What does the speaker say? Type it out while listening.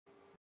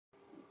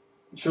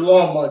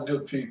Shalom, my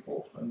good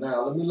people. And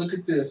now let me look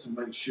at this and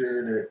make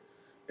sure that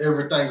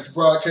everything's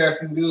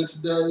broadcasting good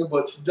today.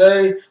 But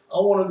today I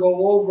want to go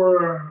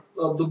over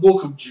the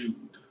book of Jude.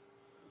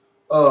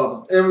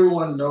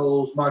 Everyone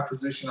knows my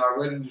position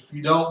already. And if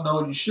you don't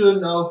know, you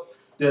should know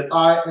that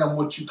I am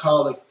what you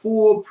call a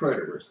full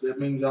preterist. That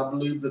means I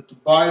believe that the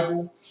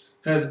Bible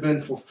has been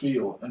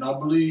fulfilled. And I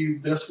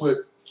believe that's what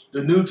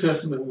the New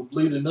Testament was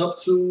leading up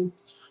to,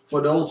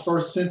 for those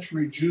first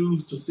century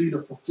Jews to see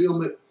the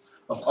fulfillment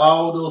of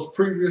all those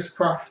previous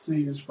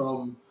prophecies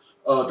from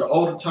the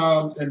older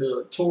times and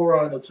the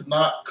Torah and the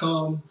Tanakh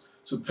come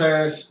to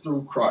pass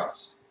through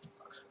Christ.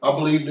 I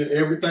believe that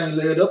everything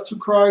led up to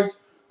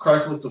Christ.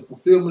 Christ was the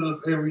fulfillment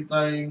of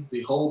everything.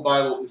 The whole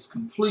Bible is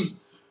complete.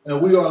 And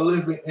we are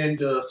living in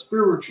the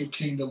spiritual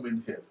kingdom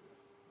in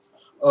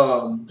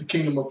heaven. The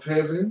kingdom of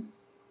heaven,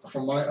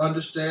 from my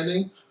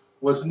understanding,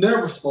 was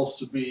never supposed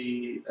to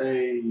be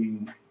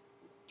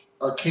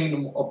a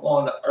kingdom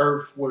upon the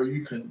earth where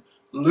you can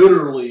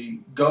literally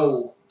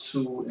go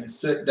to and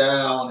sit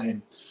down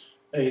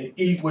and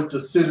eat with the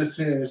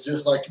citizens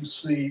just like you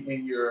see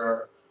in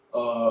your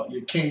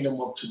kingdom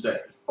of today,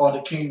 or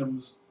the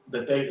kingdoms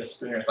that they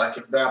experience, like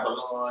in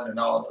Babylon and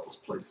all those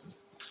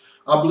places.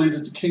 I believe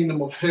that the kingdom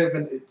of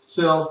heaven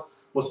itself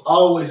was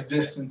always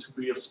destined to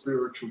be a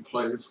spiritual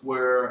place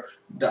where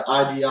the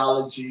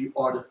ideology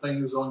or the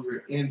things on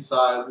your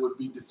inside would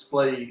be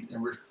displayed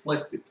and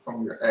reflected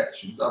from your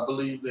actions. I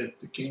believe that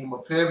the kingdom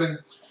of heaven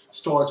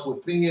starts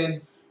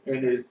within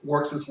and it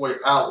works its way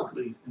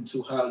outwardly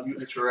into how you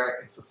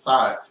interact in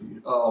society.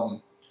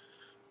 One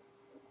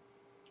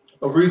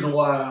of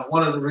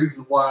the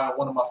reasons why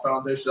one of my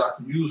foundations I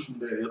can use from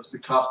there is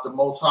because the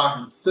Most High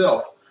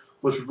Himself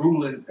was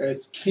ruling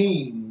as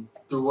king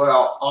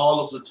throughout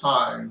all of the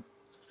time.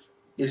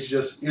 It's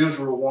just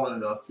Israel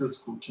wanted a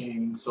physical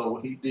king, so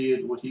he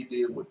did what he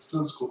did with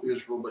physical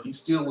Israel, but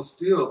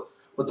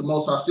but the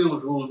Most High still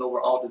was ruling over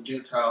all the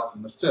Gentiles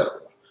and etc.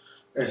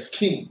 as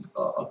king,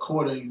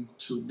 according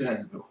to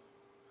Daniel.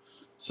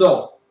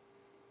 So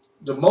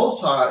the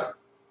Most High,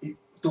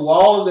 through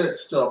all of that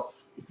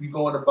stuff, if you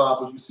go in the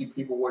Bible, you see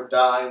people were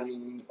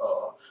dying,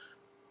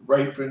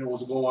 raping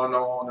was going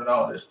on, and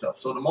all that stuff.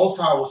 So the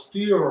Most High was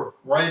still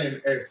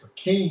reigning as a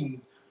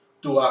king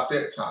throughout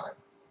that time.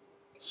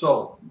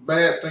 So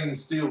bad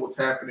things still was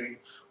happening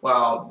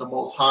while the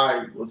Most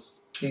High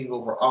was king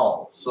over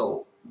all.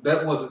 So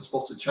that wasn't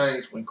supposed to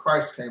change when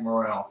Christ came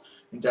around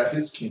and got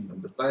his kingdom.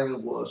 The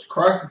thing was,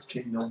 Christ's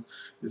kingdom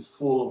is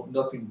full of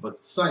nothing but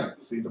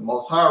saints. See, the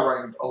Most High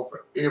reigned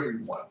over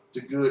everyone,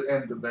 the good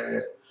and the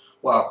bad,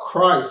 while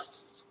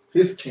Christ's,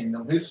 his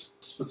kingdom, his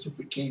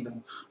specific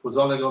kingdom, was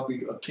only going to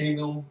be a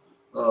kingdom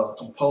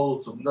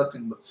composed of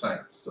nothing but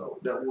saints. So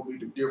that will be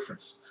the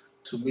difference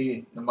to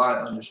me, in my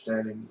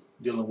understanding,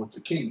 dealing with the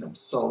kingdom.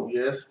 So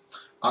yes,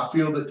 I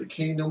feel that the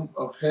kingdom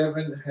of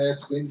heaven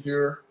has been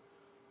here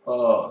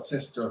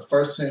since the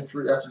first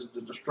century after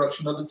the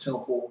destruction of the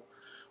temple.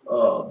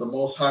 The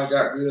Most High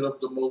got rid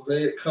of the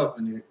Mosaic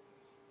covenant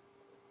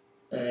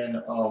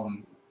and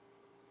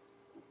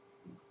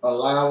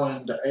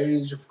allowing the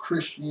age of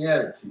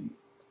Christianity,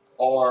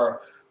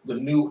 or the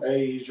new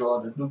age,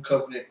 or the new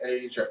covenant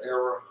age, or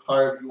era,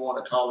 however you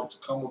want to call it, to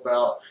come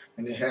about,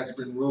 and it has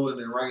been ruling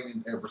and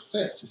reigning ever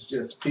since. It's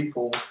just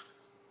people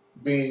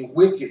being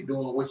wicked,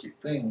 doing wicked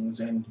things,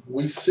 and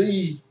we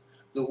see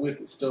the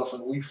wicked stuff,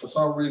 and we, for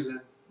some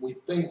reason, we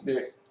think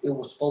that it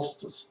was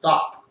supposed to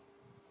stop.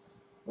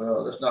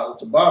 Well, that's not what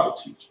the Bible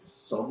teaches.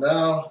 So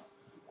now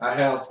I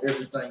have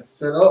everything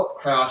set up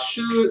how I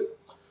should,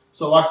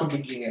 so I can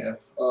begin.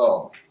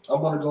 I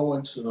want to go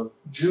into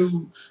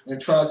Jude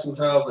and try to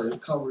have a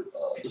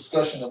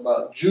discussion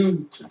about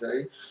Jude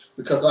today,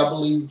 because I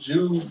believe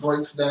Jude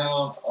breaks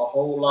down a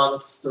whole lot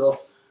of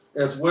stuff,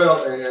 as well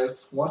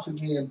as, once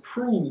again,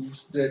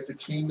 proves that the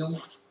kingdom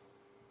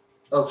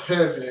of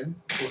heaven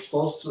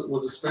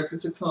was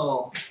expected to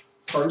come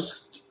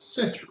first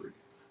century.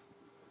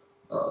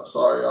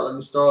 Sorry, y'all. Let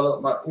me start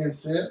up my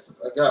incense.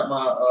 I got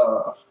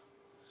my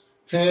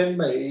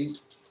handmade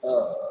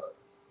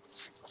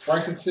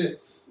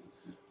frankincense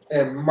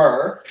and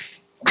myrrh.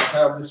 I'm gonna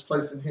have this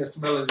place in here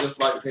smelling just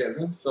like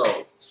heaven. So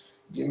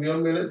give me a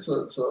minute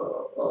to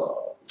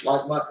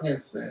light my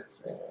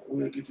incense, and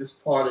we'll get this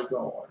party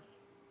going.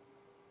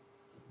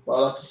 But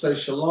I'd like to say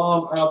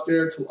shalom out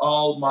there to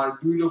all my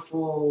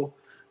beautiful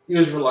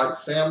Israelite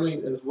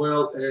family, as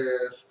well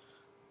as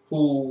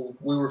who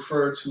we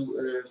refer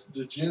to as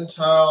the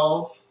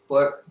Gentiles,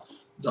 but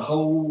the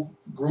whole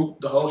group,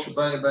 the whole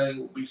shebang bang,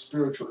 will be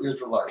spiritual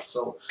Israelites.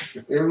 So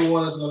if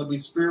everyone is going to be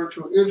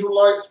spiritual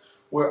Israelites,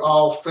 we're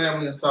all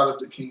family inside of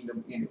the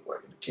kingdom anyway.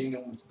 The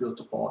kingdom is built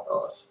upon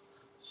us.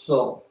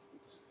 So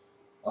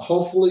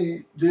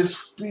hopefully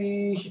this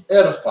be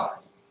edifying.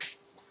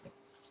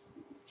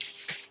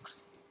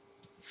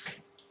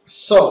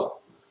 So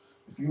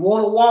if you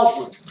want to walk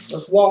with me,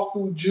 let's walk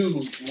through Jude,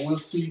 and we'll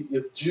see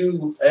if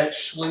Jude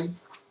actually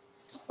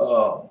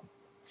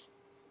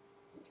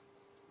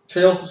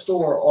tells the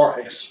story or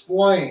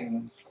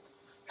explains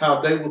how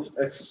they was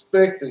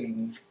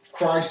expecting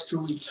Christ to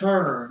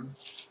return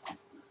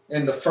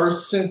in the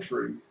first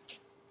century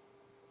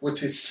with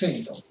his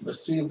kingdom.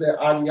 Let's see if that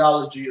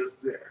ideology is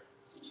there.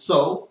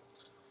 So,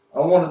 I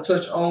want to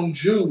touch on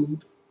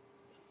Jude.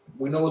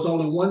 We know it's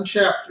only one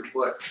chapter,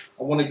 but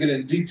I want to get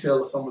in detail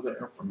of some of the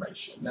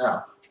information.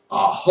 Now,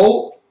 I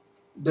hope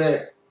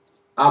that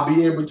I'll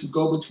be able to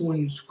go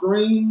between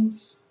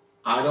screens.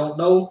 I don't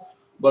know,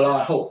 but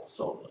I hope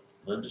so.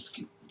 Let's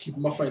just keep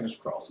my fingers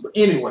crossed. But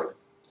anyway,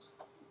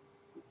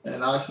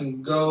 and I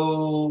can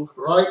go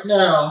right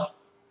now.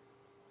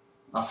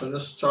 I'm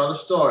finna try to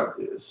start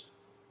this.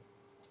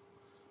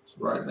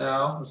 So right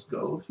now, let's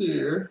go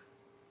here.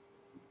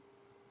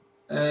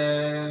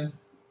 And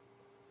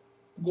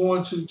I'm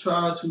going to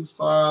try to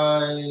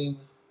find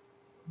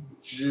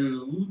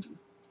Jude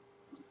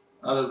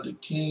out of the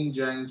King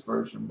James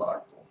Version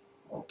Bible.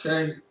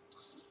 Okay,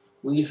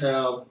 we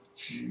have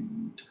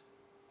Jude.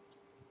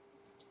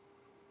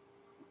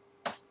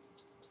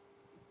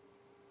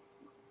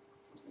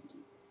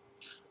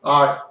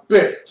 All right,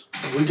 bet.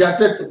 So we got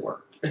that to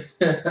work.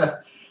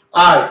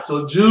 All right,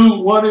 so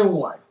Jude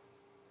 1:1.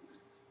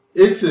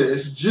 It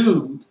says,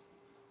 Jude,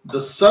 the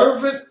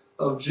servant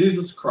of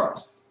Jesus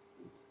Christ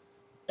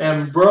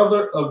and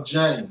brother of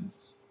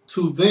James,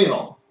 to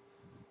them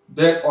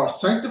that are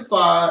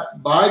sanctified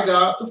by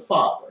God the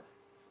Father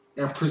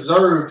and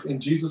preserved in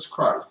Jesus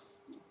Christ,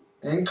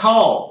 and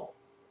called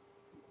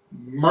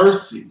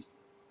mercy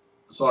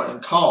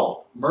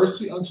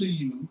unto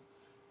you,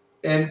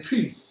 and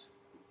peace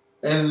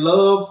and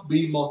love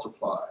be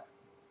multiplied.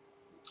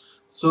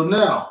 So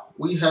now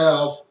we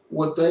have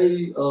what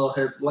they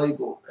has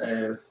labeled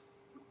as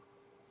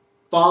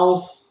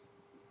false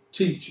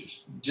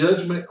teachers,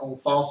 judgment on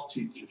false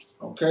teachers.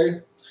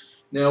 Okay,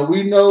 now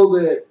we know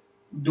that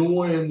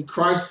during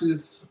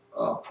Christ's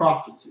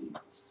prophecy,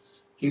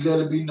 he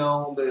let it be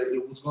known that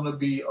it was going to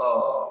be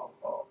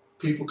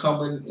people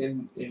coming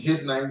in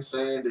his name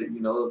saying that, you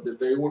know, that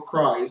they were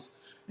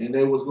Christ, and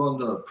they was going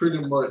to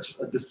pretty much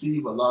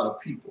deceive a lot of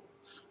people.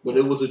 But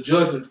it was a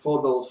judgment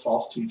for those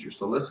false teachers.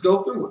 So let's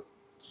go through it.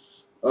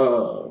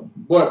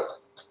 But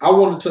I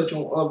want to touch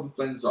on other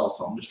things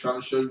also. I'm just trying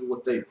to show you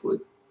what they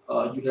put.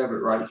 You have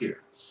it right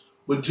here.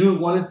 But Jude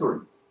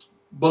 1:3,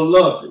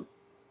 Beloved,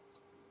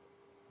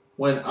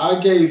 when I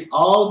gave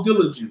all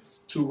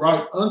diligence to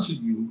write unto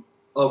you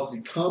of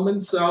the common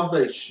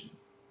salvation,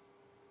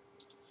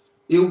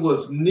 it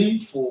was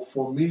needful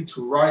for me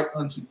to write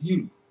unto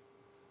you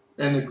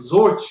and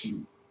exhort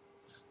you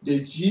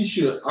that ye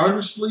should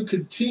earnestly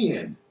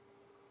contend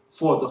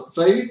for the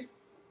faith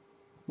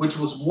which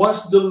was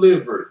once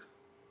delivered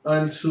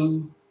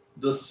unto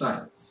the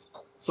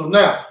saints. So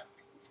now,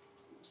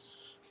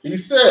 he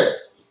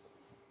says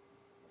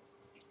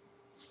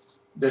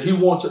that he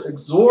wants to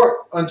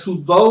exhort unto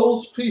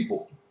those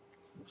people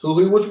who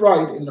he was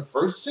writing in the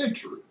first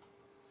century,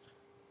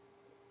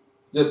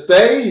 that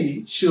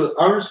they should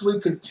earnestly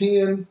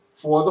contend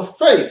for the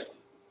faith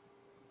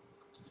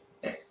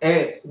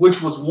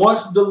which was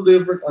once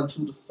delivered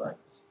unto the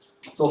saints.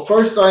 So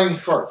first thing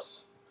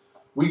first,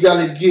 we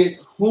got to get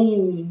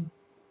whom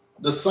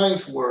the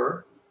saints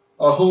were,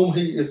 or whom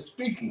he is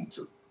speaking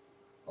to,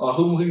 or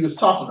whom he is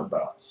talking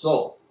about.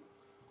 So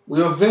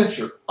we'll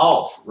venture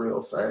off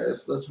real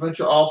fast. Let's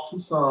venture off to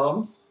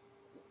Psalms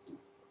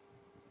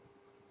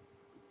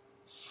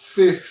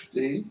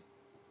 50.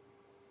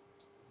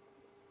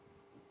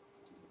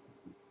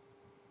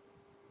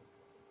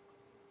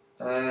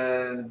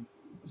 And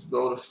let's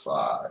go to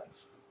 5.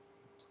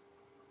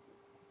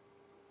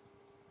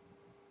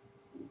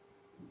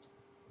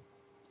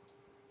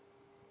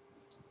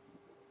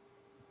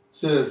 It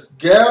says,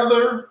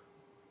 gather,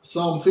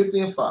 Psalm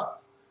 50:5.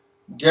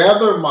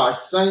 Gather my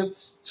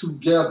saints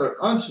together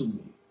unto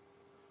me,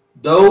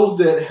 those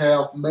that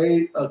have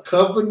made a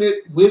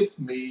covenant with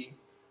me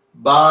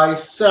by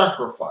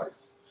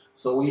sacrifice.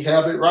 So we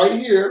have it right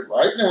here,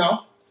 right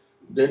now,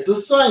 that the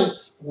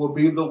saints will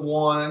be the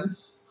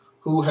ones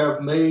who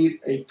have made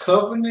a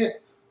covenant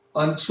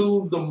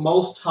unto the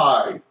Most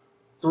High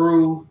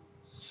through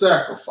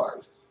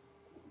sacrifice.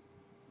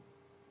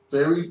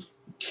 Very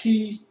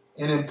key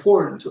and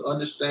important to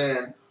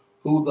understand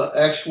who the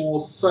actual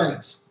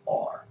saints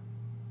are.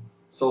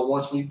 So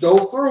once we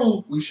go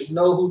through, we should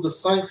know who the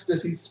saints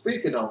that he's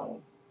speaking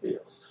on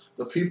is.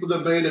 The people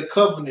that made a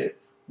covenant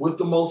with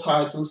the Most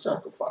High through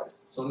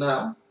sacrifice. So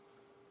now,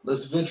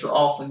 let's venture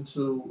off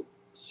into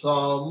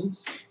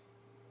Psalms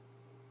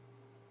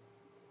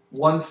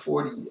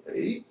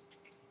 148.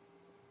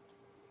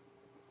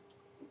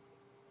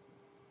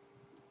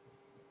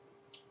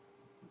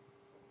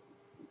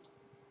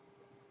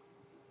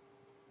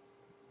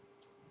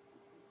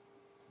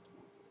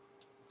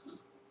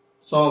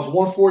 Psalms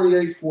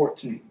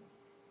 148:14.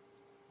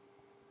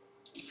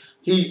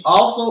 He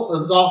also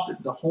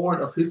exalted the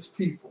horn of his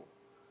people,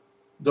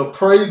 the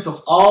praise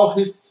of all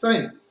his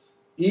saints,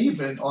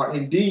 even or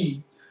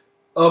indeed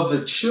of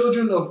the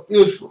children of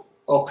Israel,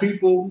 or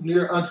people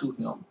near unto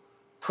him.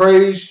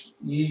 Praise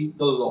ye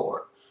the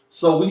Lord.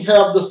 So we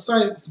have the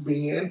saints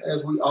being,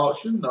 as we all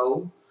should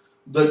know,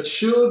 the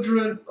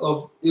children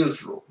of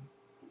Israel.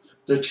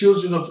 The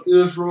children of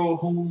Israel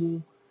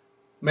whom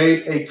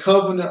made a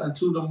covenant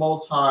unto the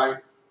Most High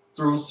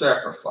through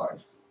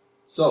sacrifice.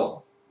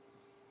 So,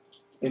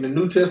 in the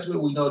New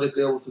Testament, we know that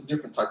there was a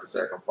different type of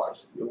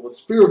sacrifice. It was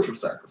spiritual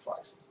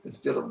sacrifices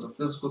instead of the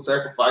physical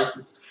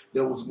sacrifices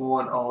that was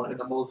going on in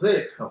the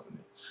Mosaic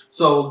covenant.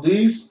 So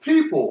these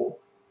people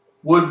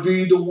would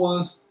be the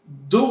ones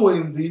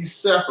doing these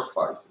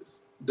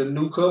sacrifices. The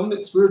New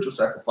Covenant, spiritual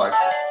sacrifices.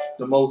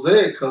 The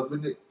Mosaic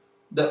covenant,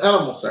 the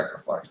animal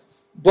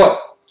sacrifices.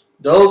 But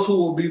those who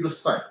will be the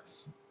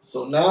saints.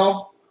 So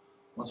now,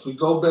 once we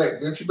go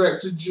back, venture back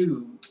to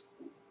Jude.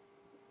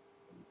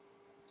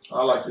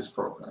 I like this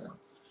program.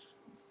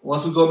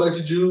 Once we go back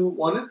to Jude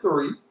 1 and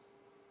 3,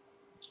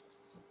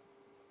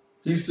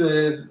 he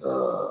says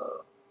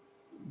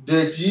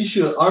that ye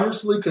should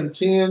earnestly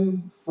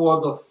contend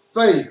for the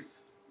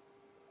faith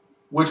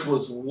which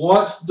was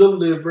once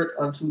delivered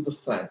unto the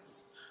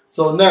saints.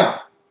 So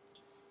now,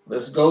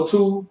 let's go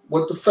to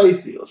what the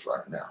faith is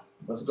right now.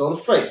 Let's go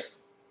to faith.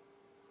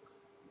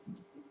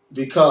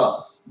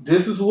 Because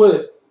this is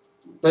what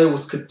they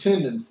was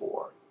contending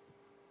for.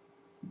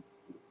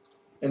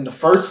 In the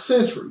first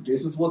century,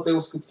 this is what they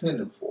was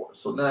contending for.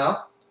 So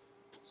now,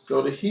 let's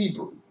go to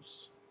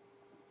Hebrews.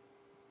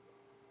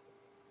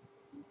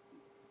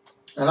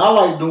 And I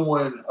like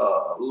doing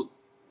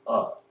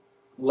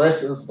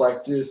lessons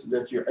like this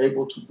that you're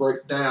able to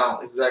break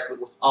down exactly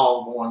what's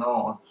all going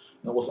on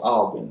and what's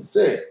all being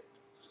said.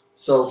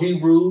 So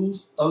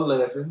Hebrews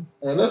 11,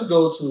 and let's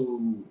go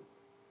to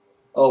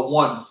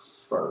 1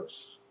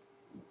 first.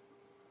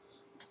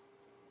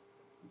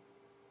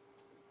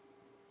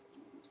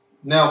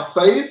 Now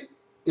faith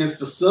is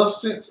the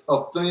substance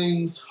of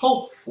things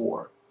hoped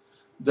for,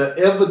 the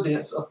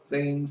evidence of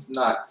things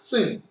not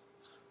seen.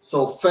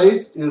 So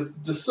faith is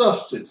the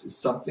substance, it's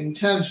something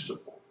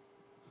tangible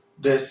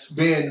that's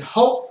been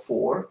hoped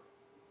for,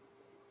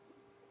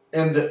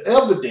 and the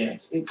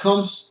evidence, it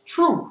comes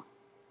true,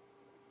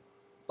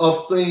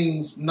 of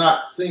things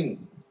not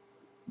seen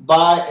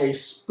by a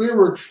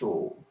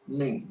spiritual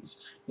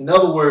means. In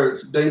other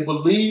words, they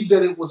believed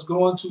that it was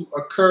going to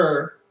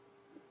occur,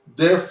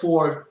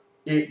 therefore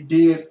it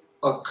did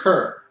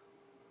occur.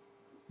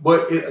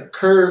 But it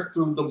occurred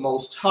through the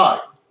Most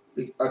High.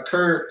 It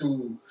occurred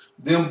through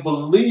them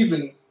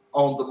believing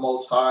on the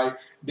Most High,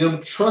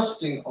 them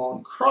trusting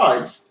on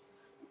Christ,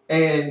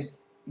 and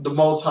the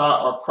Most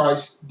High or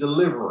Christ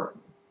delivering.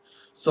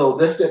 So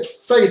that's that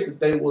faith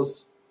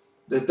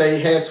that they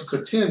had to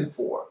contend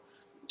for,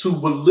 to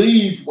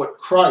believe what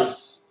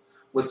Christ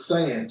was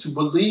saying, to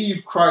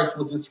believe Christ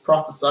was this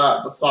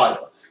prophesied Messiah.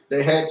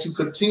 They had to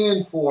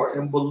contend for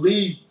and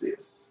believe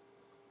this.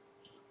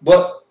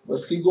 But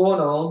let's keep going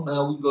on.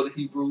 Now we can go to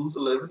Hebrews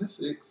 11 and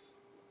 6.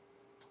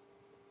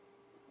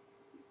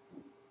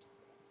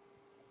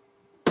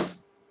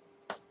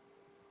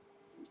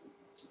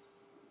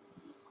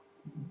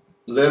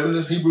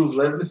 Hebrews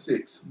 11 and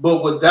 6.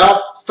 But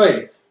without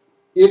faith,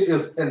 it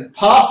is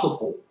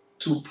impossible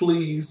to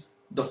please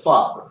the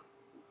Father.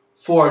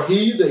 For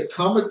he that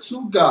cometh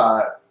to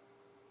God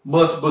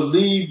must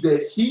believe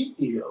that he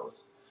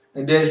is,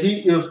 and that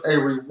he is a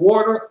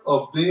rewarder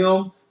of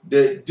them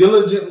that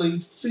diligently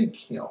seek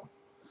him.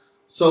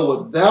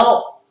 So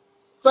without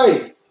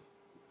faith,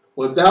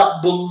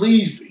 without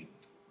believing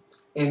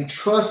and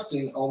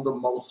trusting on the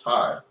Most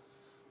High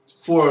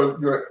for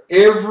your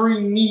every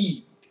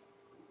need,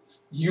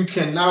 you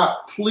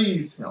cannot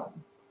please him.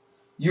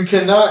 You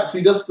cannot,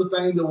 see, that's the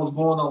thing that was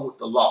going on with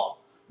the law.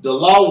 The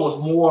law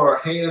was more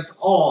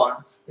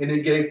hands-on, and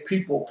it gave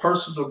people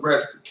personal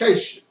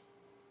gratification.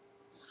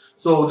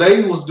 So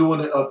they was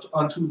doing it up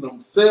unto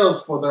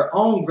themselves for their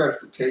own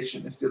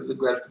gratification instead of the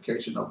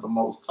gratification of the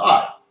Most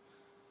High.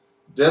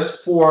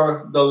 That's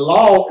for the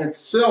law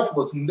itself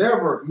was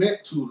never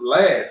meant to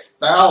last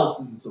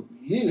thousands of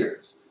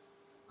years.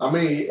 I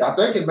mean, I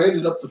think it made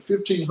it up to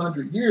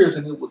 1,500 years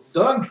and it was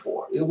done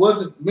for. It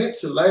wasn't meant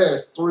to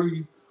last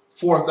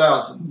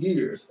 3,000-4,000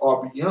 years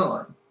or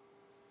beyond.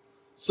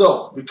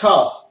 So,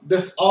 because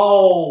that's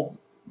all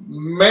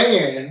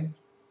man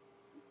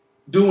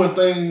doing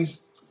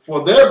things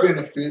for their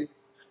benefit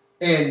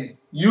and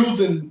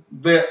using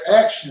their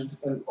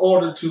actions in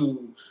order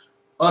to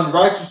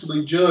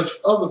unrighteously judge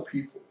other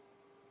people.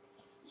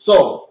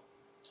 So,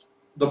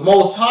 the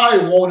Most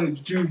High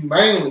wanted you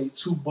mainly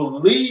to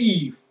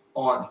believe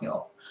on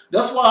him.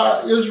 That's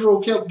why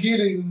Israel kept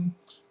getting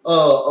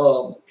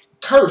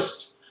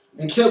cursed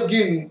and kept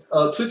getting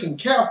taken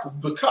captive,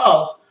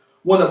 because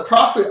when a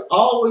prophet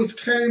always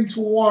came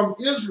to warn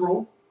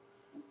Israel,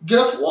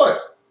 guess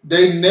what?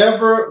 They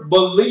never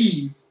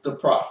believed the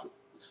prophet.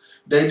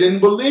 They didn't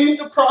believe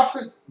the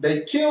prophet.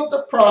 They killed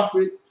the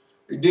prophet,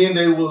 and then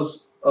they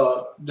was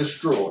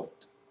destroyed.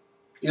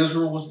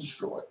 Israel was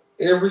destroyed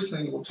every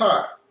single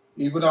time,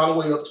 even all the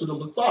way up to the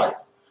Messiah.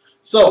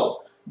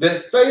 So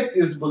that faith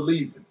is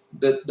believing.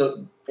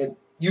 And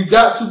you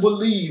got to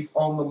believe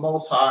on the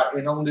Most High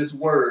and on this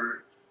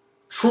word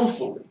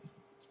truthfully,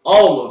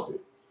 all of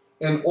it,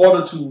 in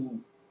order to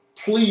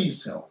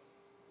please him.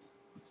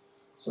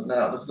 So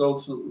now let's go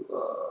to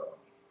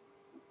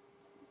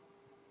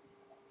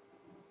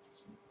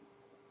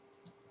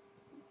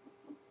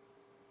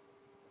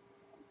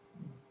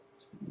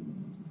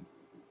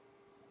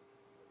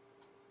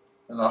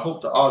And I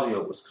hope the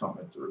audio was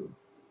coming through.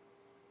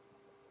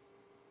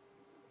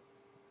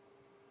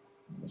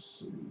 Let's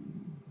see.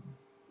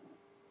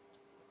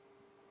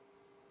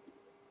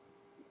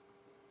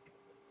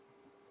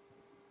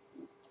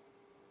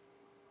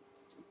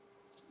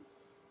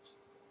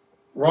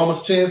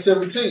 Romans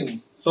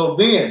 10:17. So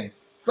then,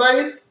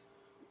 faith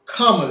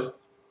cometh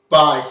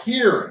by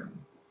hearing,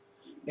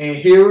 and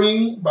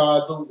hearing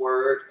by the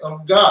word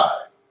of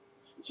God.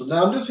 So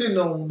now I'm just hitting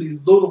on these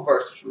little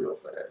verses real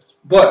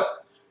fast.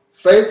 But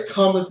faith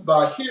cometh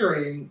by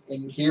hearing,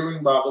 and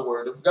hearing by the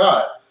word of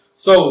God.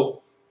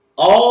 So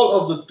all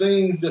of the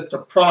things that the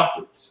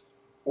prophets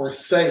were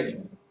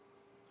saying,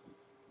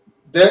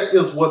 that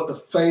is what the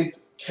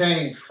faith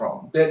came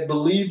from. That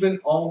believing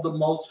on the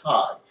Most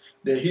High,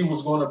 that he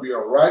was going to be a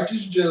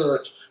righteous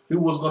judge, he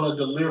was going to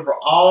deliver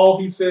all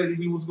he said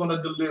he was going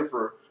to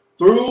deliver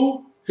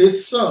through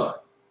his son.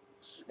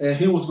 And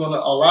he was going to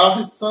allow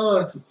his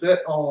son to sit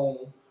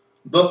on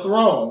the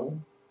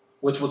throne,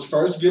 which was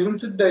first given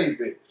to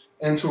David,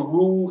 and to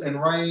rule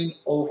and reign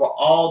over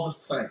all the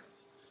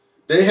saints.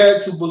 They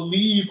had to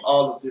believe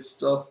all of this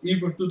stuff,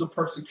 even through the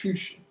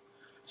persecution.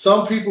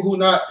 Some people who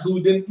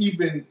didn't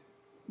even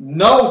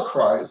know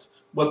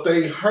Christ, but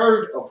they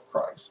heard of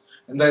Christ,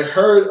 and they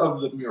heard of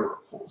the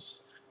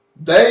miracles.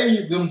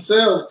 They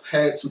themselves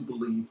had to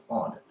believe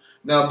on it.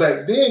 Now,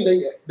 back then,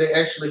 they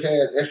actually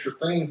had extra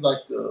things like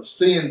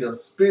seeing the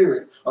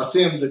Spirit or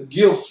seeing the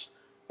gifts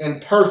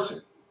in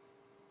person.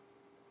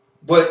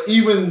 But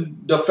even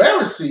the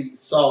Pharisees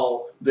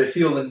saw the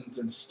healings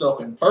and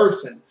stuff in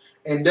person,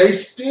 and they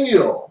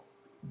still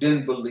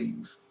didn't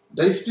believe.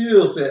 They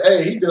still said,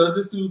 hey, he does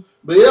this through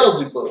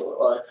Beelzebub,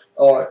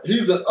 or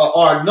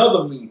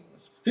another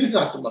means. He's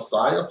not the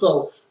Messiah.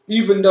 So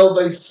even though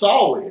they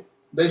saw it,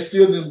 they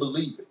still didn't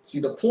believe it. See,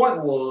 the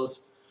point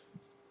was,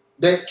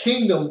 that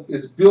kingdom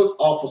is built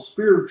off of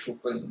spiritual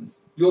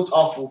things, built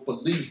off of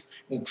belief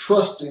and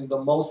trusting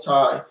the Most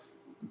High,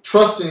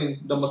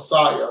 trusting the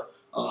Messiah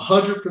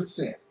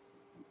 100%.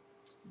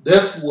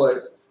 That's what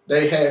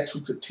they had to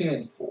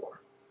contend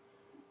for.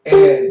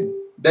 And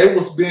they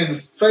was being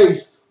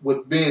faced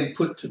with being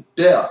put to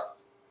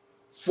death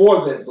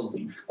for that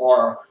belief,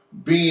 or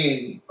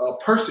being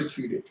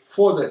persecuted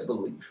for that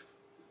belief.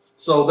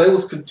 So they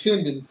was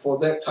contending for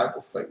that type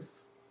of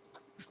faith.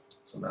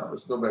 So now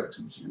let's go back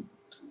to Jude.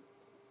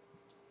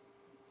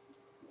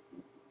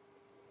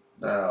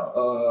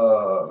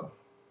 Now,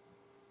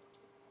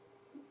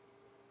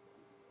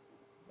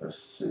 let's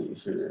see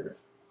here.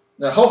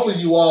 Now, hopefully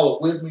you all are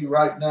with me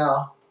right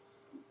now.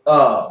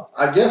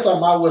 I guess I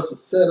might want to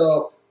set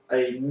up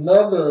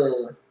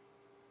another,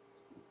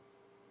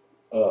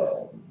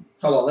 hold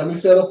on, let me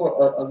set up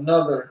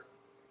another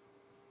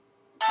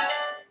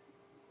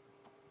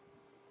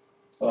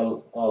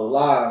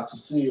live to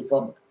see if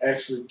I'm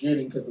actually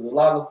getting, because a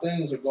lot of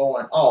things are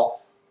going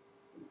off.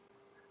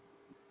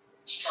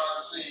 Just trying to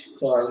see.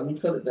 Sorry, let me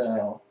cut it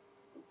down,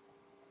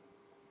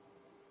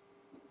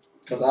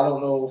 because I don't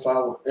know if I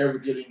will ever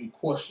get any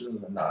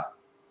questions or not.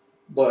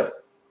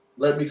 But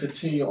let me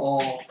continue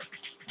on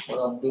what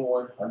I'm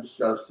doing. I just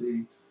got to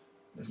see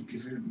if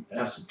you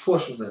answer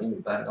questions or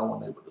anything. I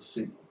wasn't able to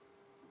see them.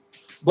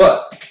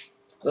 But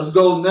let's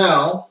go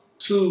now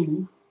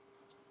to,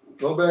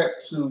 go back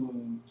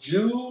to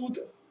Jude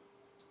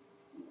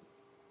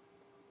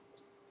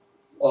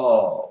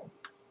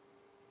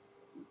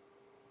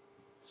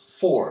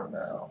 4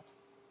 now.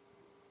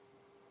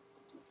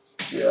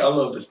 Yeah, I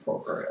love this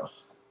program.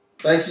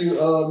 Thank you,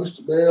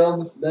 Mr. Bell,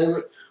 Mr.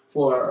 David,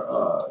 for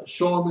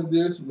showing me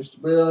this, and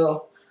Mr.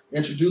 Bell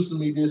introducing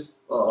me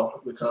this,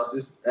 because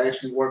it's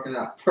actually working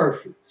out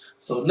perfect.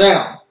 So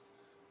now,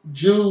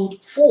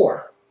 Jude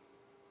 4.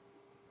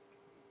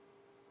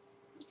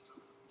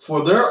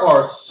 For there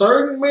are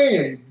certain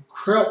men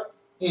crept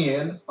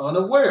in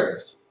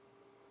unawares,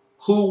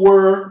 who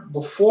were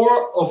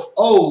before of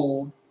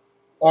old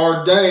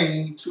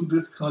ordained to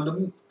this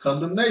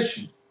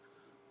condemnation,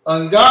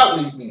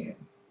 ungodly men,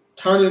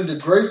 turning the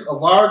grace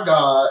of our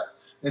God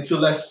into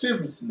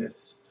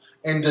lasciviousness,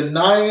 and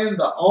denying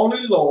the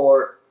only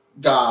Lord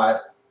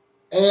God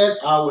and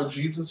our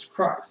Jesus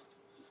Christ.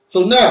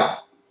 So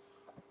now,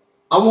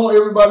 I want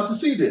everybody to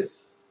see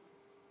this.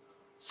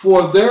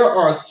 For there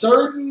are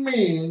certain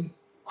men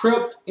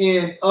crept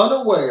in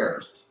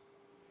unawares.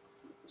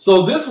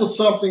 So this was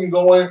something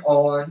going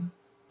on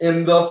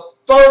in the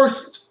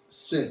 1st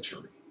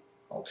century.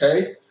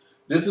 Okay?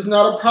 This is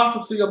not a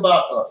prophecy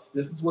about us.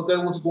 This is what they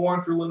was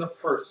going through in the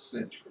 1st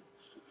century.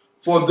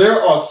 For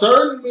there are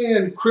certain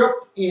men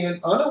crept in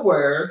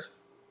unawares,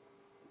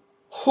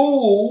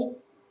 who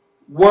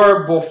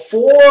were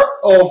before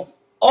of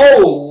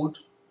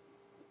old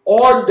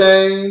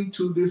ordained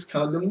to this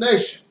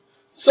condemnation.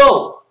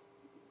 So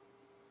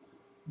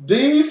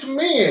these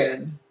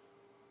men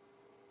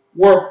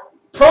were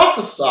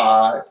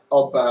prophesied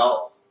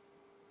about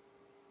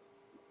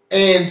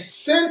and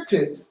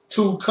sentenced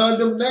to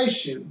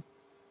condemnation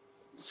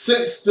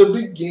since the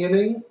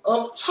beginning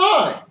of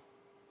time.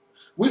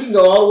 We can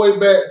go all the way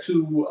back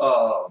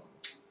to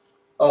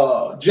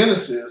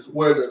Genesis,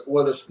 where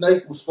the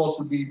snake was supposed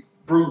to be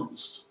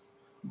bruised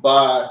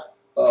by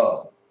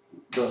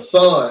the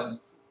son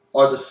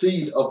or the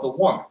seed of the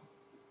woman.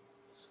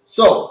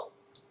 So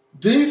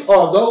these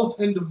are those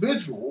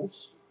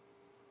individuals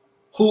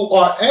who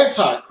are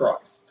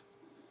antichrist.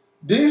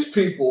 These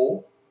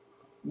people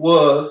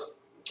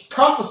was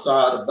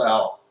prophesied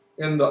about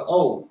in the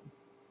old.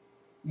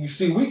 You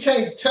see, we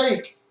can't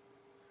take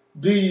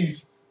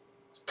these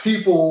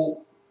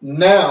people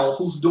now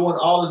who's doing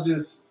all of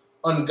this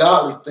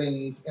ungodly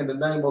things in the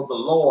name of the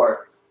Lord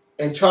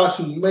and try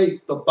to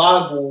make the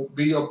Bible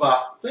be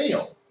about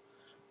them.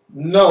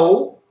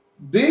 No,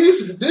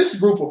 this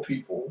group of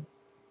people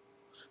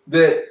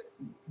that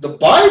the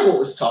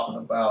Bible is talking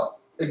about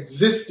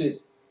existed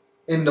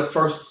in the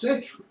first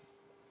century.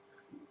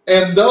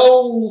 And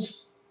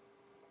those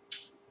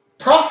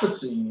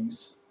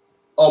prophecies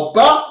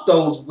about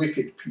those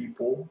wicked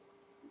people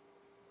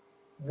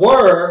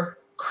were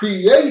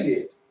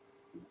created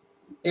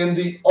in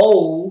the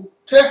Old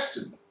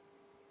Testament.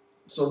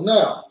 So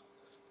now,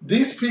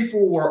 these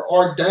people were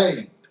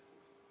ordained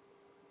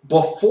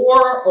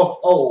before of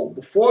old,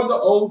 before the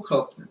Old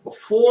Covenant,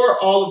 before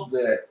all of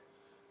that.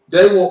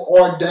 They were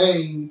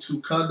ordained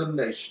to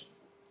condemnation.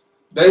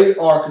 They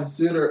are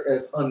considered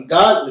as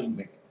ungodly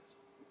men.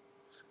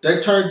 They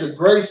turned the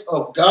grace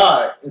of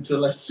God into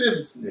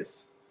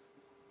lasciviousness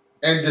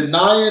and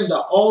denying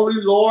the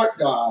only Lord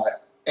God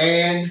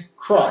and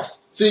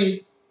Christ.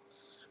 See,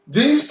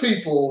 these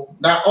people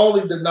not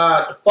only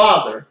denied the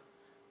Father,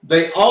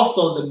 they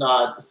also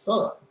denied the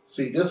Son.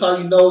 See, this is how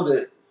you know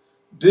that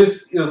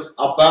this is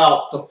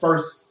about the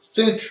first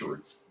century,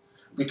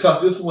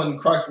 because this is when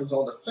Christ was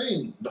on the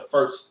scene, the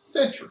first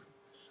century.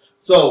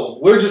 So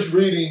we're just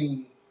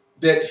reading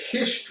that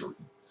history.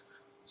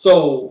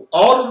 So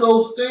all of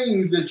those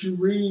things that you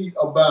read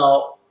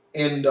about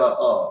in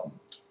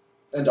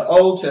the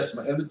Old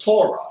Testament, in the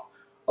Torah,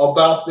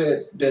 about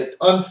that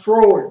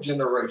unfurled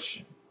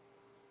generation,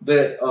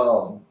 that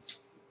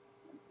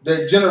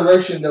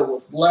generation that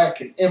was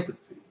lacking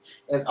empathy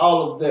and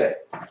all of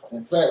that.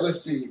 In fact,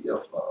 let's see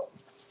if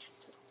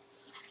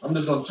I'm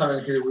just going to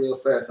turn here real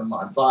fast in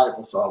my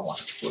Bible, so I want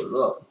to put it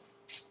up.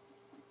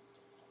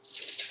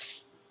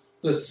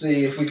 Let's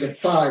see if we can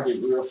find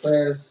it real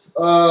fast.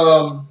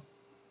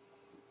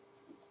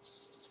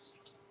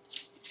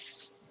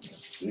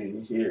 Let's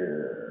see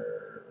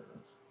here.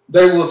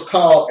 They was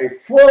called a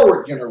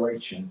forward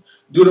generation,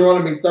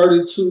 Deuteronomy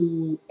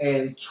 32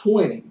 and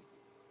 20.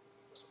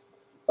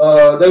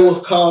 They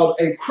was called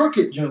a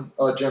crooked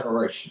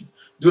generation,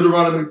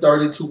 Deuteronomy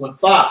 32 and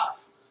 5.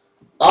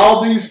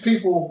 All these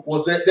people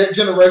was that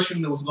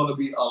generation that was going to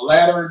be a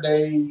latter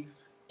day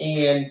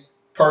in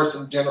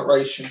person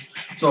generation.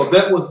 So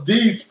that was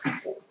these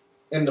people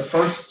in the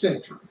first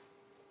century.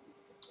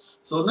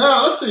 So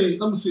now let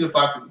me see if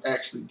I can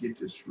actually get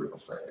this real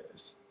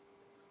fast.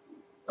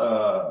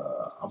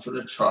 I'm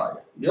gonna try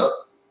it. Yep.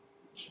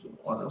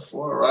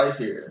 104 right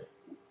here.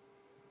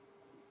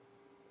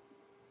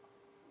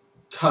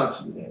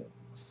 Continent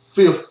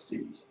 50.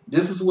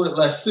 This is what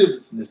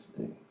lasciviousness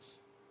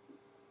means.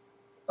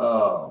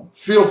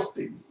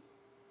 Filthy,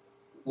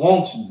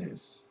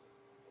 wantonness,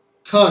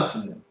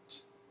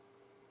 continent.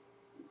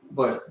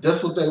 But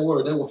that's what they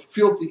were. They were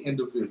filthy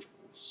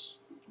individuals.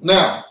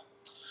 Now,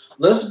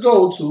 let's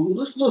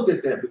look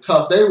at that,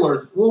 because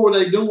what were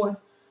they doing?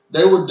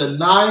 They were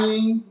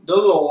denying the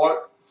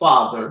Lord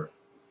Father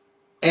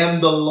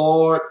and the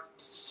Lord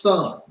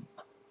Son.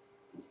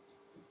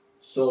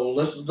 So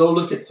let's go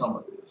look at some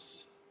of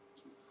this.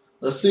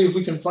 Let's see if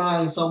we can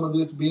find some of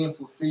this being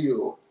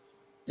fulfilled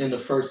in the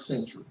first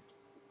century.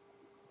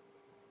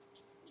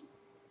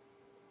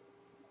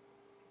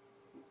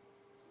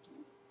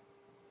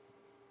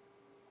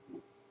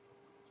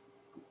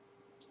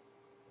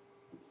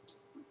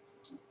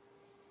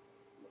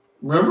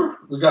 Remember,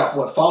 we got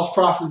what? False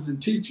prophets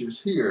and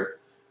teachers here.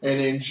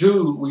 And in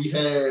Jude, we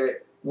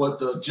had what?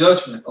 The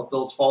judgment of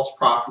those false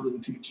prophets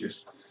and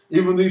teachers.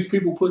 Even these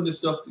people putting this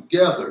stuff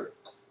together,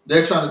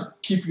 they're trying to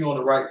keep you on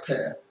the right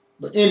path.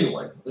 But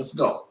anyway, let's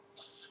go.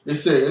 It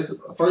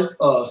says,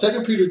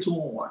 2 Peter 2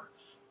 and 1.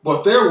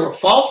 But there were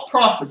false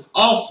prophets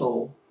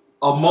also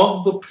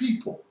among the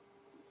people,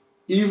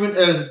 even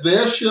as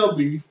there shall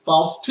be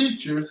false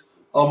teachers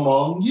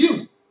among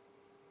you,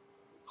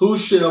 who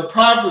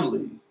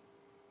privately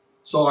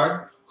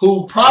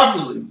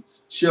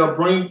shall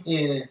bring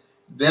in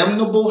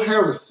damnable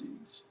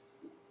heresies,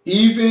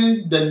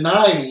 even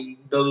denying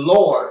the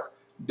Lord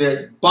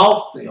that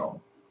bought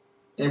them,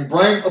 and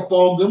bring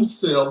upon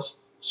themselves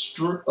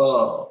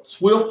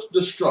swift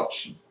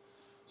destruction.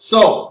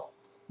 So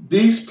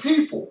these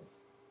people,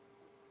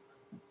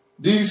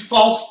 these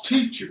false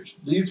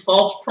teachers, these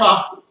false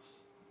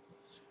prophets,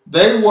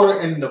 they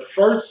were in the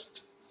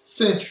first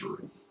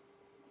century,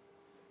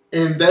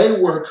 and they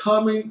were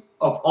coming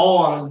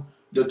upon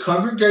the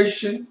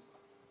congregation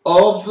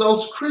of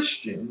those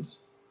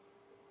Christians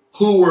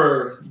who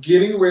were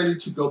getting ready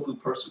to go through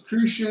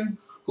persecution,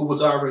 who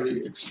was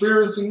already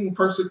experiencing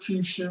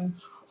persecution,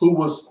 who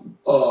was,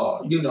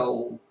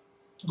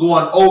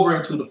 going over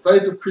into the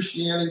faith of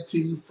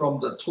Christianity from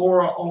the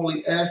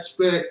Torah-only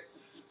aspect.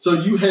 So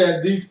you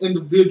had these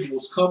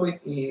individuals coming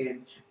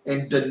in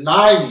and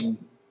denying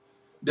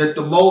that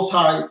the Most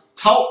High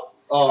taught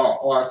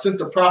or sent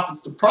the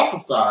prophets to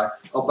prophesy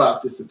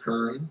about this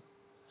occurring.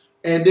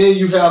 And then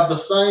you have the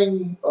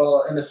same,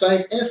 in the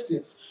same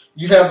instance,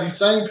 you have these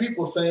same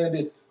people saying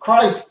that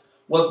Christ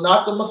was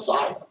not the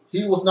Messiah.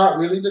 He was not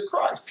really the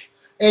Christ.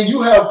 And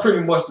you have pretty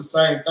much the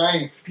same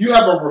thing. You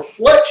have a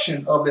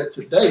reflection of it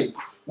today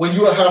when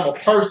you have a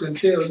person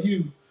tell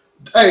you,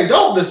 hey,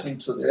 don't listen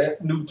to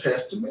that New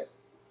Testament.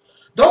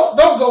 Don't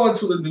go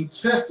into the New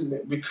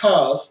Testament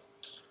because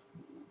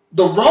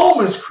the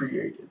Romans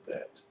created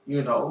that.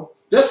 You know,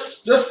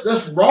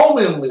 that's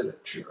Roman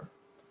literature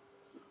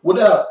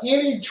without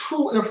any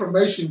true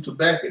information to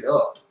back it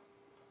up.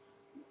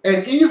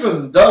 And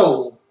even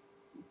though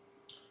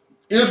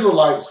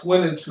Israelites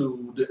went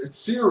into the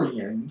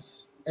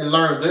Assyrians and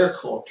learned their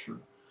culture,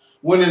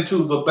 went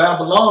into the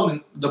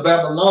Babylonians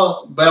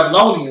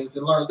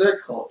and learned their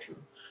culture,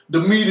 the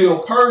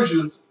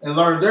Medo-Persians and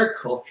learned their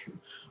culture,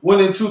 went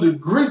into the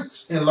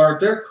Greeks and learned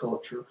their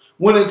culture,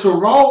 went into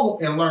Rome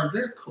and learned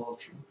their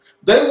culture.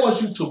 They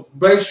want you to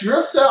base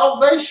your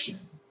salvation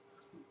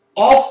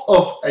off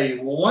of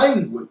a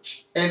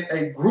language and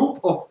a group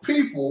of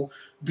people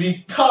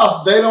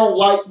because they don't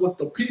like what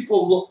the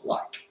people look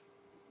like.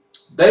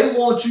 They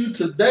want you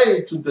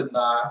today to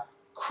deny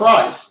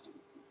Christ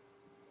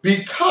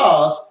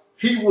because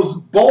he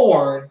was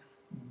born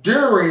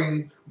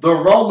during the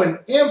Roman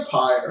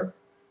Empire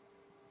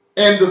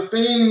and the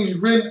things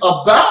written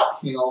about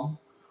him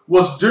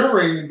was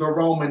during the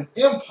Roman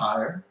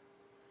Empire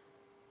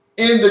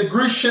in the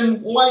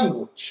Grecian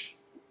language,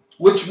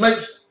 which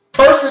makes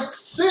perfect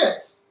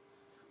sense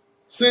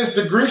since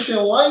the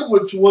Grecian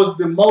language was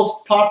the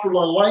most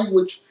popular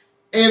language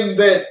in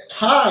that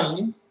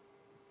time,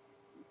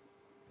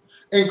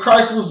 and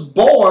Christ was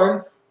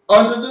born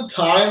under the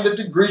time that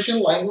the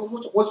Grecian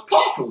language was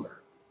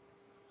popular.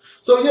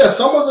 So yes,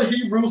 some of the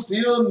Hebrews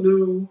still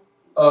knew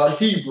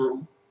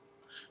Hebrew,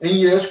 and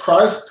yes,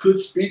 Christ could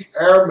speak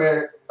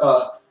Aramaic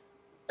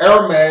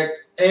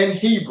and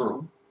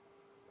Hebrew,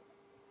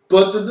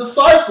 but the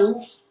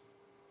disciples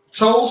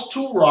chose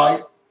to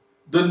write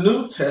the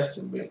New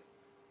Testament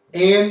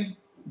in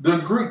the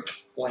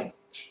Greek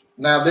language.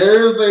 Now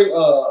there is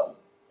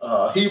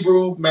a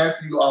Hebrew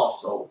Matthew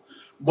also,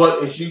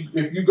 but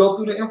if you go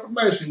through the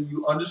information,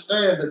 you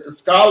understand that the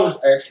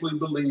scholars actually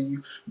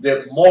believe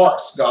that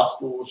Mark's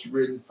gospel was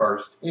written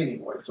first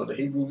anyway. So the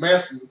Hebrew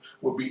Matthew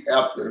will be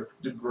after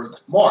the Greek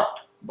Mark,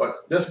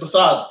 but that's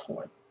beside the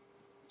point.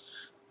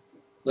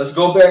 Let's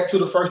go back to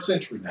the first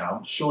century now.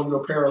 I'm showing you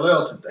a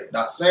parallel today.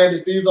 Not saying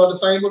that these are the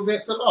same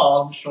events at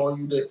all. I'm showing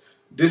you that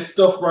this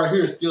stuff right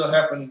here is still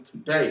happening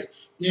today,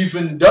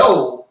 even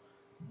though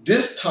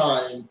this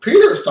time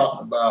Peter is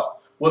talking about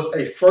was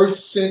a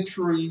first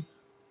century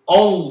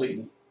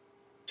only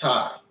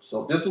time.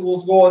 So this is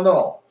what's going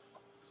on.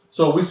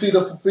 So we see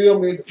the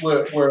fulfillment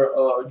where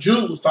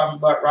Jude was talking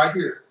about right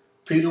here.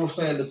 Peter was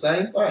saying the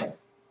same thing.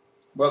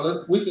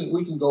 But we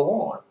can go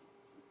on.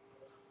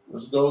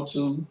 Let's go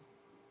to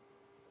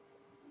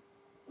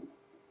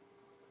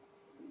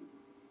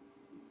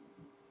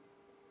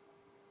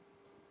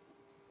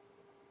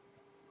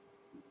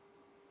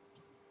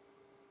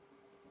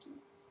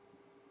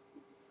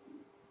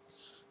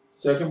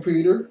Second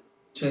Peter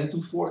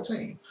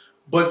 10-14.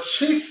 But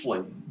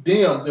chiefly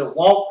them that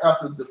walk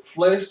after the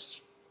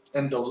flesh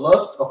and the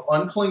lust of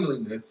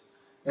uncleanliness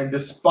and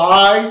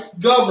despise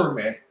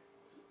government,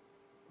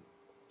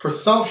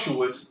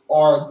 presumptuous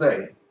are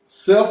they,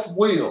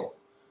 self-willed.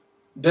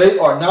 They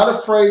are not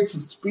afraid to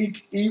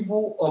speak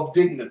evil of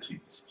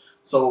dignities.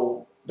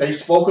 So they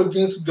spoke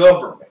against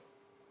government.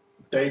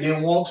 They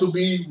didn't want to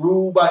be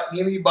ruled by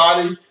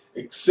anybody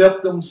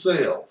except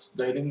themselves.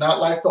 They did not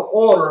like the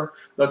order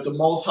that the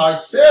Most High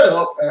set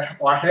up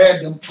or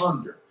had them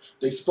under.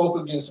 They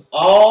spoke against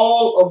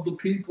all of the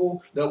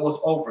people that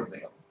was over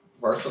them.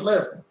 Verse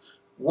 11.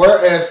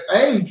 Whereas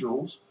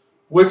angels,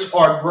 which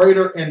are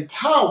greater in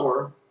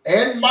power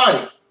and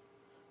might,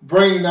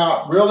 bring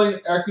not railing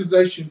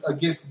accusation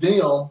against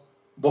them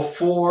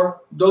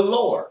before the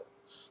Lord.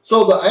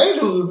 So the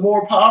angels is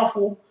more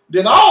powerful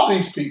than all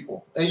these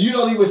people. And you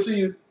don't even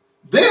see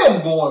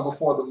them going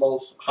before the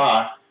Most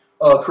High,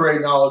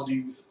 creating all of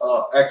these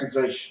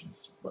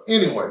accusations. But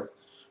anyway,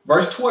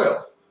 verse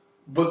 12.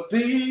 But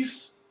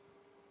these,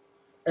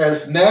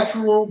 as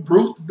natural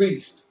brute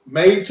beasts,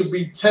 made to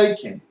be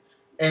taken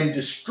and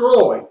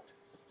destroyed,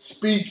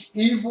 speak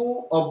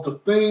evil of the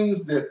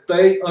things that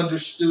they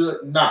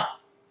understood not,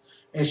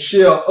 and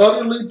shall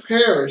utterly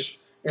perish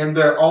in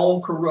their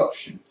own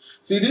corruption.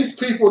 See, these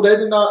people, they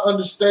did not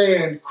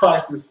understand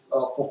Christ's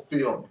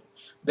fulfillment.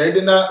 They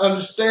did not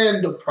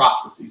understand the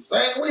prophecies.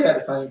 We had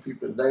the same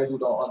people today who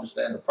don't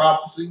understand the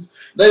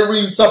prophecies. They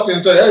read something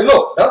and say, hey,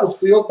 look, that was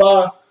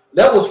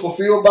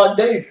fulfilled by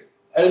David.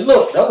 Hey,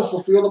 look, that was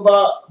fulfilled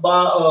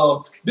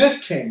by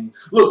this king.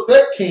 Look,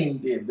 that king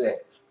did that.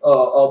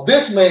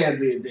 This man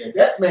did that.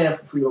 That man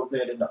fulfilled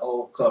that in the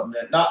old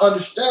covenant. Not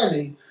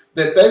understanding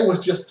that they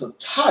was just a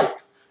type,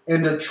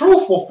 and the true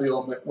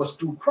fulfillment was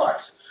through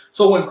Christ.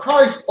 So when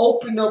Christ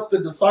opened up the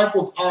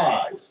disciples'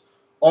 eyes,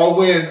 or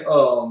when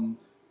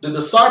the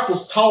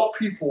disciples taught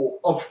people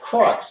of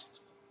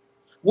Christ,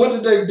 what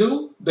did they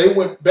do? They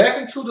went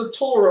back into the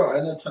Torah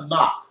and the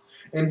Tanakh,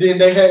 and then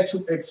they had to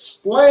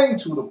explain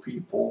to the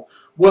people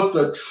what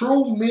the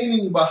true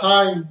meaning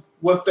behind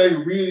what they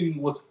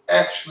reading was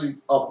actually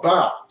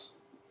about.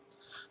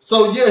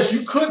 So yes,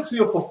 you could see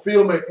a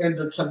fulfillment in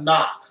the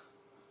Tanakh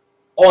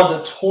or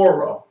the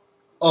Torah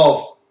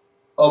of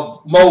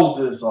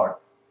Moses or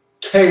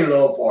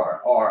Caleb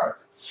or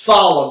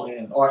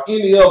Solomon or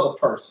any other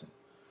person.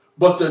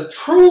 But the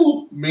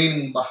true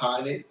meaning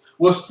behind it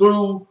was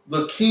through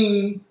the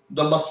King,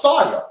 the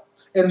Messiah.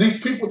 And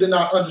these people did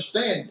not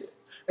understand it.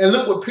 And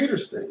look what Peter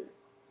said.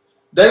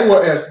 They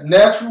were as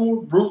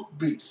natural brute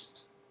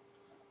beasts,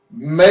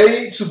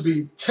 made to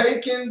be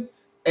taken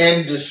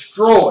and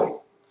destroyed.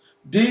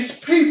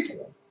 These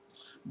people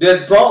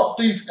that brought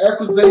these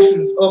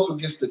accusations up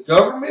against the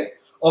government,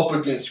 up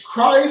against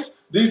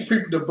Christ, these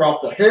people that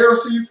brought the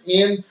heresies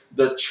in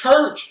the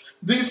church,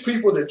 these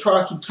people that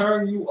tried to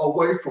turn you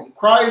away from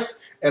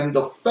Christ and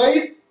the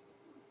faith,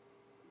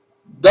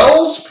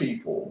 those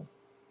people,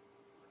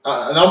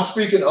 and I'm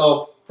speaking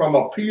of from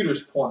a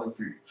Peter's point of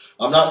view.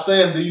 I'm not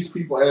saying these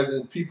people as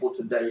in people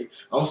today.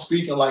 I'm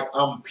speaking like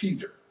I'm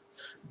Peter.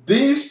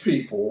 These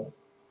people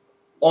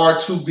are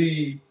to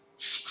be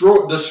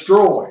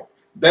destroyed.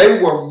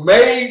 They were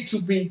made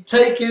to be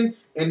taken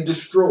and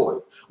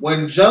destroyed.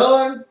 When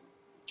John,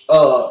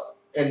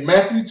 in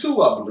Matthew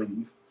 2, I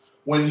believe,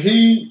 when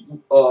he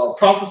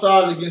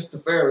prophesied against the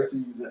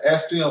Pharisees and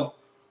asked them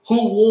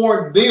who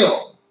warned them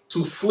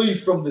to flee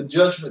from the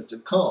judgment to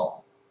come,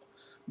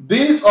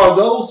 these are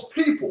those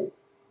people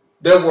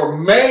that were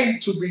made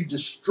to be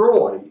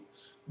destroyed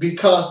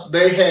because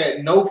they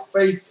had no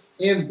faith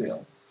in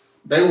them.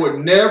 They were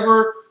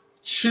never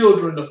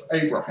children of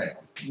Abraham.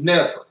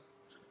 Never.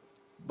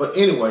 But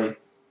anyway,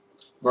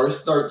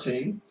 verse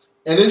 13,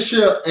 and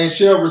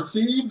shall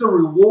receive the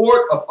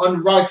reward of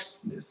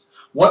unrighteousness.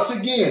 Once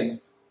again,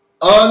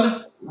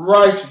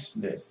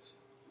 unrighteousness.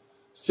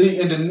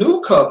 See, in the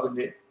new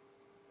covenant,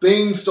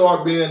 things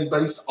start being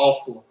based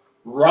off of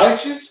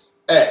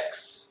righteous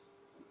acts,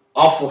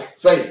 off of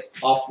faith,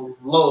 off of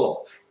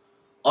love,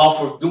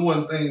 off of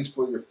doing things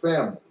for your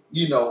family.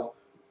 You know,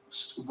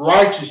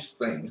 righteous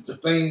things, the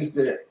things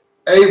that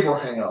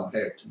Abraham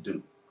had to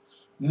do.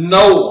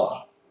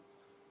 Noah,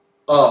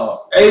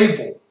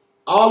 Abel,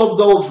 all of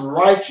those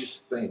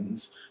righteous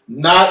things,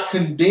 not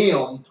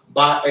condemned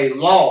by a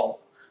law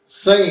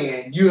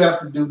saying you have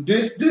to do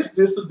this, this,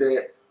 this, or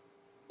that,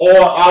 or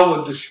I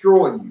will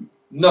destroy you.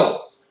 No,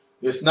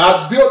 it's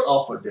not built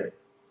off of that.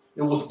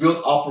 It was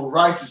built off of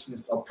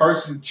righteousness, a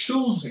person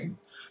choosing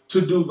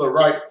to do the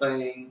right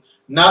thing,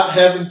 not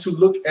having to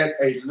look at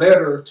a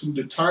letter to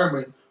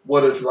determine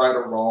what is right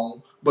or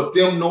wrong, but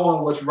them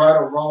knowing what's right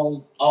or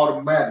wrong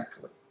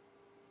automatically.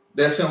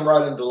 That's him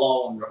writing the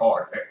law on your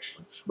heart,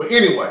 actually. But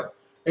anyway,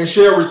 and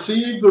shall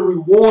receive the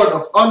reward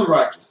of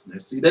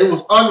unrighteousness. See, they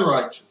was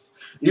unrighteous.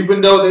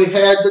 Even though they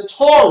had the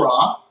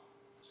Torah,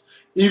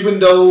 even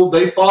though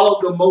they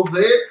followed the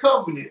Mosaic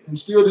covenant and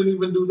still didn't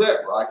even do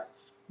that right.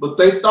 But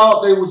they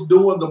thought they was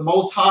doing the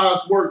Most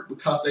High's work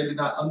because they did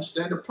not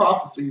understand the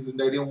prophecies and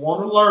they didn't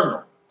want to learn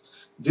them.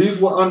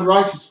 These were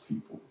unrighteous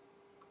people,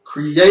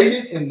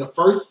 created in the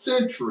first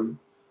century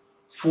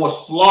for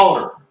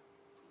slaughter,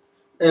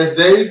 as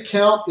they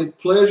count it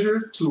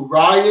pleasure to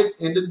riot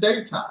in the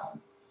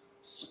daytime.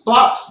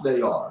 Spots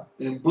they are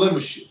in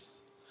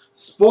blemishes,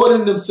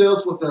 sporting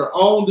themselves with their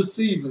own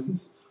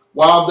deceivings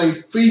while they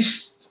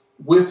feast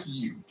with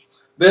you.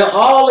 They're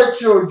all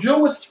at your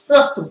Jewish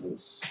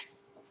festivals.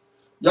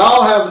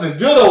 Y'all having a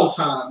good old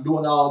time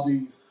doing all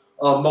these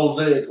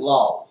Mosaic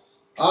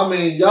laws. I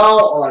mean,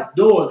 y'all are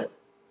doing it.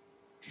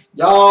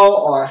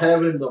 Y'all are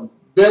having the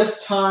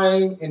best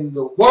time in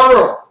the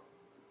world.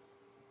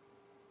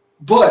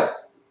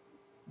 But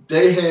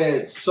they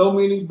had so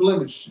many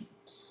blemishes.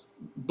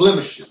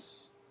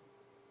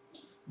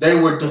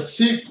 They were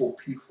deceitful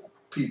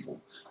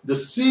people,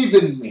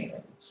 deceiving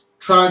men,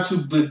 trying to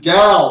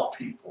beguile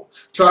people,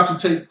 trying to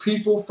take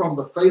people from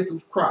the faith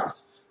of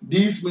Christ.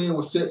 These men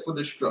were set for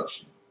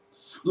destruction.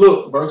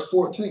 Look, verse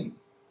 14.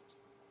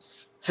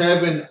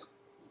 Having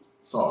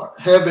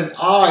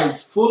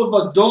eyes full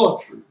of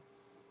adultery,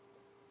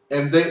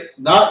 and they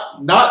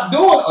not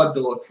doing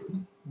adultery,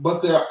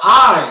 but their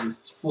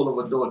eyes full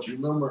of adultery.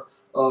 Remember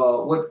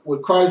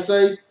what Christ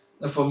say?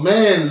 If a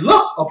man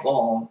look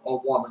upon a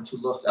woman to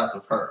lust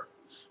after her,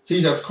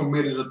 he have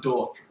committed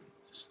adultery.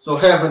 So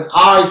having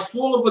eyes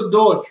full of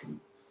adultery,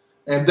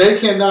 and they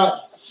cannot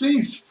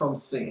cease from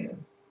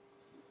sin,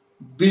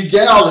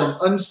 beguiling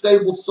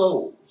unstable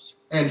souls,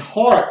 and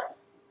heart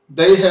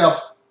they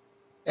have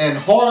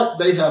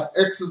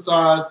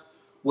exercised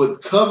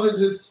with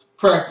covetous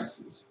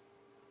practices.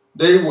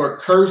 They were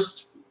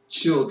cursed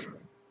children,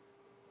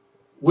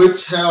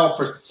 which have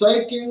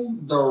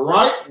forsaken the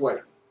right way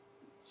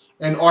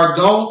and are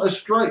gone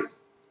astray,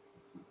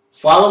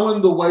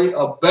 following the way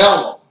of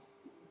Balaam.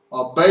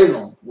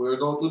 We'll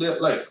go through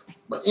that later.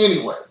 But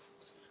anyway,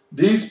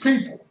 these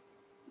people,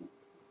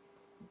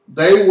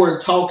 They were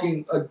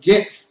talking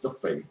against the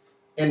faith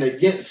and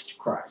against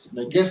Christ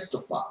and against the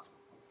Father.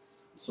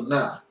 So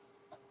now,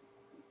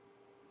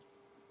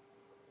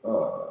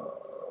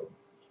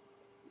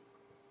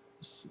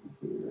 let's see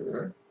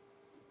here.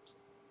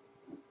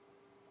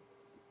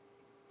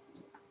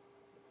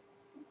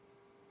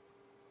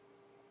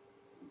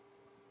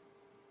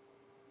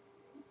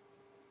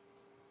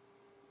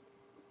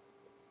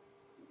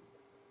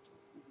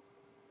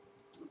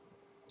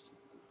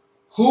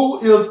 Who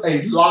is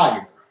a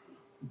liar,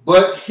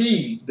 but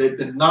he that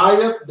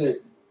denieth that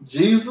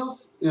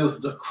Jesus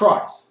is the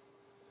Christ?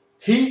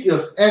 He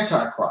is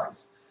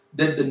Antichrist,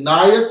 that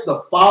denieth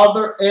the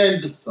Father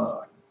and the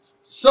Son.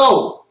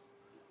 So,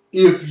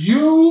 if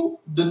you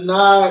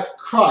denied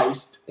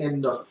Christ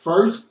in the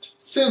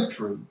first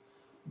century,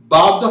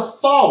 by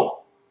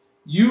default,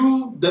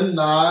 you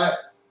denied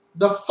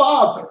the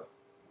Father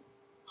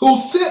who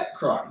sent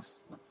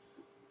Christ.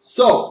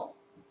 So,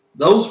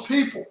 those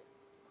people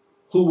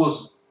who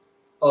was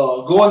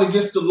going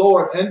against the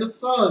Lord and the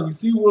Son, you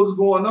see what's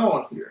going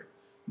on here.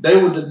 They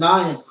were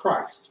denying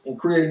Christ and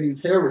creating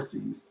these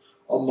heresies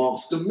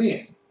amongst the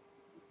men.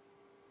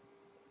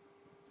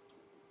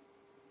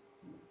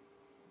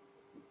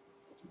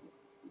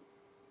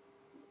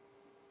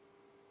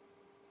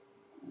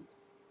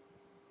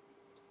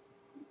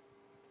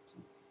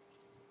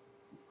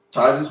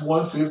 Titus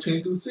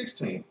 1:15 through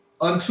 16.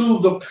 Unto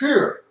the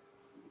pure,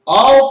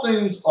 all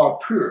things are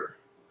pure,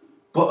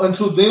 but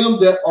unto them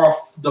that are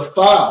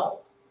defiled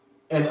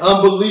and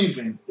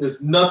unbelieving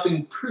is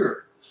nothing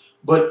pure,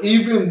 but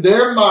even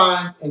their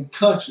mind and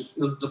conscience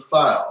is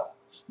defiled.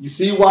 You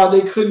see why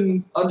they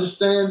couldn't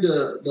understand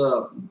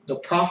the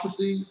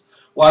prophecies,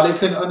 why they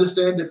couldn't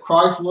understand that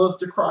Christ was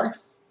the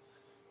Christ?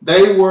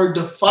 They were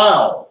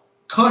defiled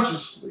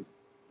consciously.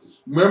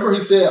 Remember,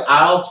 he said,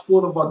 eyes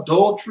full of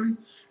adultery.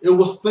 It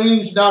was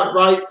things not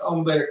right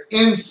on their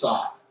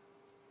inside.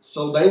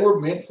 So they were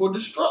meant for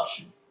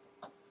destruction.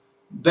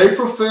 They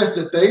profess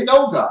that they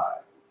know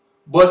God,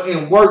 but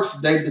in works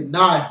they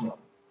deny him,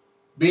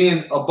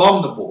 being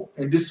abominable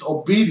and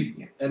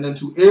disobedient, and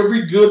unto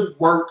every good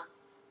work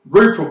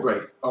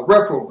reprobate.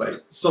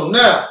 So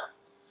now,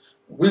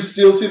 we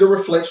still see the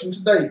reflection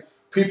today.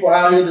 People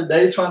out here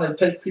today trying to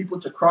take people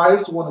to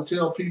Christ, want to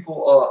tell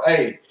people,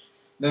 hey,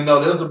 you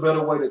know, there's a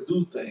better way to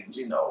do things,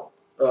 you know.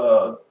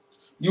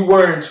 You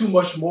worrying too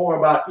much more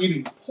about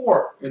eating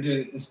pork and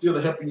then instead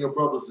of helping your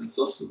brothers and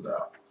sisters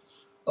out.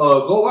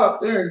 Go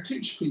out there and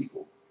teach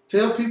people.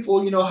 Tell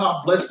people, you know,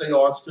 how blessed they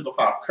are instead of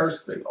how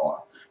cursed they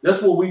are.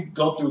 That's what we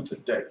go through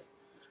today.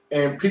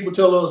 And people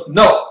tell us,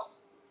 no,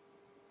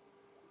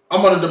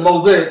 I'm under the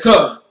Mosaic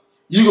covenant.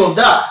 You're going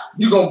to die.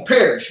 You're going to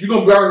perish. You're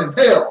going to burn in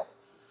hell.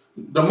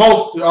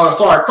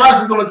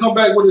 Christ is going to come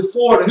back with his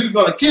sword and he's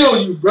going to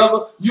kill you,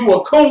 brother. You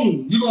a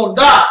coon. You're going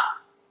to die.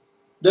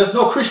 There's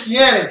no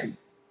Christianity.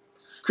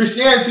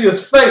 Christianity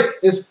is fake.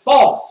 It's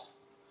false.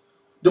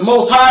 The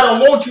Most High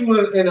don't want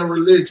you in a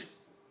religion.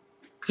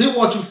 He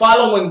wants you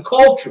following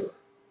culture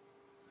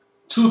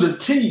to the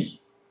T.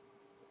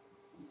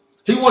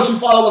 He wants you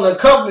following a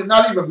covenant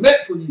not even meant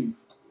for you.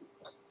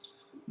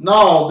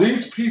 No,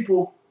 these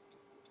people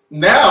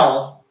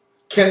now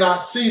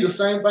cannot see the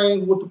same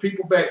things what the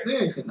people back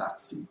then could not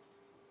see.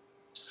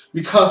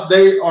 Because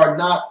they are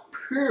not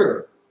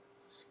pure.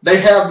 They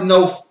have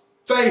no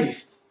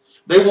faith.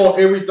 They want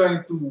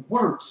everything through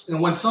works.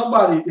 And when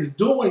somebody is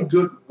doing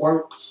good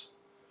works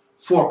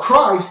for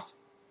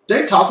Christ,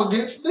 they talk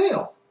against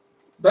them.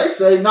 They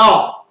say,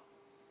 no,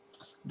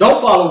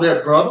 don't follow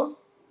that brother.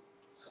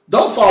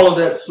 Don't follow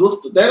that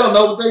sister. They don't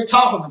know what they're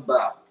talking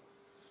about.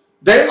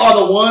 They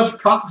are the ones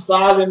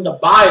prophesied in the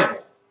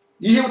Bible.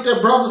 You hear what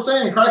that brother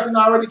saying? Christ had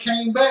already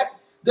came back.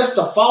 That's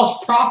the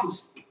false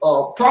prophets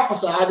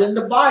prophesied in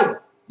the Bible.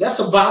 That's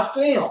about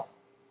them.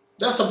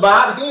 That's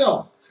about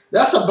him.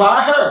 That's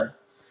about her.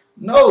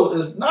 No,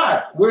 it's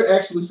not. We're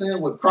actually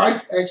saying what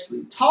Christ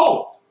actually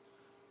taught.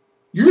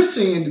 You're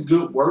seeing the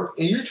good work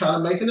and you're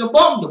trying to make it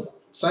abominable.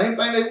 Same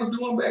thing they was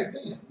doing back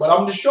then. But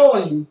I'm just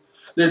showing you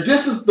that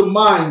this is the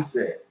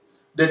mindset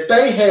that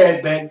they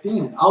had back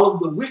then, all of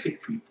the wicked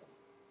people.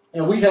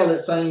 And we have that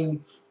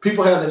same,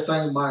 people have that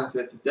same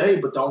mindset today,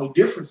 but the only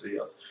difference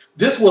is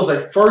this was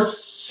a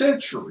first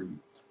century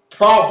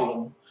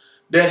problem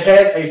that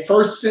had a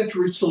first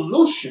century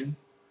solution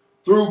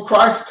through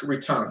Christ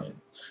returning.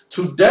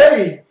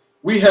 Today,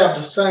 we have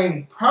the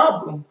same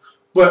problem,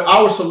 but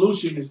our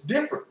solution is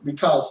different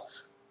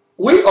because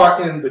we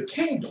are in the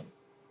kingdom.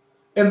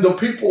 And the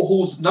people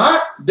who's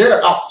not,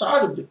 they're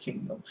outside of the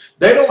kingdom.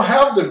 They don't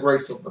have the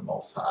grace of the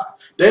Most High.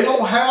 They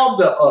don't have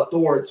the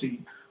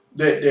authority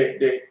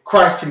that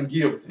Christ can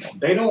give them.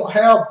 They don't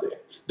have that.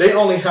 They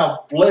only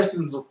have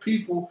blessings of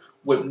people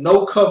with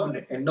no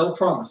covenant and no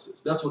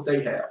promises. That's what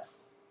they have.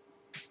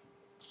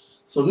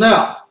 So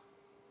now,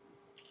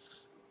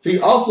 he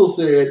also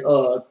said,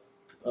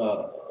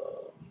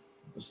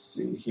 let's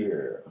see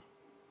here,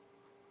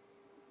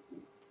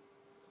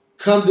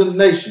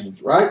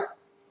 condemnations, right?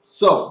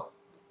 So,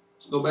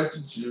 let's go back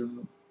to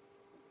Jude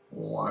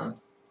 1.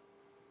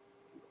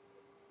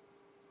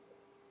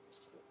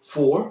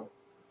 4,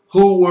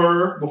 who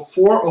were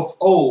before of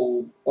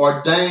old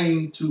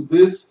ordained to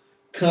this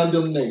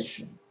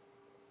condemnation.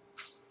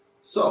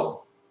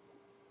 So,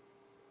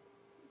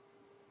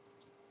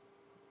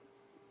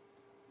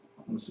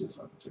 let me see if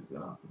I can take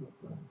that off.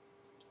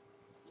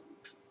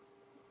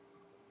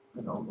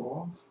 It don't go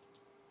off.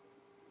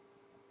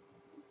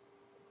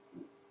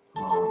 I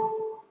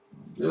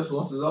guess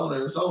once it's on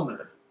there, it's on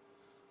there.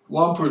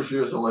 Well, I'm pretty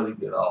sure it's a way to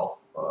get off.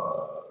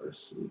 Let's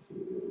see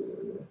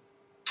here.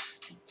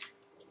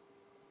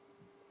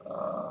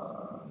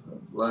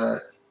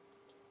 Black.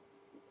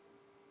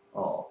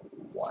 Oh,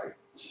 white.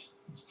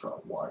 Let's try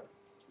white.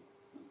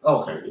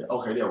 Okay, yeah.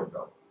 Okay, there we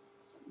go.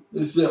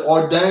 It said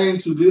ordained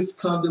to this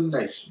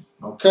condemnation.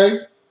 Okay?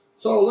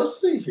 So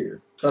let's see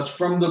here. Because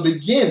from the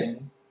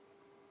beginning,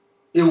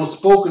 it was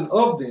spoken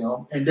of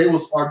them, and they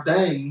was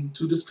ordained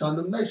to this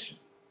condemnation.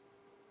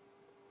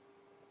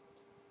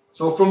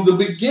 So from the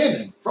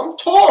beginning, from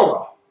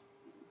Torah,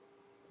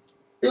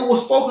 it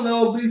was spoken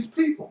of these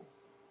people.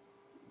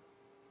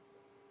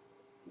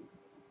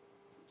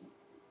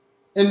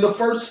 In the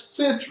first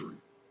century.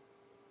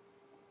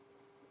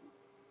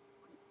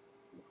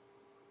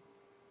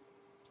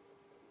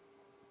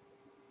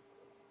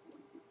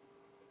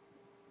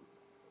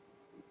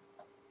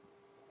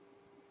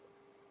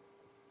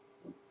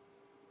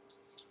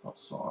 I'm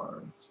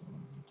sorry.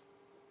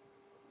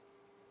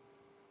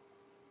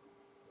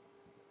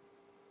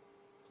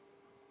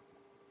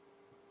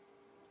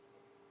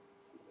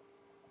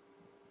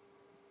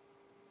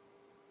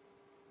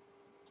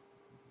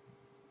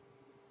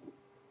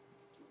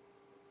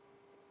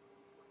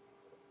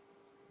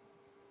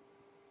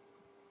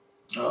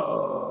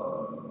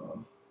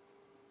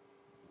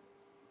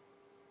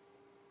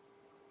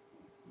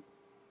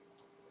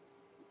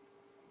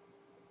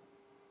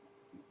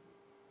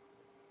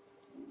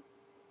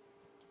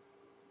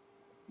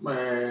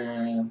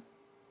 Man,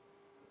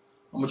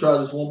 I'm gonna try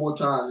this one more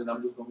time, and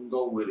I'm just gonna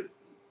go with it.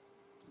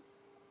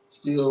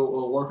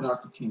 Still working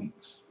out the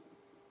kinks.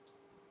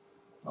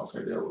 Okay,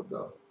 there we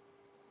go.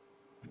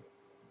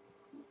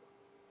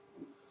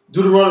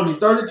 Deuteronomy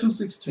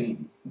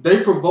 32:16.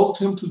 They provoked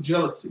him to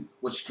jealousy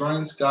with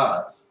strange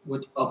gods,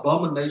 with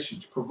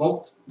abominations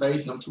provoked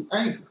they him to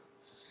anger.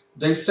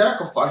 They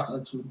sacrificed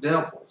unto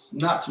devils,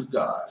 not to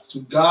gods, to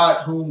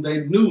God whom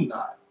they knew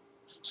not.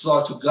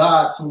 So to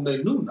gods whom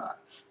they knew not.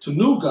 To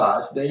new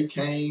gods they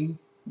came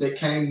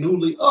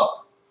newly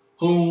up,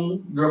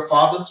 whom your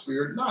fathers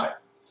feared not.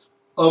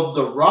 Of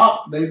the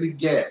rock they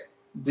begat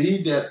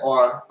thee that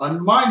are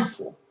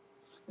unmindful,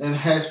 and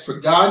has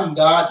forgotten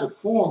God that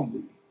formed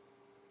thee.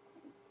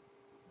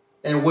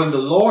 And when the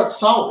Lord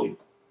saw it,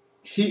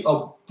 he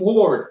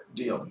abhorred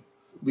them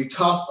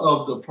because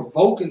of the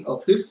provoking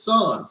of his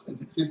sons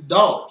and his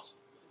daughters.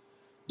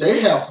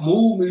 They have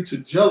moved me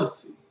to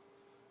jealousy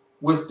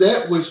with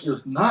that which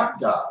is not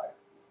God.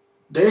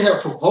 They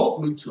have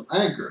provoked me to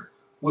anger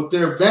with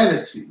their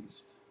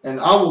vanities, and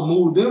I will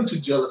move them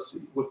to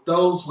jealousy with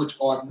those which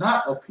are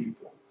not a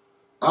people.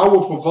 I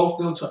will provoke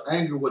them to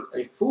anger with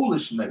a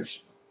foolish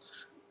nation.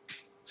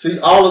 See,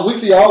 we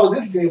see all of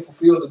this being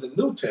fulfilled in the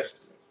New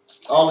Testament.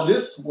 All of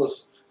this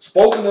was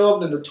spoken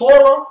of in the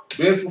Torah,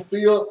 being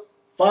fulfilled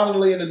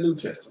finally in the New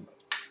Testament.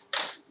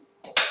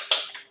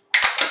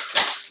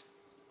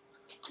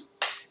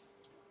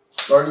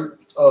 Verse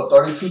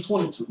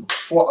 32:22.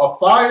 For a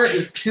fire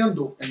is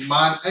kindled in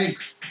mine anger,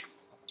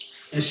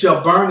 and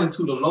shall burn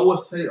into the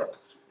lowest hell,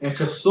 and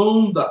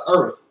consume the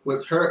earth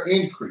with her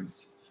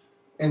increase,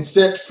 and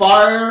set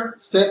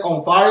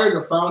on fire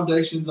the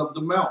foundations of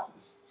the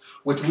mountains.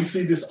 Which we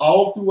see this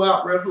all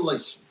throughout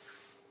Revelation.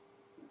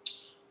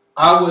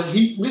 I will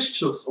heap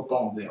mischiefs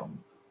upon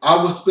them. I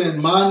will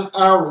spend mine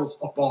arrows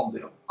upon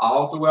them.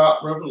 All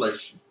throughout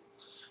Revelation.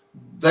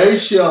 They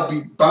shall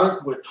be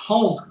burnt with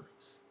hunger,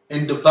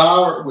 and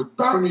devoured with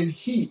burning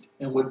heat,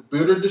 and with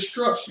bitter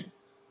destruction.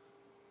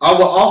 I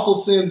will also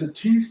send the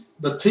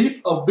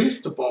teeth of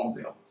beasts upon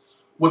them,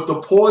 with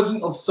the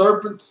poison of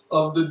serpents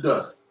of the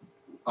dust.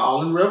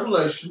 All in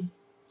Revelation.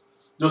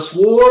 The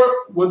sword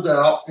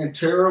without and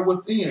terror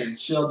within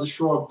shall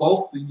destroy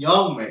both the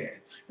young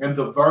man and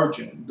the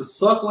virgin, the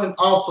suckling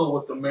also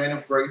with the man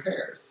of great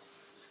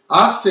hairs.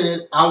 I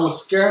said, I will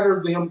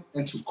scatter them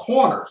into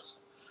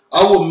corners.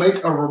 I will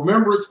make a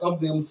remembrance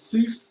of them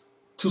cease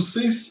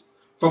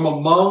from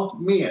among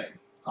men.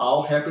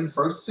 All happened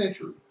first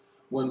century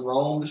when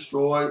Rome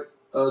destroyed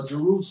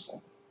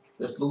Jerusalem.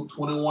 That's Luke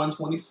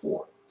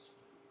 21:24.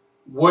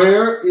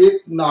 Were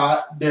it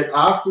not that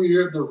I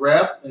fear the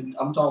wrath, and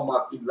I'm talking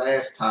about the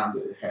last time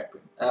that it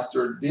happened.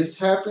 After this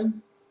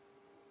happened,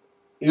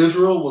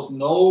 Israel was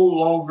no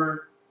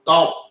longer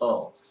thought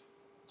of.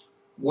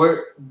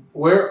 Were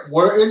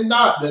it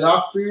not that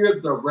I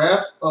feared the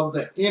wrath of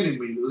the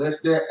enemy,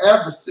 lest their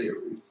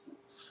adversaries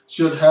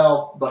should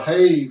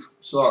behave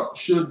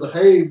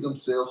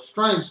themselves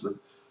strangely,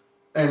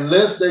 and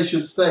lest they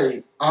should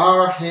say,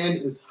 our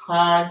hand is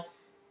high,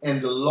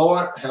 and the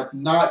Lord hath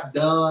not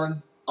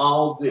done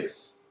all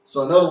this.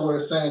 So in other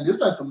words, saying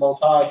this ain't the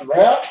Most High's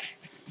wrath.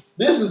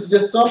 This is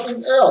just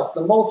something else.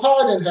 The Most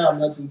High didn't have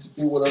nothing to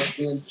do with us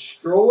being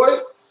destroyed.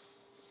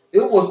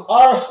 It was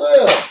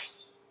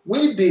ourselves.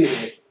 We did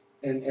it,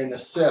 and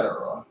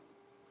etc.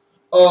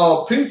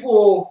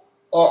 People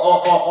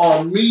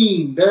are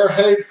mean. They're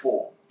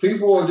hateful.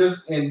 People are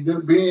just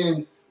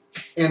being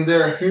in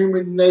their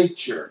human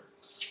nature.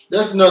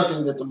 There's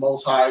nothing that the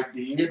Most High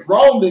did.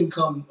 Rome didn't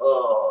come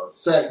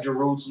sack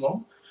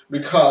Jerusalem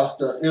because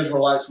the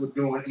Israelites were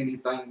doing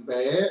anything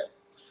bad.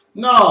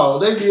 No,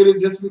 they did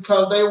it just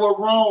because they were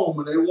Rome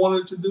and they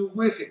wanted to do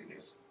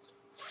wickedness.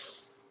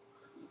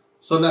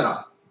 So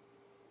now,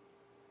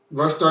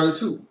 verse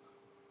 32.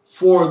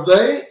 For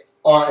they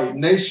are a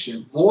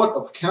nation void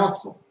of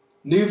counsel,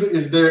 neither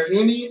is there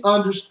any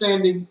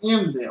understanding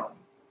in them.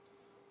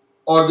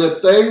 Or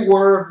that they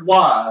were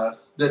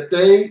wise, that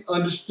they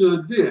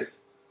understood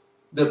this,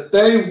 that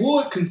they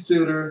would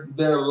consider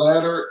their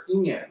latter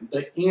end,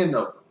 the end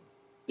of them,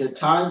 the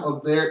time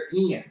of their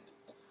end,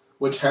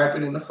 which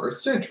happened in the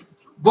first century.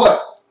 But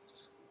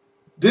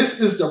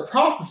this is the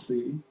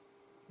prophecy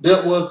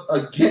that was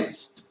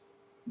against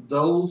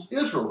those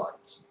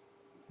Israelites.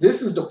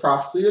 This is the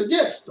prophecy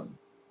against them.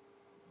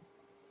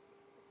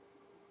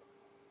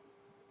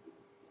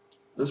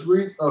 Let's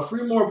read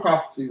 3 more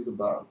prophecies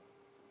about them.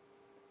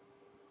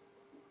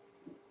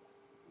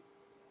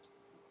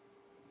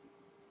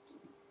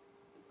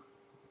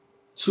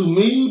 To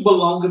me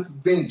belongeth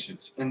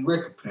vengeance and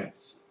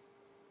recompense.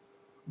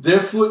 Their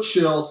foot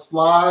shall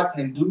slide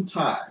in due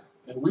time.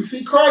 And we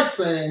see Christ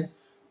saying,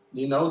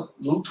 you know,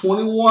 Luke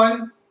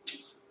 21,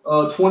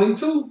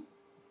 22.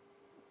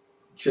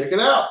 Check it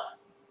out.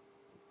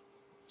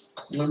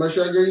 Let me make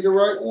sure I give you the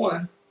right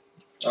one.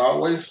 I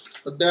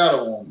always a data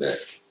on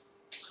that.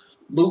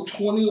 Luke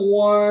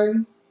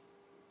 21,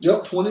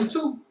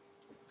 22.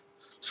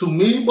 To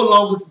me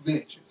belongeth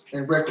vengeance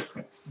and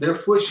recompense. Their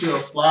foot shall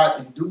slide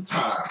in due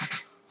time.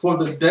 For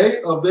the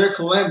day of their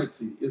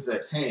calamity is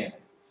at hand,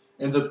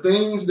 and the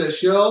things that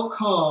shall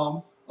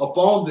come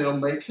upon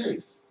them make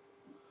haste.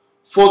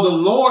 For the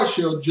Lord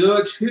shall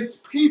judge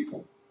his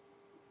people,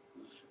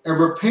 and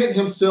repent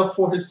himself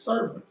for his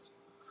servants,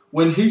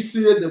 when he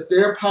said that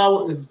their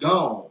power is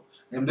gone,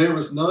 and there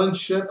is none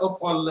shut up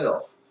or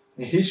left.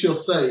 And he shall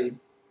say,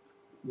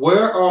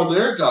 where are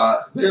their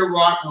gods, their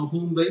rock on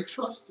whom they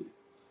trusted,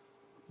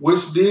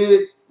 which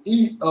did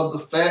eat of the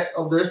fat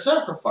of their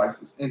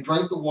sacrifices, and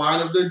drank the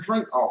wine of their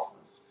drink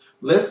offerings?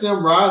 Let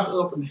them rise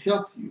up and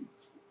help you,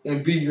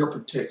 and be your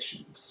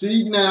protection.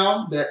 See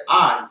now that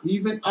I,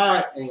 even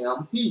I,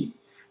 am he,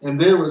 and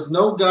there is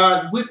no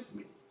God with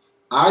me.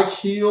 I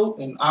kill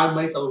and I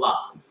make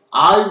alive.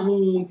 I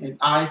wound and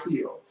I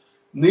heal.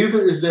 Neither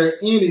is there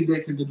any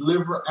that can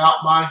deliver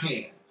out my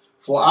hand.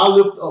 For I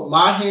lift up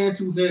my hand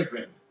to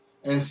heaven,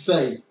 and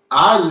say,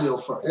 I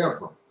live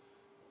forever.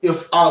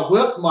 If I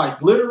whip my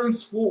glittering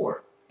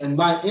sword, and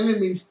my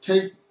enemies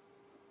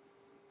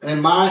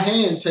and my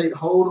hand take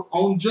hold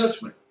on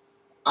judgment,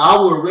 I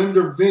will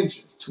render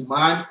vengeance to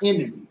mine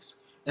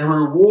enemies, and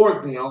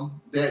reward them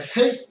that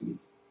hate me.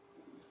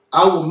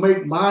 I will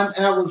make mine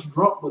arrows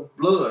drunk with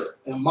blood,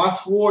 and my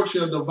sword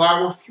shall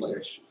devour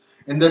flesh,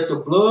 and that the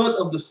blood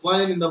of the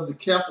slain and of the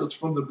captives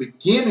from the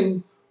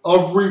beginning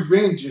of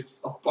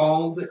revenges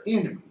upon the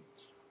enemy.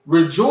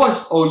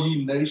 Rejoice, O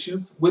ye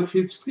nations, with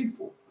his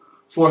people,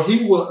 for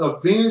he will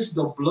avenge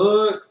the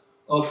blood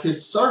of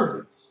his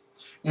servants,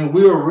 and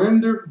will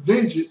render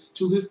vengeance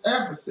to his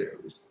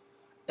adversaries,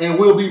 and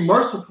will be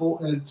merciful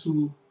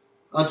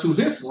unto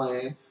his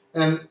land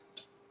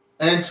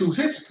and to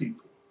his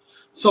people.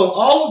 So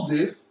all of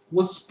this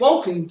was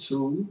spoken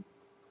to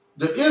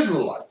the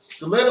Israelites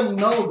to let them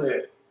know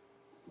that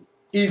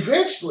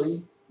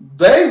eventually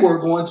they were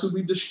going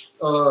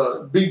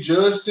to be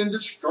judged and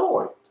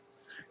destroyed,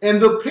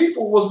 and the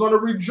people was going to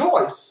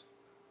rejoice.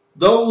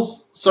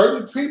 Those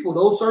certain people,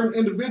 those certain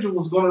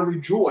individuals, going to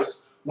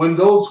rejoice when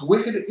those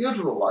wicked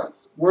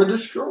Israelites were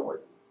destroyed.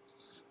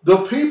 The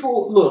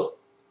people, look,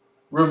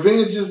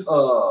 revenges.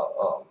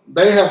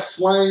 They have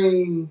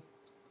slain,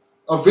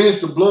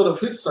 avenged the blood of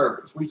his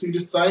servants. We see the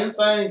same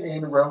thing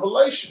in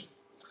Revelation,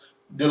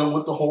 dealing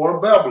with the whore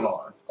of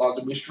Babylon, or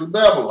the mystery of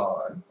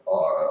Babylon,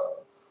 or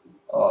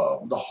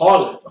the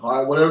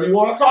harlot, whatever you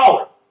want to call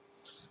her.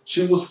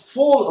 She was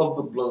full of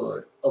the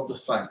blood of the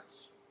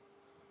saints.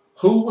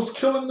 Who was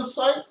killing the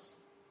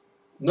saints?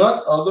 None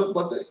other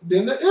but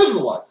than the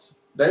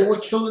Israelites. They were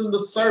killing the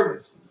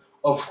servants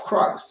of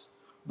Christ,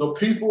 the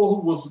people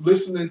who was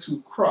listening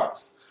to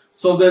Christ,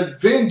 so that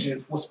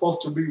vengeance was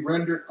supposed to be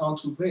rendered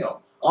unto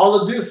them. All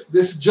of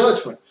this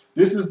judgment,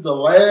 this is the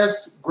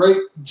last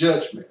great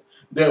judgment.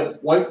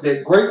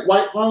 That great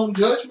white throne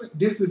judgment,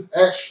 this is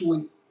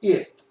actually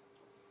it.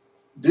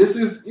 This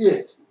is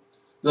it.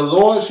 The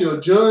Lord shall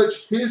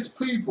judge his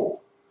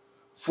people,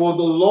 for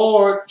the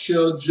Lord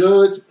shall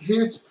judge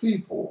his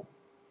people,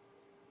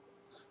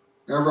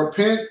 and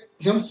repent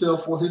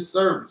himself for his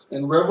servants.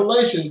 In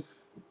Revelation,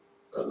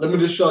 let me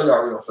just show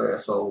y'all real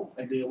fast,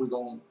 and then we're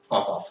going to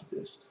pop off of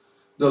this.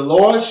 The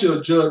Lord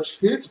shall judge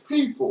his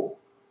people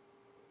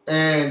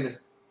and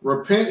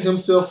repent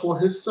himself for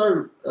his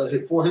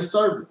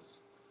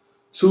servants.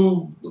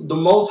 To the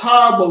Most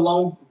High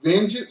belong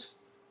vengeance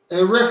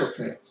and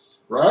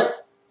recompense, right?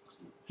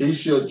 He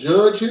shall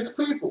judge his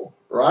people,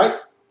 right?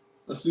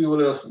 Let's see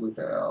what else we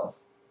have.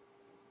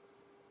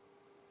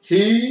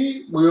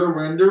 He will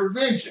render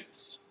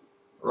vengeance,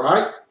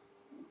 right?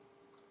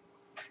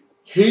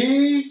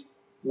 He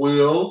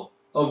will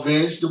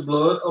avenge the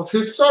blood of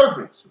his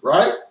servants,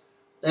 right?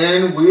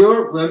 And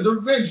will render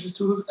vengeance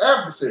to his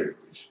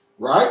adversaries,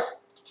 right?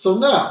 So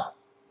now,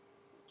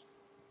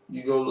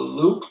 you go to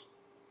Luke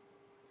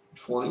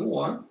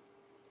 21,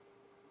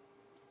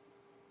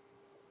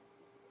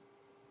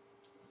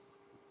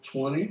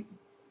 20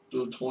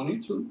 through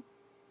 22,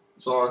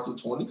 sorry, through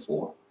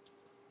 24.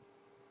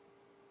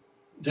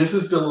 This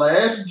is the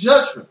last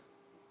judgment.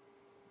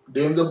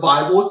 Then the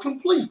Bible is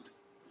complete.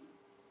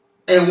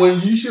 And when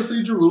you shall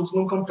see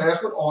Jerusalem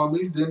compassed with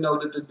armies, then know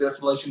that the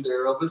desolation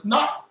thereof is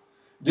not.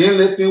 Then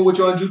let them which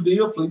are in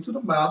Judea flee to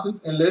the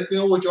mountains, and let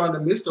them which are in the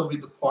midst of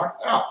it depart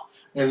out.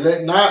 And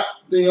let not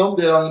them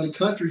that are in the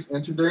countries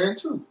enter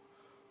thereinto.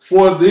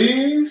 For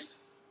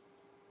these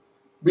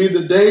be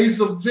the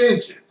days of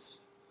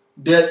vengeance,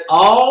 that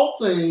all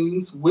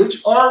things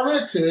which are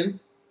written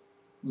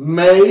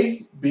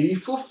may be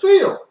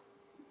fulfilled.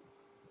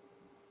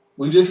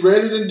 We just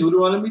read it in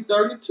Deuteronomy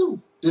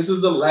 32. This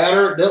is the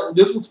latter.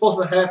 This was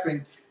supposed to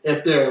happen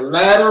at their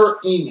latter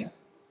end.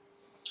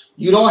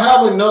 You don't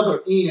have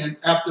another end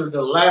after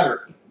the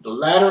latter end. The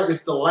latter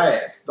is the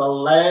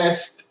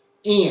last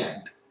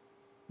end.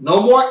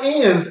 No more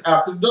ends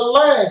after the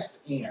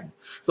last end.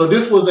 So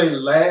this was a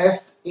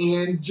last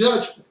end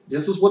judgment.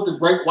 This is what the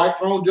great white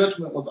throne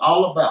judgment was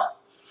all about.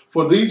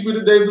 For these be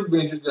the days of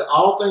vengeance, that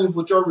all things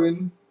which are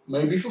written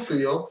may be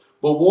fulfilled.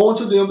 But woe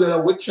unto them that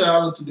are with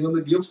child, and to them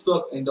that give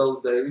suck in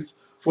those days.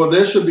 For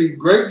there shall be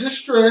great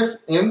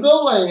distress in the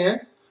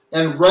land,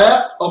 and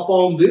wrath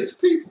upon this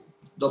people,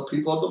 the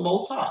people of the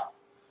Most High.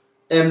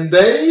 And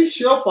they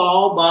shall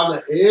fall by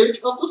the edge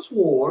of the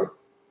sword,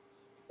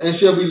 and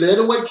shall be led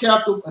away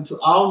captive unto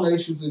all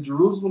nations, and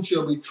Jerusalem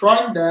shall be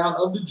trodden down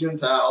of the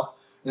Gentiles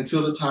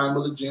until the time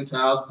of the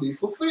Gentiles be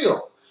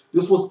fulfilled.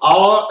 This was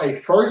all a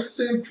first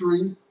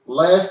century,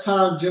 last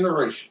time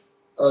generation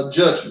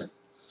judgment.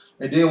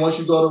 And then once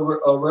you go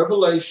to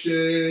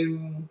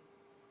Revelation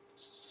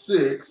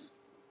 6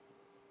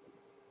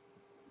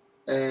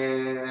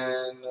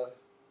 and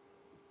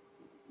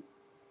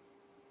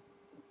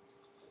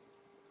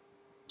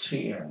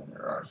 10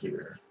 right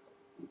here.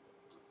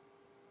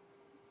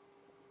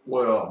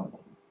 Well,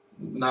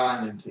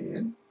 9 and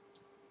 10.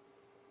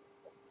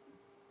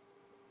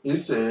 It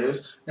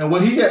says, and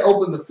when he had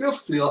opened the fifth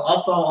seal, I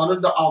saw under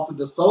the altar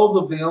the souls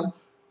of them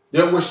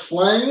that were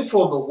slain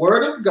for the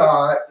word of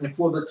God and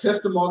for the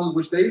testimony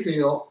which they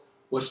held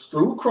was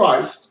through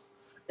Christ.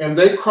 And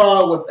they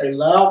cried with a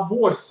loud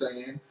voice,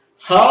 saying,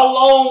 How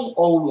long,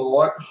 O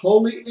Lord,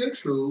 holy and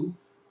true,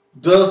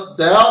 dost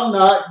thou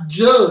not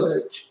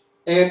judge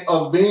and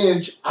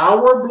avenge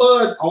our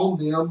blood on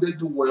them that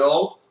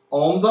dwell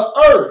on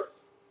the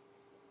earth?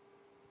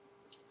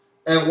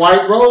 And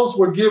white robes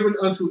were given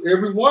unto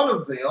every one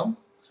of them,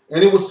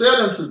 and it was said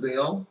unto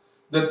them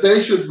that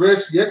they should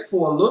rest yet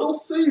for a little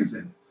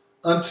season,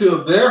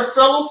 until their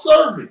fellow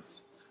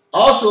servants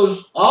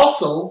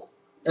also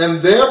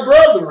and their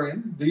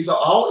brethren, these are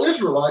all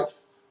Israelites,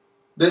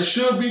 that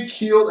should be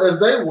killed as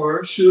they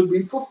were, should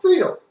be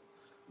fulfilled.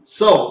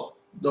 So,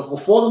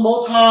 before the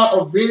Most High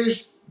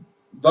avenged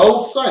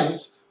those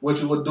saints, which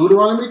is what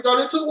Deuteronomy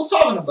 32 was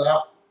talking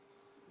about,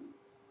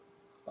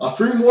 a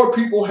few more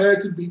people had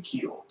to be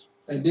killed.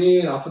 And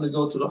then I'm going to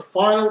go to the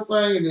final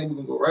thing, and then we're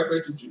going to go right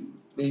back to Jude.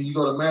 Then you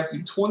go to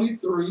Matthew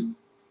 23,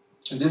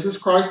 and this is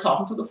Christ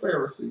talking to the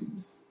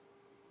Pharisees.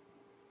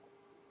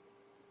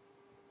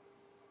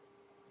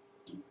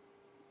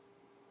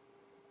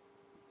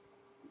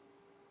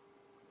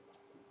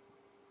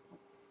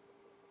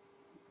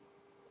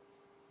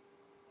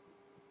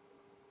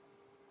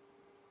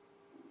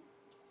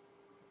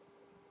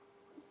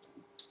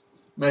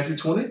 Matthew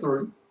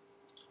 23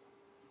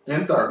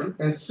 and 30,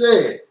 and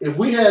said, If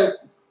we had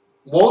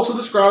woe to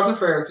the scribes and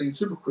Pharisees,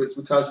 hypocrites,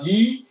 because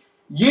ye,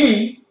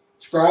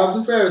 scribes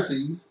and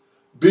Pharisees,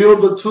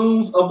 build the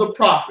tombs of the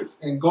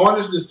prophets and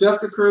garnish the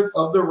sepulchres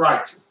of the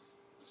righteous.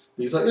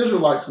 These are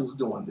Israelites who's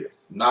doing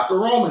this, not the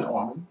Roman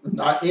army,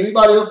 not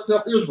anybody else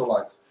except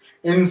Israelites.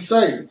 And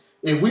say,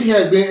 if we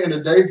had been in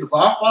the days of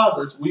our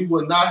fathers, we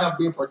would not have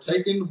been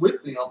partaken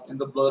with them in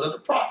the blood of the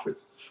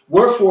prophets.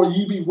 Wherefore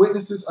ye be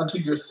witnesses unto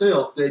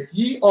yourselves that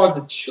ye are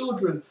the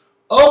children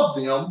of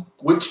them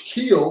which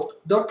killed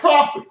the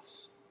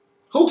prophets.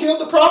 Who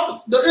killed the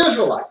prophets? The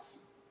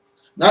Israelites,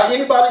 not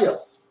anybody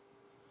else.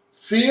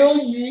 Fill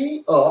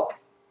ye up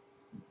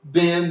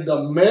then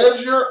the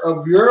measure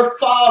of your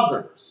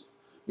fathers.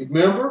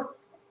 Remember,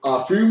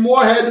 a few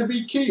more had to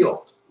be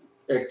killed.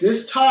 At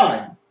this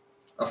time,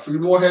 a few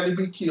more had to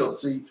be killed.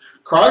 See,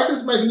 Christ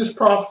is making this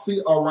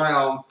prophecy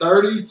around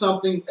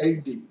 30-something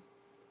AD.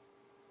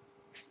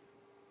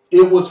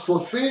 It was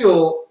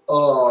fulfilled,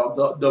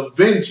 the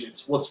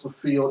vengeance was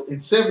fulfilled in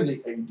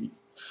 70 AD.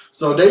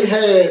 So they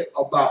had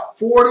about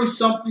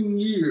 40-something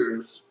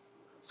years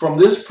from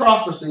this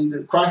prophecy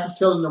that Christ is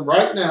telling them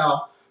right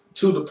now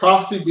to the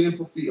prophecy being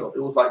fulfilled.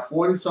 It was like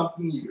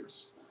 40-something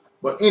years.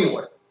 But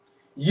anyway,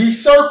 ye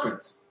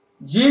serpents,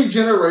 ye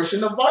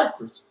generation of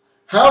vipers,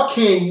 how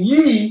can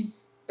ye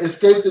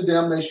escape the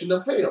damnation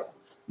of hell?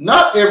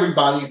 Not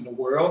everybody in the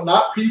world,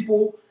 not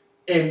people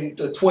in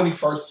the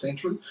 21st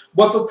century,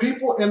 but the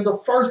people in the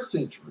first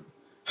century.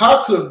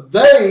 How could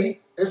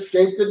they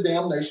escape the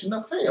damnation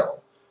of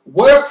hell?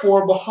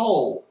 Wherefore,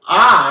 behold,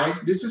 I,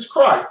 this is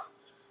Christ,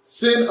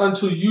 send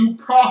unto you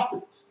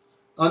prophets.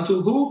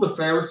 Unto who? The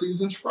Pharisees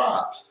and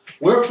scribes.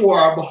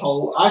 Wherefore,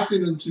 behold, I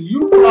send unto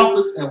you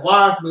prophets and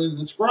wise men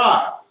and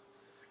scribes.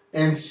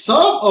 And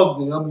some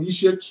of them you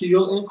shall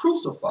kill and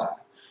crucify.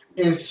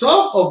 And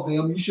some of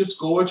them you shall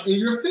scourge in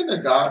your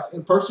synagogues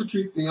and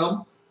persecute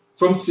them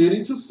from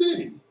city to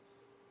city,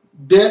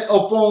 that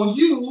upon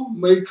you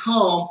may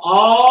come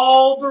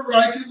all the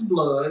righteous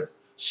blood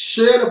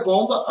shed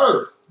upon the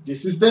earth.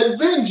 This is that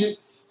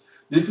vengeance.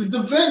 This is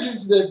the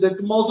vengeance that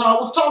the Most High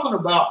was talking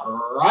about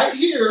right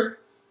here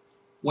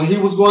when he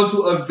was going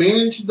to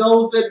avenge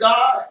those that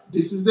died.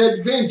 This is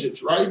that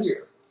vengeance right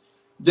here.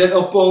 That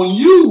upon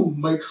you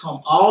may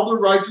come all the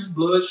righteous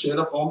blood shed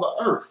upon the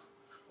earth.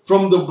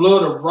 From the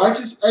blood of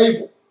righteous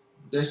Abel,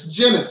 that's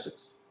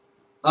Genesis,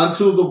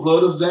 unto the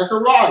blood of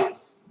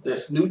Zacharias,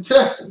 that's New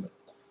Testament,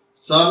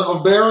 son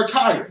of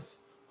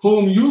Barachias,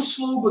 whom you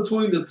slew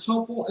between the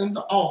temple and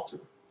the altar.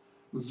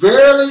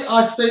 Verily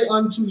I say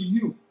unto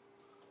you,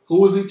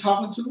 who is he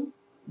talking to?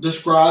 The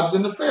scribes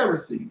and the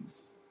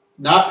Pharisees,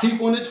 not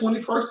people in the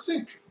 21st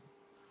century.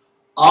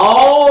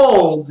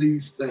 All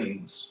these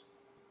things,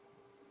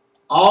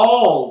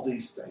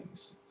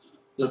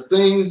 the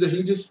things that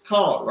he just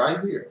called right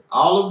here,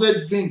 all of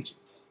that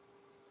vengeance,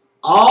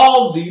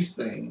 all these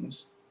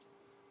things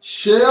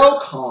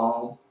shall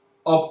come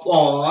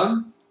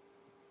upon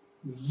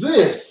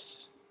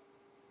this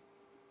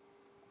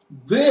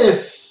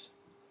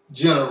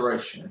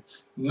generation.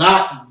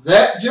 Not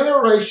that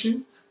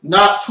generation,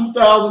 not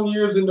 2,000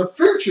 years in the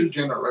future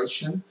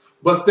generation,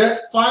 but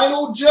that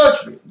final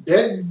judgment,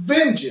 that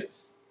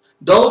vengeance,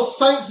 those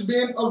saints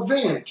being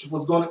avenged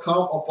was going to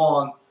come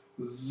upon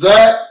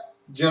that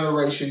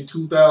generation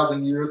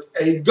 2,000 years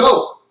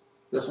ago.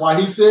 That's why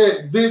he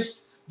said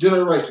this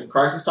generation.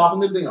 Christ is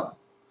talking to them.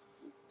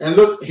 And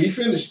look, he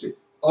finished it.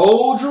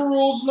 O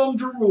Jerusalem,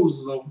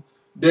 Jerusalem,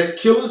 that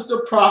killest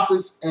the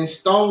prophets and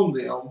stone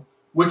them,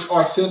 which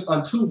are sent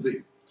unto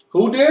thee.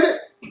 Who did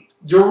it?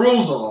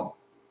 Jerusalem.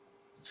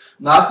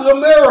 Not the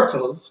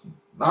Americas,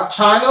 not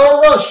China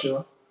or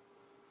Russia,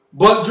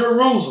 but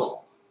Jerusalem.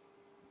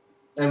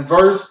 In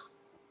verse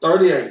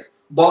 38,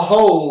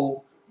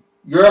 behold,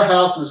 your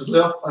house is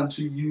left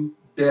unto you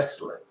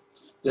desolate.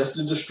 That's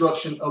the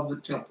destruction of the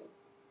temple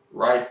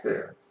right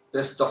there.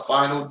 That's the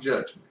final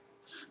judgment.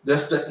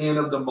 That's the end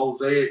of the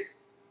Mosaic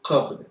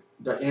covenant,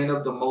 the end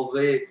of the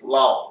Mosaic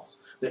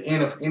laws, the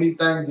end of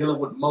anything dealing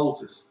with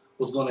Moses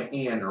was going to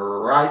end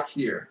right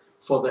here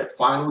for that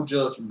final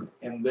judgment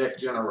in that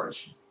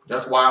generation.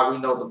 That's why we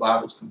know the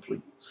Bible's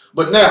complete.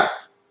 But now,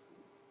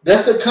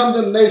 that's the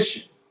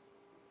condemnation.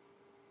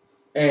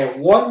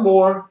 And one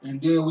more,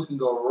 and then we can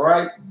go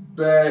right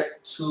back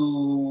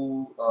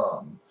to,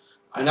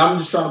 and I'm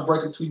just trying to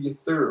break it to you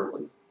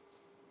thoroughly,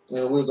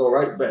 and we'll go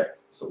right back.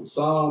 So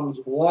Psalms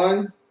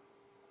 1,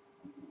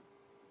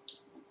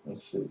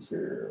 let's see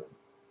here.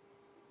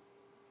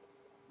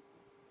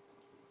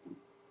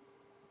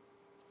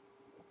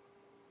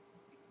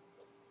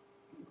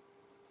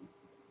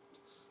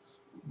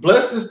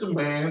 Blessed is the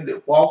man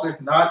that walketh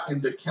not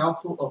in the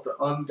counsel of the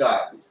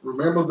ungodly.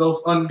 Remember,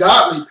 those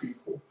ungodly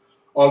people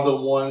are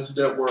the ones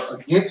that were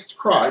against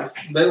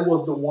Christ. They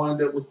was the one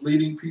that was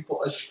leading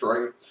people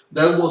astray.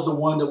 That was the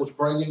one that was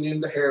bringing in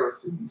the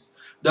heresies.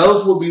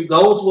 Those were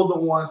the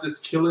ones that's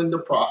killing the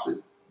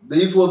prophet.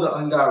 These were the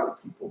ungodly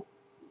people.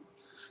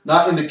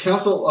 Not in the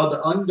counsel of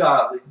the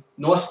ungodly,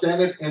 nor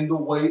standeth in the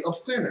way of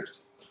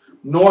sinners,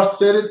 nor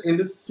sitteth in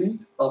the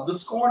seat of the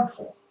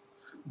scornful.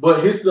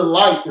 But his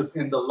delight is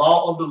in the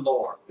law of the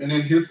Lord, and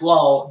in his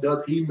law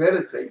doth he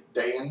meditate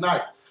day and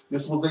night.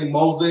 This was a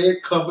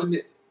Mosaic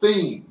covenant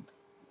theme.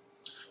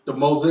 The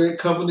Mosaic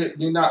covenant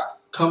did not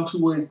come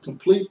to a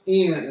complete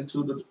end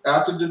until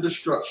after the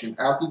destruction,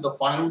 after the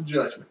final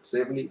judgment,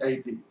 70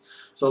 AD.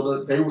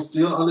 So they were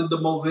still under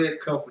the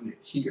Mosaic covenant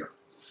here.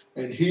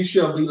 And he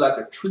shall be like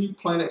a tree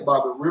planted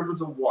by the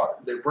rivers of water,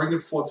 that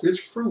bringeth forth his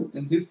fruit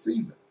in his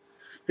season.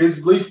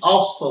 His leaf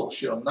also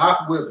shall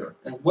not wither,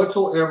 and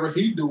whatsoever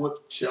he doeth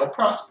shall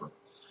prosper.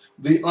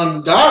 The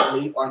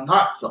ungodly are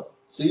not so.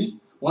 See,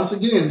 once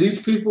again,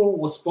 these people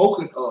were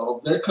spoken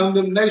of, their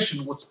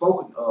condemnation was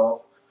spoken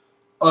of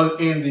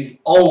in the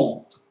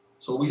old.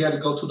 So we had to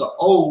go to the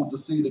old to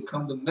see the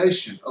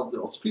condemnation of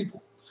those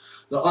people.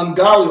 The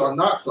ungodly are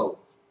not so,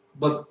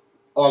 but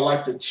are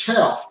like the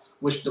chaff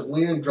which the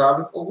wind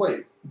driveth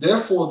away.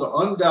 Therefore the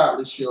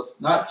ungodly shall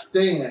not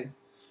stand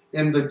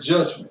in the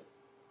judgment,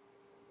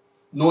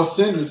 nor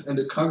sinners in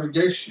the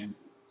congregation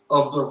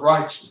of the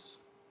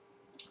righteous.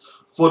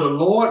 For the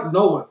Lord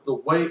knoweth the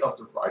way of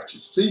the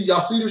righteous. See, y'all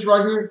see this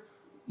right here?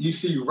 You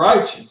see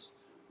righteous,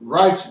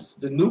 Righteous.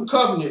 The new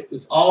covenant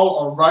is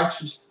all a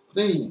righteous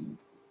thing.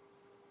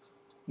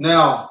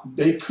 Now,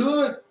 they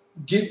could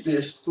get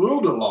this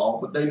through the law,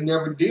 but they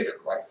never did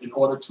it right in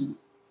order to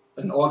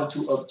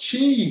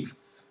achieve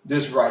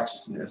this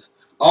righteousness.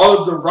 All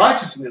of the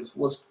righteousness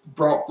was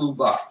brought through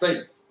by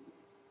faith.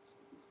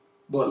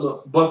 But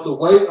look, but the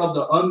way of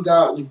the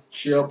ungodly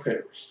shall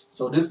perish.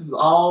 So this is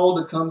all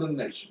the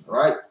condemnation,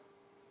 right?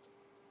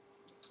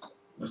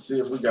 Let's see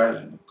if we got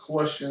any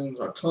questions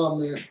or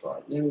comments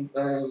or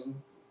anything.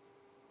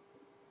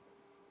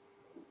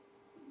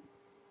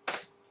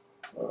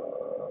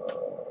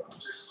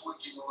 This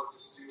squeaky noise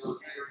is still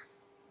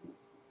here.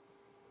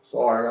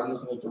 Sorry, I'm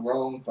looking at the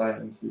wrong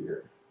thing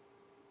here.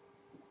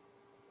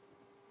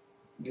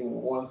 Give me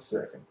 1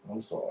 second.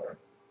 I'm sorry.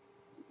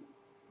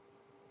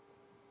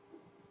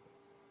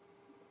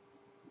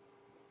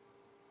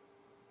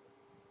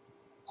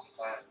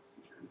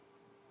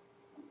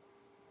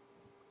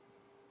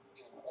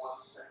 Give me 1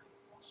 second.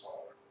 I'm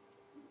sorry.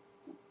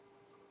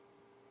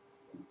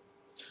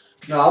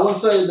 Now, I wouldn't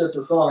say that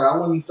I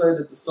wouldn't say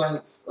that the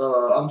saints.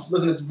 I'm just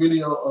looking at the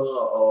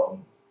video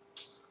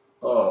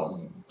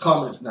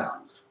comments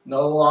now.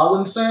 No, I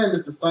wasn't saying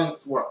that the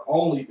saints were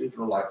only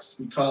Israelites,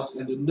 because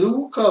in the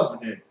new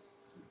covenant,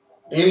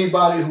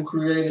 anybody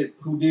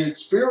who did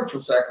spiritual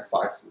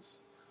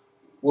sacrifices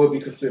will be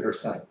considered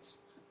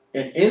saints.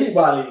 And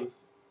anybody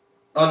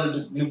under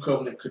the new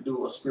covenant could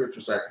do a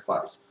spiritual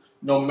sacrifice,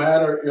 no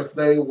matter if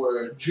they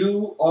were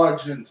Jew or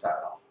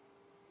Gentile.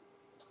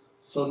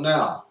 So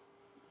now,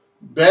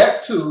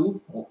 back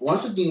to,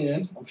 once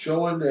again, I'm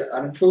showing that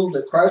I proved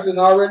that Christ had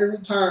already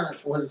returned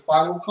for his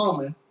final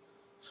coming.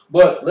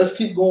 But let's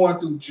keep going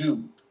through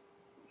Jude.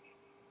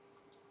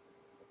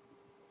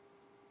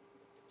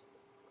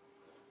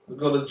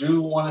 Let's go to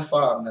Jude 1 and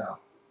 5 now.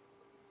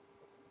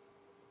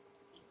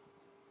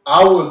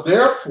 I will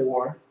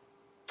therefore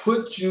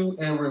put you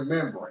in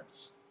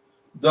remembrance,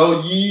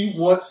 though ye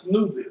once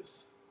knew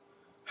this,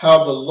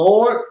 how the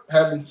Lord,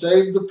 having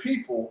saved the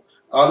people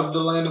out of the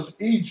land of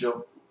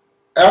Egypt,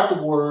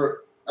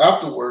 afterward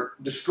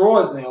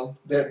destroyed them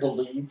that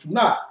believed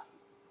not.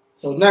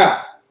 So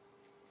now,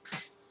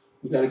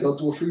 we got to go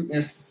through a few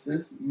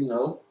instances, you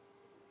know.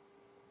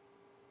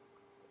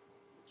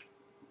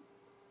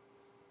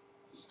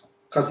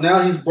 Because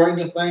now he's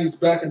bringing things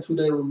back into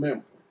their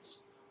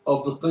remembrance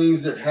of the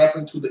things that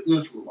happened to the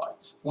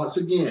Israelites. Once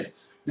again,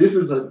 this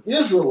is an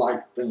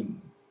Israelite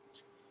thing.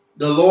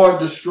 The Lord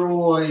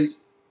destroyed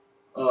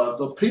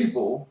the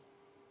people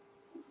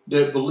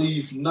that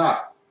believed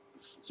not.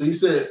 So he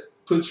said,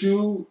 put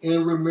you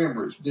in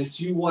remembrance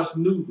that you once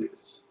knew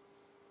this.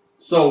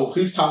 So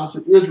he's talking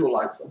to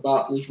Israelites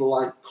about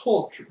Israelite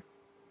culture,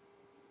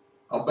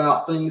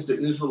 about things the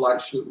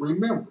Israelites should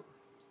remember.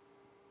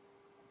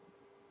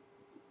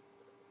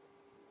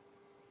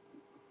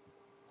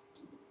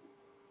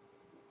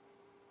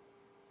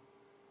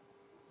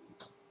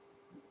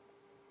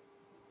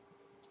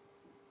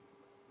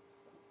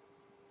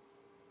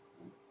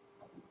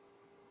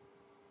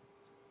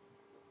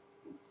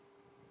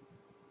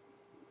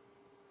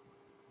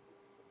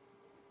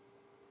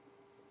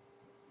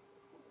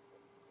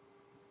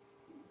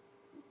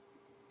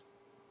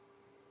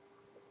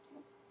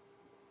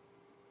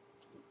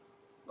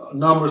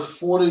 Numbers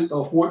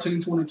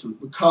 14:22.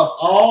 Because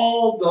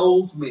all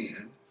those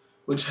men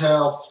which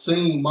have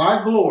seen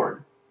my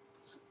glory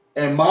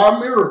and my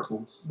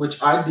miracles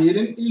which I did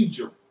in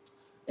Egypt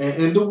and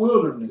in the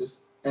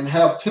wilderness, and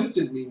have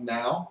tempted me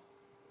now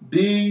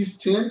these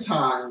 10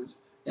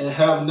 times, and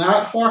have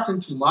not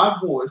hearkened to my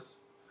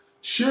voice,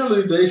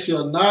 surely they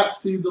shall not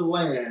see the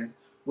land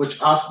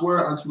which I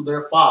swear unto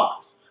their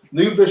fathers,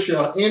 neither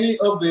shall any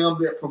of them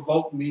that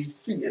provoke me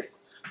see it.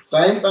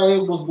 Same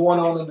thing was going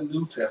on in the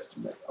New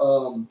Testament.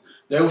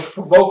 They was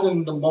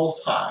provoking the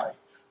Most High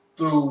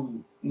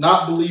through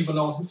not believing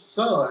on his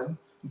Son.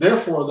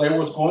 Therefore, they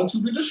was going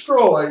to be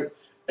destroyed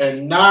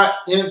and not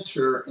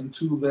enter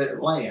into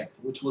that land,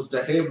 which was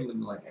the heavenly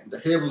land, the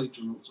heavenly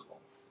Jerusalem.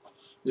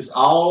 This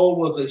all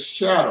was a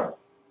shadow,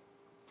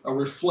 a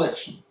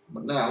reflection.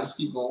 But now, let's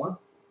keep going.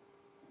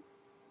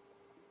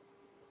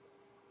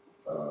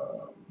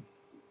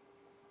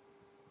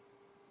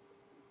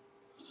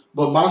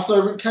 But my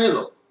servant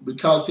Caleb,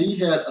 because he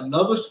had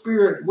another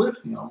spirit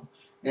with him,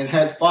 and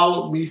had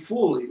followed me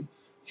fully,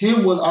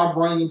 him will I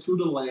bring into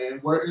the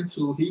land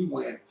whereinto he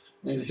went,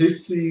 and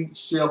his seed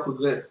shall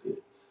possess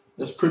it.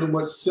 That's pretty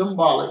much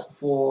symbolic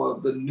for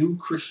the new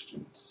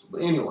Christians.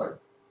 But anyway,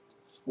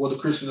 well, the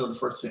Christians of the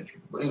first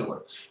century. But anyway,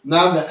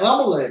 now the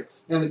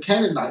Amaleks and the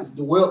Canaanites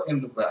dwelt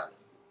in the valley.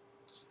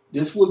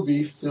 This would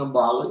be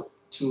symbolic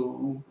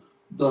to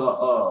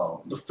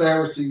the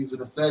Pharisees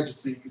and the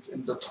Sadducees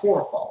and the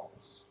Torah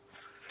followers.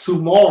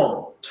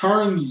 Tomorrow,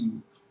 turn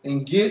you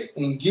and get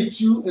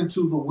you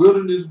into the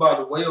wilderness by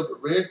the way of the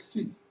Red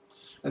Sea.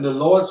 And the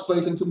Lord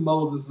spake unto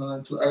Moses and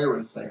unto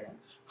Aaron, saying,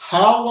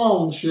 how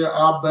long shall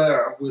I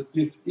bear with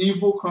this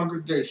evil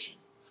congregation,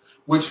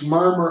 which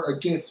murmur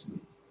against me?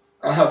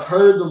 I have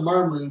heard the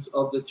murmurings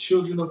of the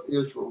children of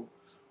Israel,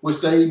 which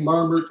they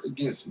murmured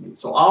against me.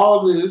 So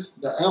all this,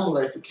 the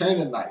Amalekites, the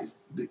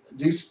Canaanites,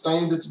 these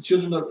things that the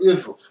children of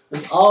Israel,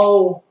 it's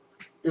all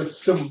is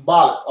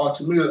symbolic, or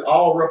to me, it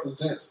all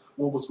represents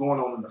what was going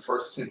on in the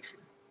first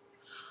century.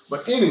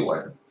 But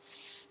anyway,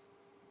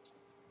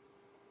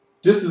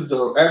 this is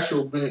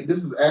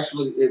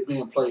actually it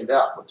being played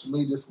out. But to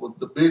me, this was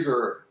the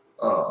bigger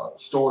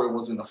story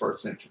was in the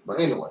first century. But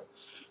anyway,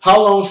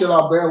 how long shall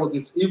I bear with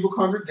this evil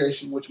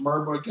congregation which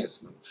murmur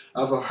against me?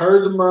 I've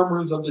heard the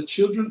murmurings of the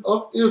children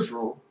of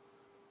Israel,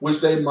 which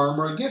they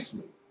murmur against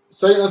me.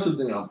 Say unto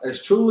them,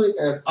 as truly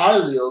as I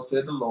live,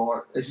 said the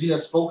Lord, as ye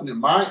have spoken in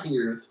my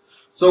ears,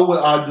 so will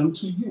I do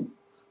to you.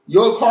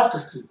 Your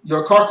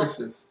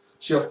carcasses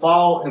shall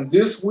fall in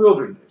this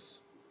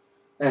wilderness,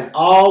 and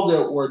all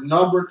that were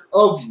numbered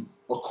of you,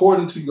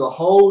 according to your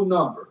whole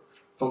number,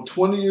 from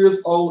 20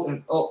 years old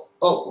and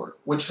upward,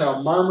 which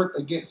have murmured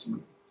against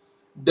me.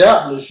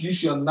 Doubtless ye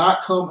shall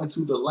not come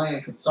into the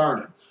land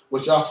concerning,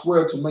 which I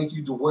swear to make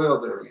you dwell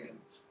therein,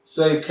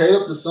 save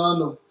Caleb the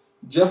son of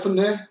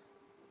Jephunneh,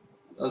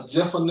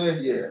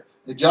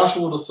 and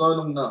Joshua the son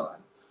of Nun.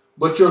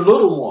 But your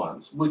little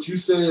ones, which you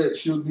said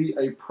should be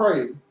a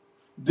prey,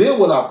 then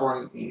will I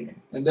bring in,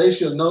 and they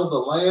shall know the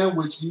land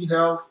which ye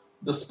have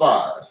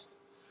despised.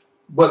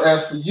 But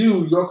as for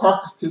you, your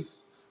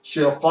carcass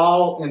shall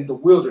fall in the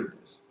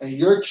wilderness, and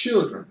your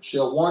children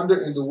shall wander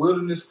in the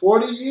wilderness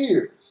 40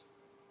 years,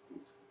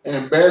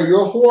 and bear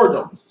your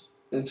whoredoms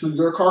until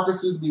your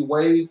carcasses be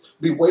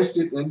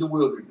wasted in the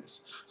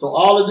wilderness. So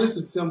all of this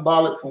is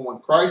symbolic from when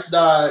Christ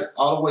died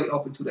all the way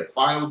up into that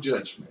final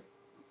judgment.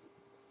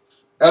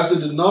 After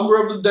the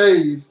number of the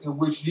days in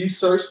which ye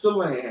search the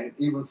land,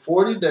 even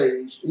 40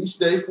 days, each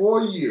day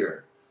for a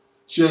year,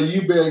 shall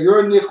you bear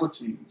your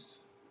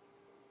iniquities.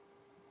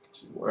 Let's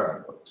see where I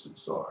go to,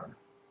 sorry.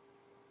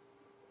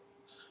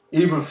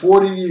 Even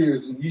 40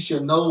 years, and ye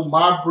shall know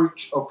my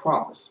breach of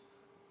promise.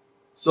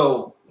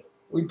 So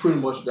we pretty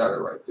much got it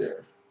right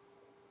there.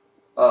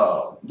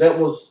 That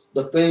was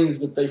the things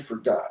that they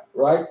forgot,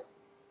 right?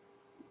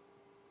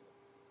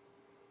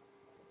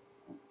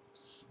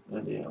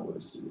 And then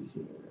let's see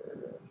here.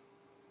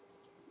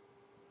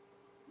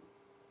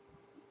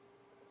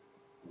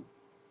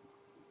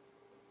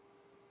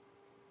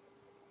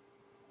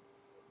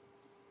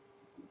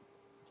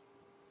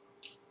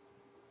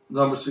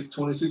 Number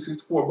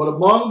 26:64. But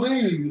among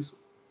these,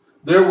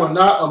 there were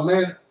not a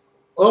man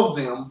of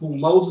them whom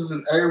Moses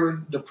and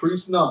Aaron the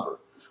priest numbered,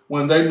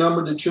 when they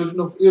numbered the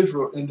children of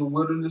Israel in the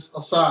wilderness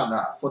of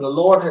Sinai. For the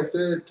Lord had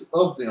said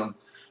of them,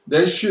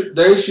 they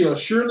shall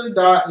surely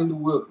die in the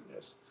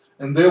wilderness.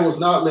 And there was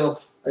not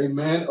left a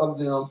man of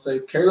them,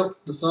 save Caleb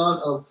the son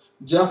of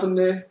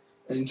Jephunneh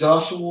and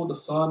Joshua the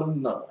son of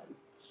Nun.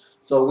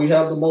 So we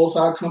have the Most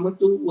High coming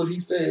through what he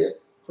said,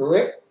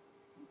 correct?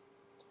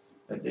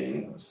 And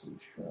then, let's see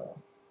here.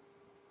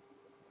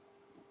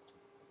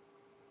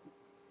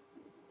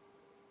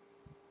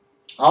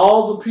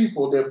 All the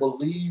people that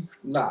believed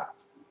not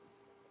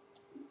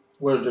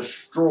were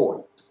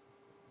destroyed.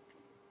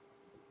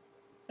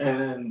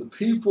 And the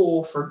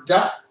people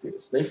forgot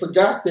this. They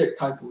forgot that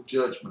type of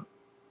judgment.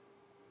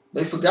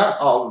 They forgot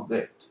all of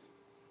that.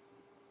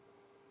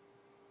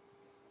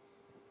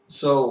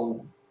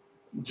 So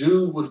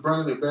Jude was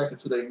bringing it back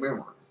into their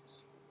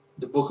memories.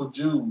 The book of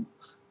Jude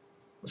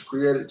was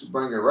created to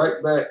bring it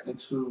right back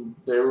into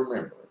their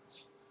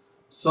remembrance.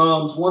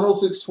 Psalms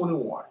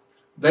 106:21.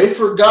 They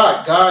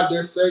forgot God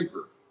their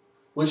Savior,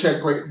 which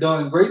had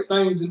done great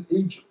things in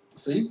Egypt.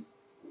 See?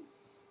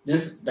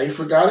 They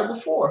forgot it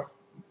before.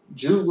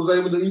 Jude was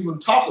able to even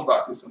talk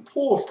about this and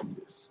pull from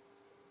this.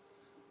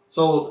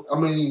 So, I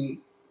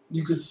mean,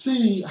 you could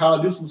see how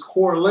this was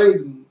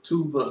correlating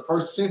to the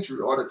first century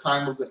or the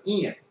time of the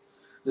end.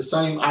 The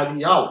same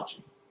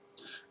ideology.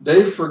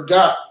 They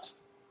forgot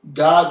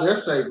God their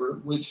Savior,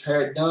 which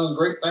had done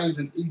great things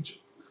in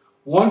Egypt,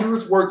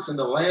 wondrous works in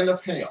the land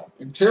of Ham,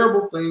 and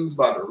terrible things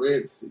by the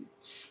Red Sea.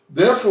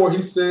 Therefore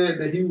he said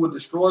that he would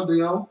destroy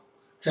them,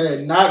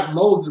 had not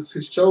Moses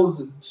his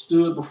chosen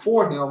stood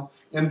before him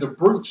in the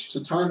breach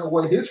to turn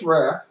away his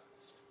wrath,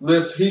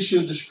 lest he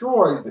should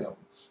destroy them.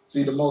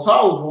 See, the Most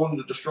High was wanting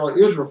to destroy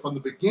Israel from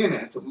the beginning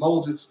until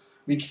Moses,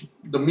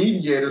 the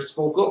mediator,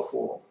 spoke up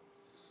for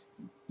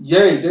them.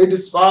 Yea, they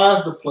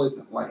despised the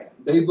pleasant land.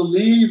 They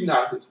believed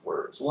not his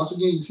words. Once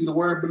again, you see the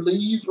word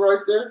believed right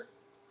there?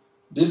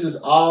 This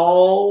is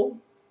all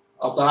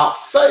about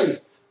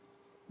faith.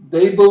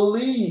 They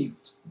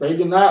believed. They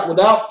did not,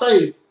 without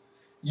faith,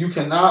 you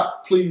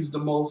cannot please the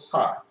Most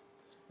High.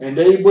 And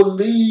they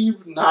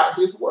believed not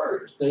his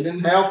words. They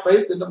didn't have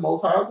faith in the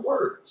Most High's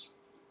words.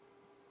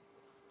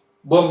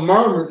 But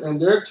murmured in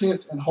their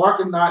tents and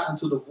hearkened not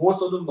unto the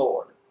voice of the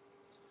Lord.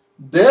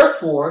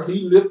 Therefore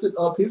he lifted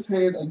up his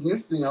hand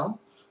against them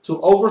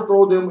to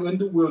overthrow them in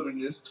the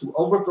wilderness, to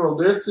overthrow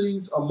their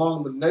seeds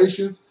among the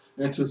nations,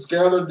 and to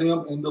scatter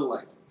them in the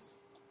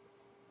lands.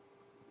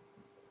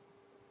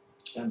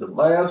 And the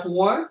last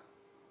one,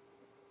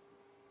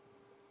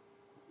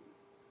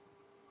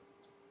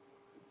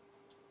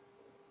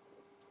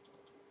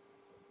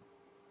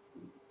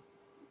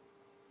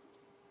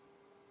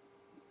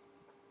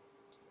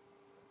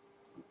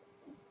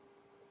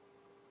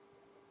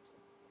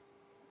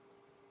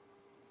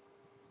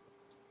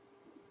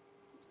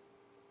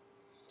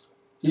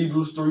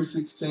 Hebrews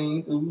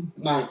 3:16 through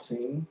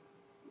 19.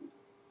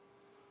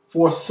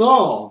 For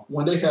some,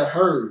 when they had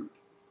heard,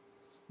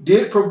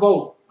 did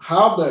provoke,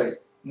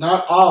 howbeit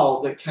not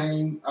all that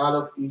came out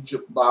of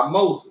Egypt by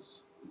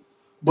Moses.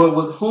 But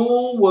with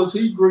whom was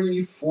he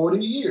grieved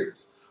 40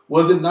 years?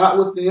 Was it not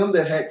with them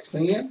that had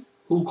sinned,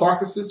 whose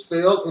carcasses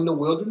fell in the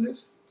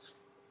wilderness?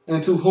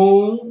 And to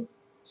whom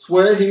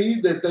sware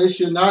he that they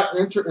should not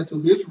enter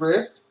into his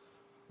rest,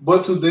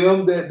 but to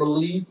them that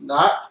believe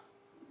not?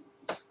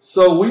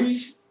 So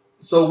we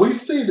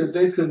see that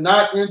they could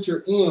not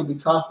enter in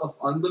because of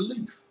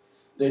unbelief.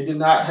 They did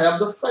not have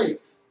the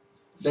faith.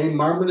 They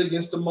murmured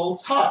against the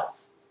Most High.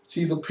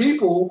 See, the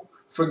people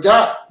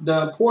forgot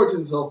the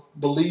importance of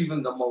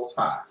believing the Most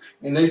High.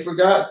 And they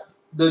forgot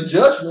the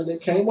judgment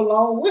that came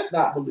along with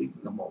not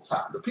believing the Most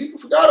High. The people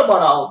forgot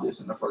about all of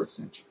this in the first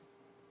century.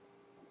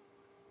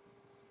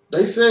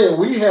 They said,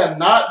 we have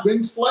not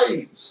been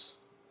slaves.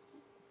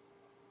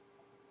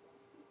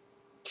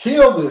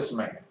 Kill this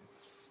man.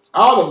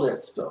 All of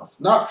that stuff.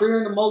 Not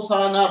fearing the Most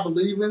High, not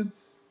believing,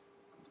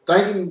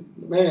 thinking,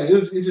 man,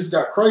 it just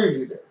got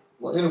crazy there.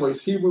 Well,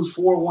 anyways, Hebrews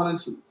 4:1 and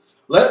 2.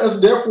 Let us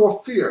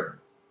therefore fear,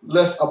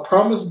 lest a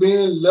promise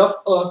being left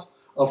us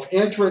of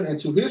entering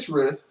into his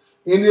rest,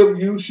 any of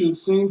you should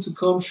seem to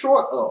come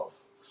short of.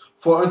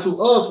 For unto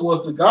us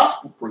was the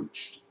gospel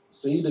preached.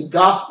 See, the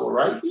gospel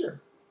right here.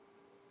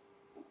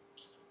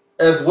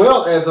 As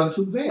well as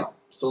unto them.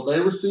 So they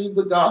received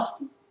the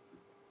gospel.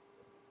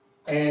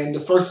 And the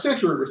first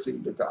century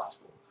received the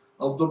gospel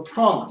of the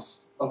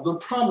promise, of the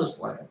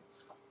promised land,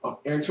 of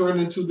entering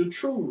into the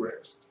true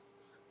rest,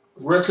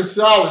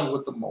 reconciling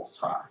with the Most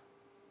High.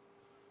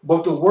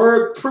 But the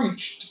word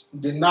preached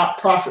did not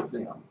profit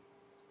them,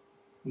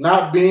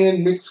 not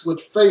being mixed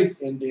with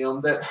faith in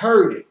them that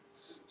heard it.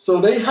 So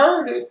they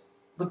heard it,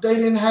 but they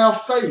didn't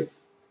have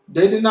faith.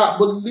 They did not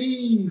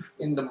believe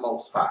in the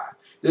Most High.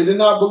 They did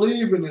not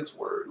believe in his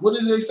word. What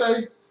did they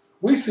say?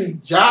 We see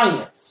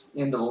giants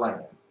in the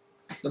land.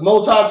 The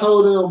Most High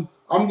told them,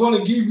 I'm going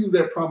to give you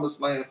that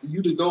promised land for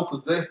you to go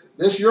possess it.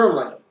 That's your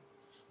land.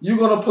 You're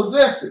going to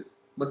possess it.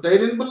 But they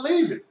didn't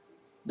believe it.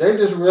 They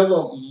just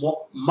rather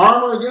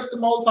murmur against the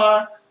Most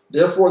High.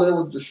 Therefore, they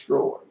were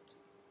destroyed.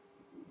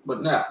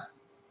 But now,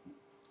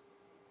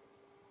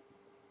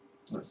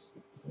 let's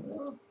see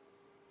here.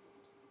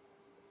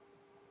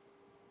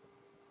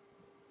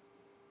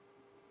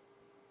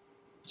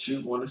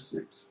 Jude 1 and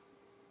 6.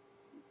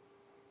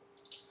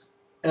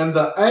 And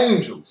the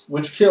angels,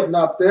 which kept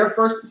not their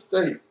first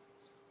estate,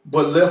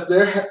 but left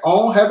their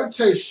own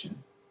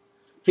habitation,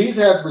 he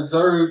hath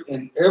reserved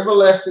in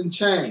everlasting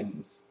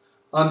chains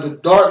under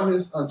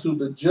darkness unto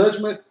the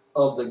judgment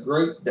of the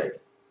great day.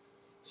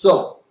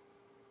 So,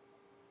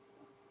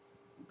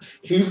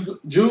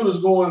 Jude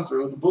is going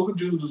through, the book of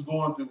Jude is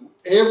going through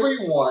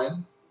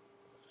everyone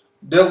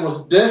that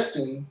was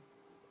destined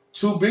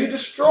to be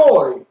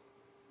destroyed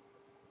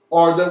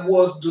or that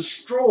was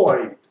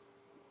destroyed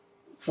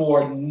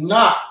for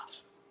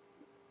not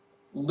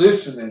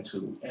listening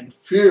to and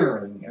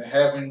fearing and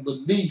having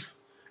belief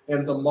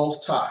in the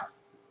Most High.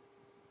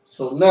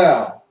 So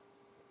now,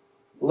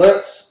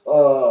 let's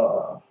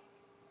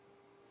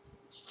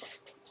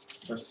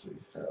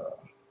see.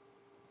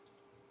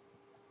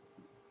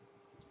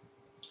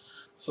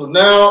 So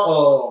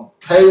now,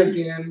 hey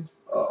again,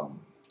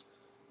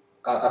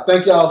 I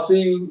think y'all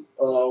see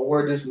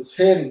where this is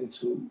heading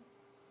to.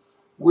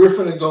 We're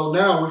finna go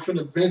now. We're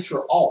finna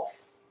venture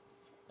off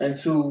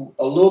into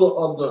a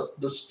little of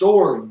the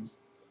story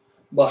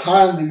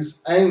behind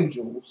these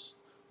angels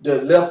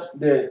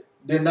that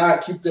did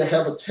not keep their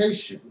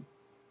habitation,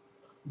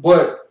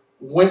 but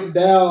went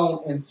down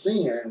in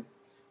sin,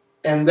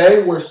 and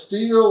they were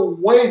still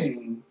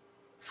waiting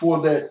for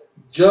that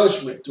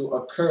judgment to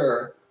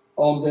occur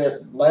on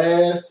that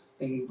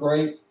last and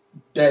great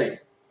day.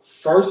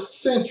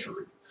 First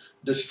century,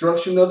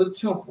 destruction of the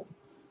temple.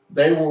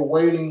 They were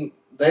waiting.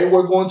 They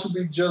were going to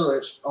be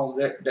judged on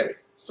that day.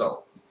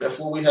 So that's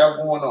what we have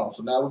going on.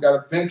 So now we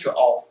got to venture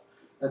off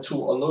into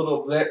a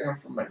little of that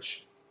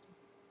information.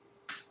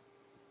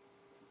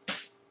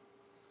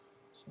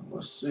 So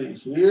let's see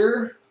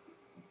here.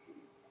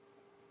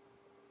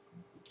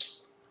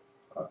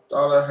 I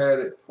thought I had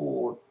it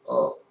pulled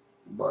up,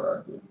 but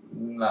I did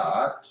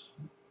not.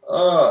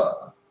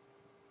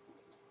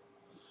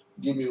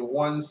 Give me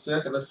 1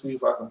 second. Let's see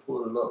if I can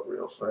pull it up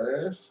real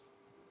fast.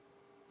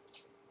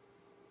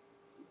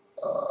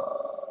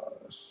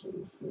 Let's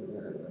see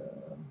here.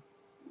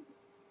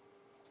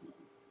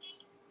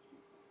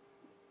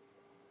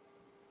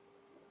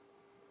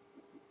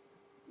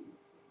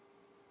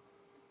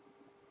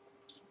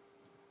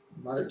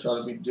 Might try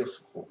to be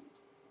difficult.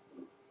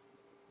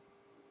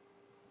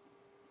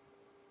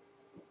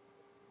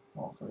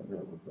 Okay, there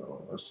we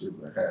go. Let's see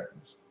what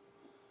happens.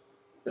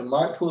 It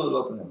might pull it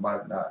up and it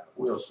might not.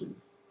 We'll see.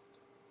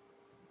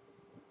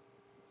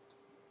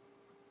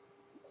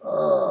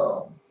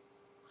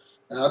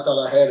 And I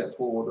thought I had it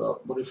pulled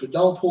up. But if it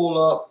don't pull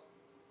up,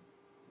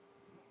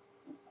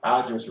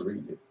 I'll just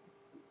read it.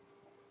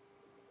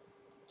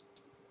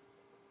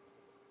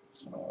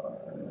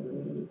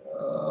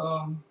 Alright.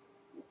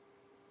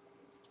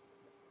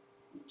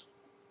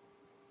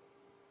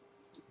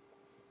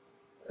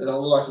 It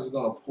don't look like it's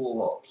going to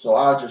pull up, so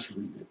I'll just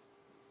read it.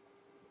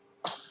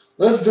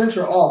 Let's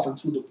venture off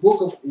into the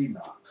book of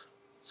Enoch.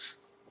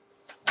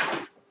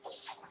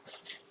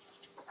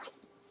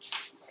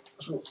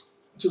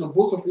 To the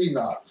book of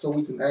Enoch, so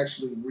we can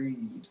actually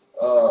read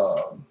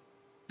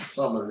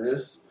some of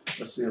this.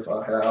 Let's see if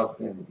I have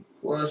any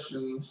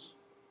questions.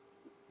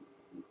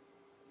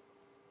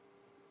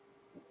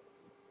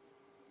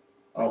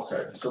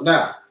 Okay, so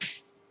now,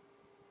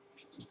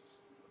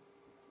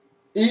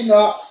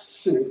 Enoch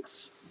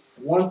 6,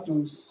 1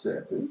 through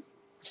 7.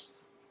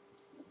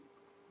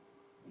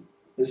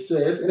 It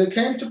says, "And it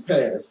came to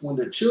pass, when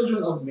the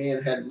children of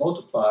men had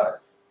multiplied,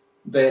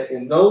 that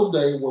in those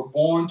days were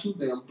born to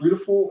them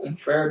beautiful and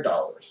fair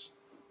daughters."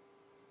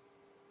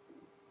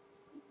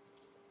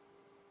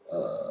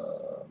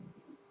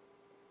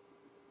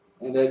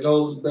 And that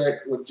goes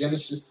back with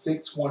Genesis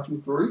 6, 1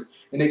 through 3.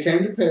 "And it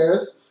came to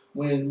pass,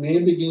 when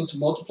men began to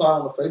multiply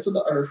on the face of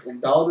the earth, and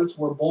daughters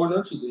were born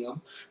unto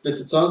them, that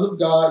the sons of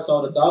God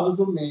saw the daughters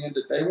of men,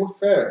 that they were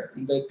fair,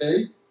 and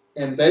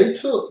they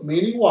took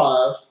many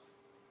wives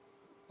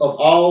of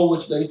all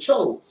which they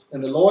chose.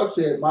 And the Lord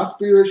said, My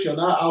spirit shall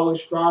not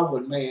always strive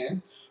with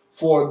man,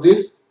 for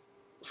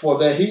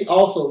that he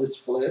also is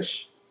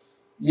flesh,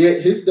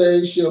 yet his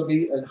days shall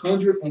be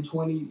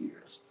 120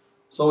 years.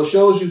 So it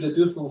shows you that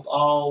this was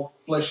all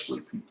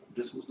fleshly people.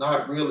 This was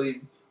not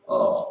really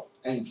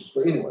angels.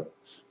 But anyway,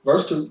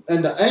 verse 2,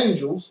 "And the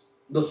angels,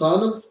 the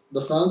sons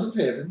of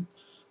heaven,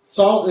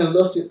 saw and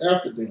lusted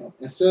after them,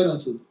 and said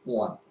unto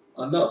one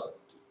another,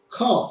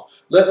 Come,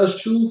 let us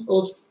choose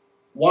us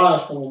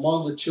wives from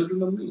among the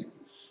children of men,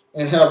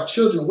 and have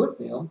children with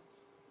them.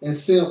 And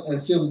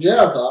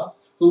Simjaza,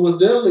 who was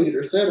their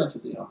leader, said unto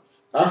them,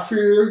 I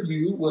fear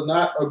you will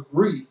not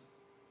agree."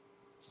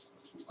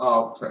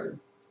 Okay,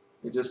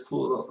 it just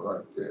pulled up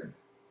right there.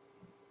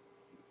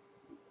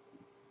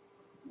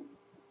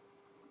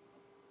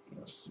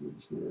 Let's see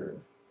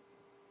here.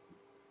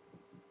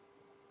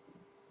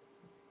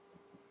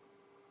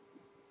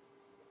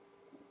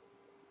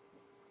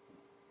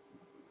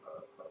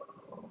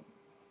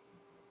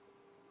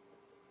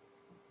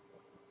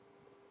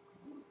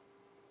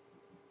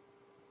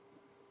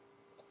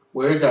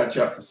 Well, it got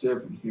chapter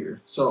 7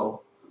 here.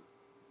 So,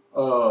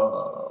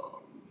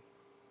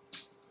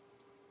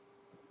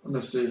 let me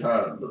see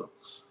how it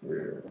looks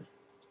here.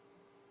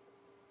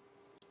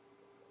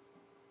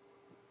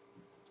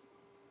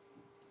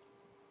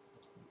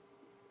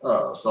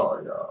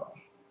 Sorry, y'all.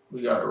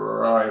 We got it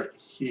right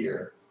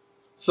here.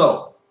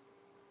 So,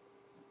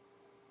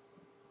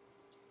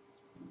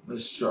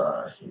 let's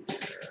try here.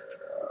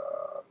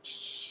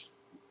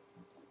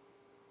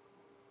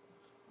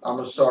 I'm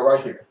going to start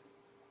right here.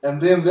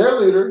 "And then their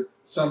leader,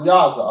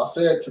 Samyaza,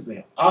 said to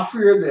them, I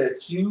fear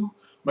that you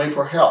may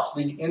perhaps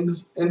be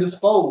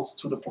indisposed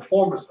to the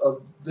performance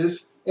of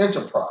this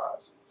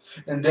enterprise,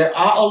 and that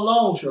I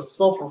alone shall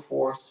suffer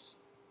for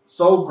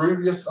so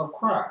grievous a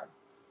crime.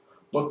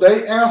 But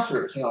they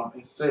answered him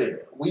and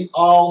said, We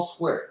all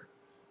swear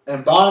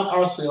and bind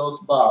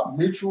ourselves by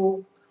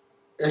mutual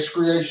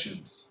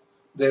excoriations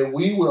that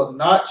we will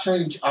not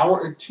change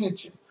our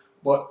intention,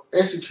 but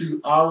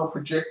execute our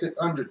projected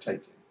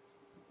undertaking.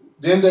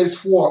 Then they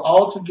swore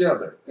all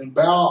together and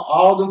bound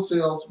all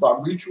themselves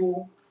by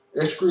mutual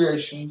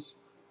excoriations.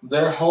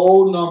 Their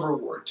whole number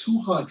were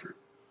 200,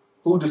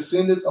 who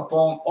descended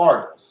upon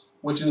Ardus,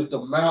 which is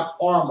the Mount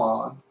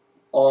Armon,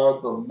 or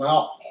the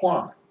Mount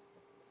Harmon."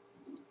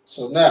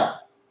 So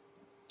now,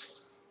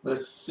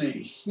 let's see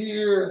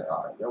here.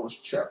 All right, that was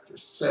chapter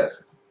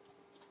 7.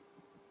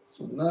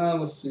 So now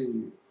let's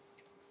see.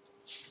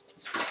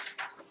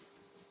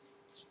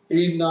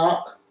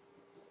 Enoch.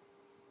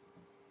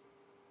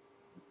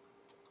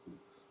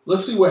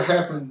 Let's see what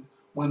happened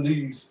when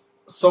these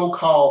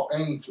so-called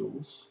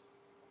angels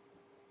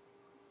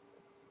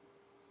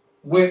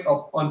went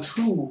up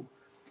unto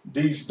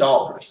these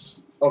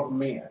daughters of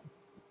men.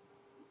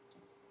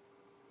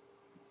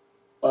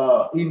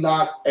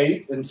 Enoch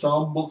 8, in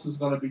some books is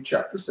going to be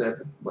chapter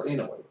 7, but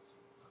anyway.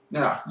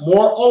 "Now,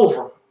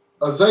 moreover,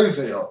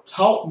 Azazel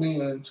taught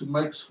men to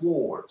make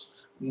swords,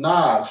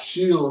 knives,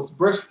 shields,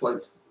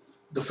 breastplates,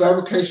 the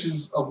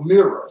fabrications of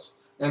mirrors,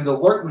 and the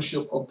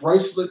workmanship of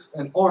bracelets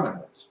and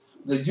ornaments,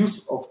 the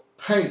use of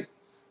paint,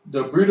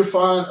 the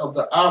beautifying of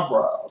the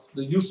eyebrows,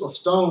 the use of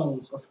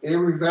stones of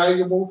every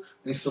valuable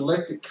and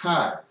selected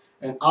kind,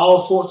 and all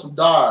sorts of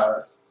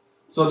dyes,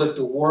 so that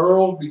the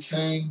world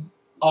became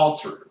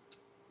altered."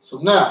 So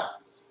now,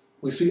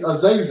 we see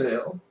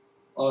Azazel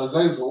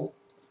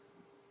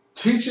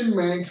teaching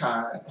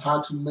mankind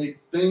how to make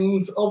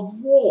things of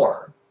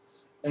war,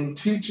 and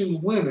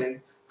teaching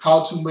women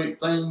how to make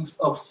things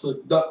of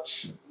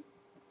seduction.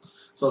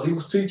 So he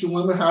was teaching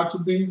women how to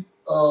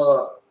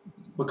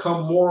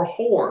become more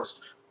whores,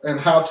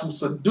 and how to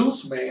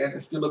seduce man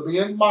instead of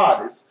being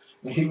modest.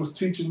 And he was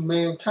teaching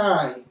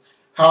mankind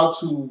how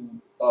to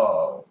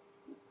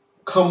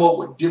come up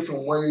with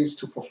different ways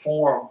to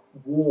perform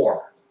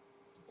war.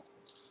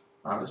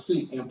 Let's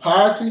see.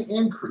 Impiety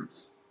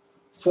increased.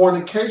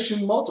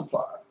 Fornication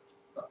multiplied.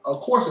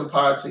 Of course,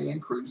 impiety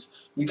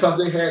increased because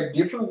they had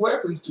different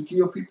weapons to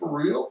kill people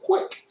real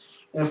quick.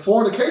 And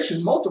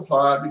fornication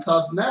multiplied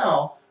because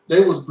now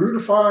they was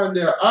beautifying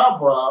their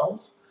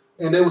eyebrows,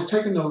 and they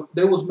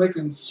was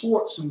making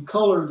sorts and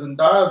colors and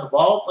dyes of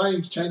all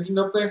things, changing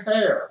up their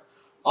hair,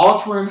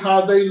 altering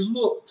how they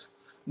looked,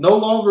 no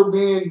longer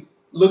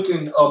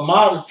looking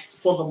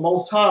modest for the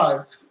Most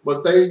High,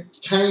 but they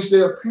changed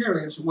their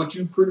appearance, what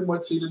you pretty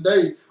much see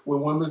today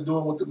with women's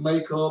doing with the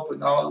makeup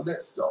and all of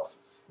that stuff.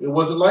 It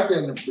wasn't like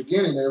that in the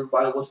beginning.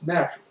 Everybody was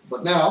natural.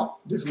 But now,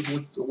 this is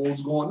what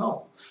was going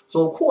on.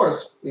 So, of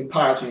course,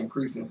 impiety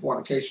increased and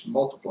fornication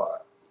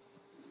multiplied.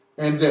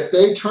 And that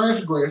they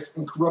transgressed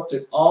and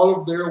corrupted all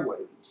of their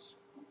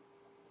ways.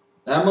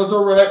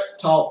 Amazarek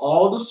taught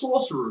all the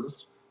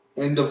sorcerers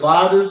and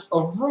dividers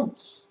of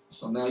roots.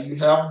 So now you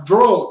have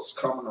drugs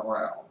coming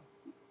around.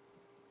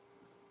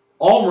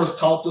 Almers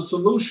taught the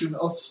solution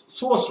of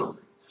sorcery.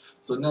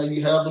 So now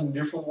you have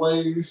different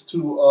ways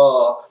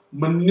to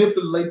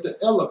manipulate the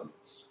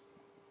elements.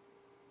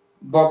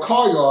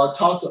 Barkayar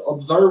taught the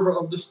observer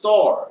of the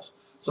stars.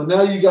 So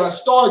now you got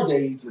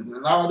stargazing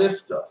and all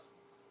this stuff.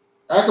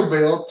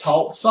 Achabel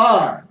taught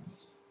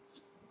signs.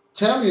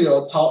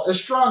 Tamiel taught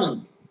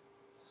astronomy.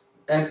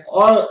 And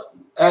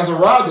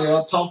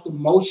Azariah taught the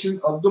motion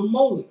of the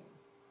moon.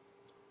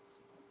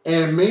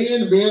 And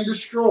men being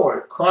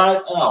destroyed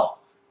cried out,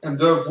 and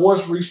their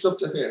voice reached up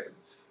to heaven.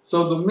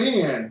 So the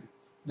men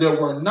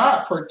that were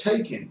not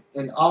partaking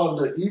in all of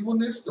the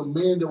evilness, the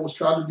men that was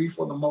trying to be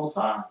for the Most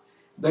High,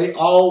 they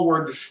all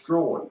were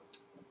destroyed.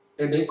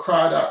 And they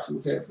cried out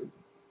to heaven.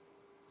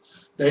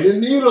 They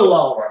didn't need a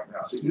law right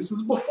now. See, this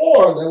is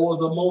before there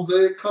was a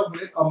Mosaic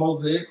covenant, a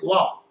Mosaic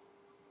law.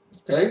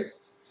 Okay?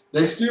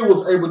 They still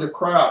was able to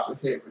cry out to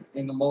heaven,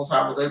 and the Most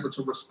High was able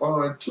to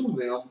respond to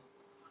them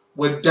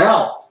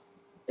without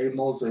a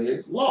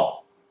Mosaic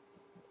law.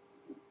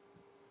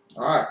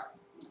 All right.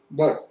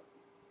 But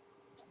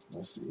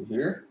let's see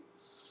here.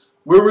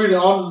 We're reading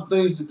all of the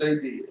things that they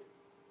did.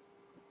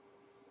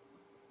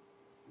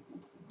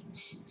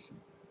 Let's see.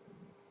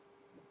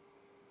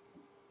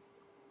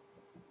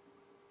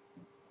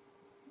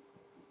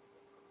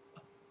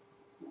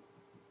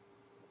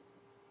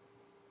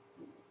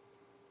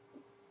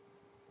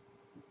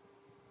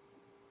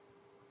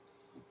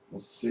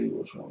 Let's see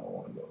which one I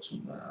want to go to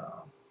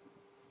now.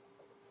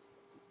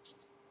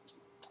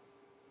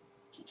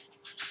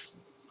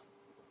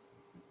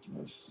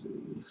 Let's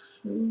see.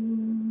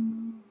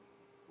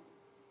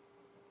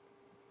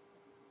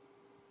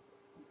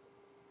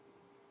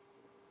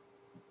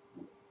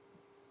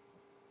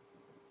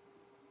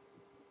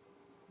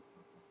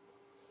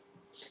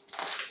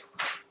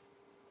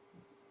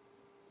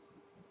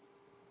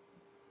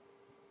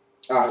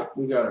 All right,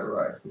 we got it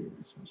right here.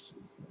 Let's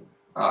see.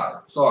 All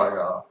right, sorry,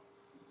 y'all.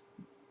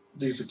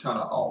 These are kind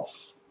of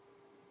off.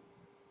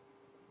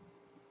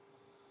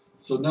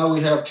 So now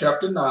we have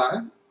chapter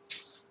 9.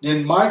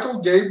 Then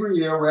Michael,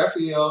 Gabriel,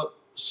 Raphael,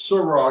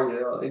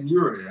 Suriel, and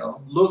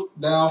Uriel looked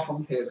down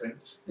from heaven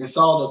and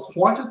saw the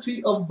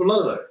quantity of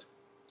blood.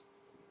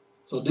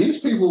 So these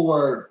people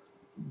were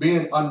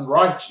being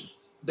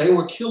unrighteous. They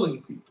were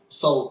killing people.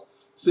 So,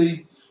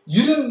 see,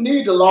 you didn't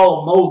need the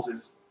law of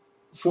Moses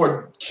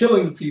for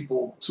killing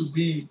people to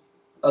be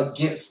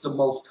against the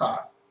Most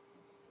High.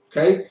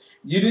 Okay?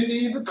 You didn't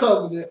need the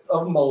covenant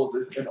of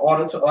Moses in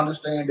order to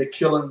understand that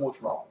killing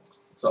was wrong.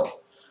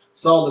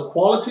 So the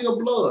quality of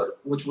blood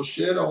which was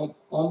shed on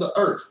the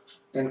earth,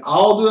 and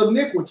all the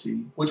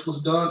iniquity which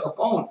was done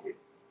upon it.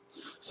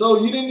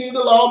 So you didn't need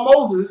the law of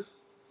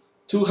Moses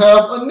to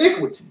have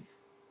iniquity.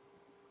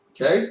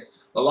 Okay?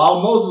 The law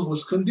of Moses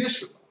was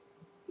conditional.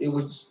 It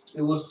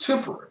was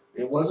temporary.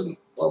 It wasn't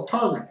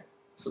permanent.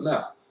 So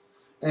now,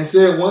 and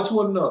said one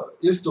to another,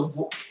 it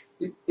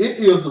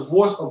is the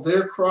voice of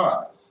their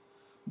cries.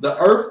 The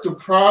earth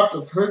deprived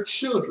of her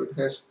children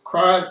has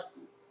cried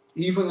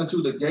even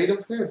unto the gate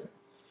of heaven.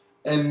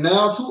 And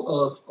now to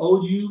us,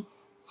 O you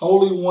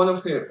Holy One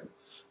of heaven,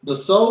 the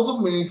souls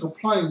of men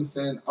complain,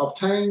 saying,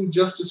 obtain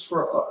justice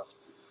for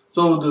us.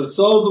 So the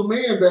souls of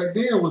men back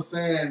then was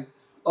saying,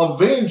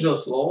 avenge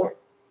us, Lord,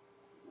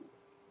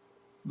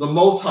 the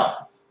Most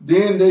High.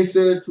 Then they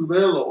said to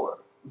their Lord,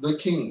 the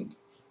King,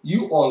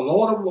 you are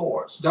Lord of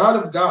lords,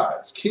 God of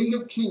gods, King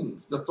of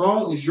kings. The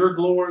throne is your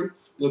glory.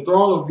 The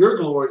throne of your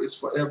glory is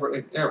forever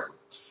and ever.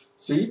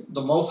 See,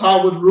 the Most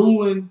High was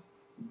ruling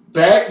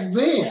back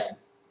then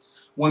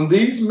when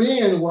these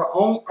men were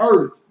on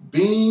earth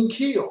being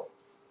killed,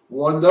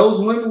 when those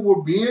women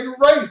were being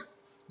raped.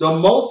 The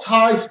Most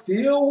High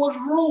still was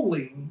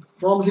ruling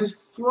from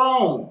his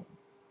throne.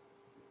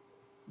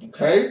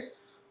 Okay?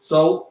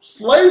 So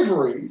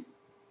slavery,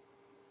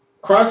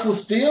 Christ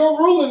was still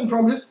ruling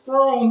from his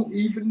throne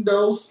even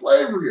though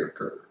slavery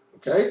occurred.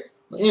 Okay?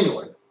 But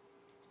anyway,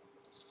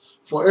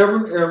 forever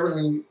and ever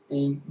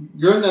in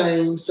your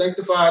name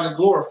sanctified and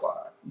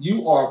glorified.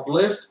 You are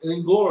blessed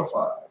and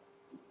glorified.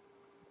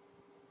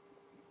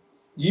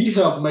 Ye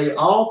have made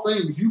all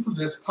things. You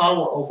possess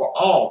power over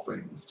all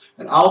things,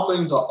 and all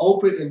things are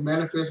open and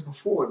manifest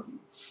before you.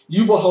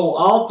 You behold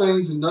all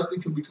things, and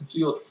nothing can be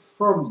concealed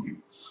from you.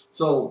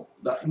 So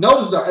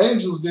notice the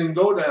angels didn't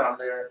go down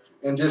there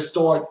and just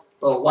start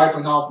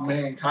wiping off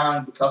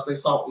mankind because they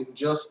saw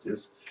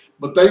injustice,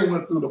 but they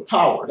went through the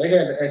power. They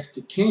had to ask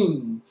the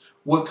king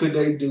what could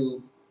they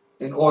do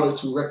in order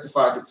to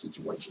rectify the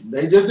situation.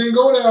 They just didn't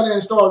go down there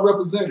and start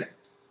representing.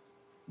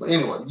 But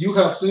anyway, you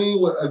have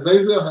seen what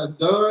Azazel has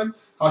done,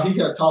 how he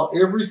had taught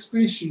every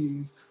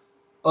species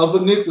of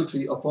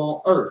iniquity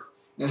upon earth,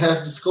 and has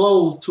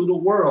disclosed to the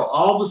world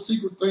all the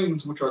secret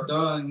things which are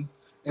done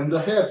in the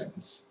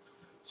heavens.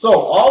 So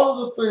all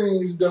of the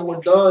things that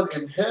were done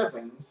in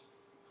heavens,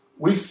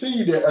 we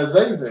see that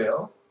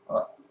Azazel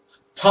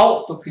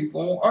taught the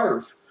people on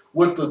earth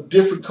with the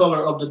different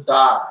color of the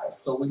dyes.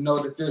 So we know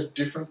that there's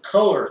different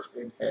colors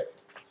in heaven.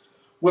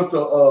 With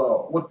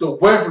the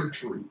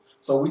weaponry.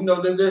 So we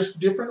know that there's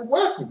different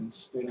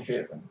weapons in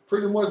heaven.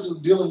 Pretty much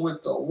dealing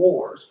with the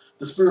wars,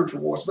 the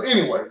spiritual wars. But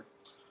anyway,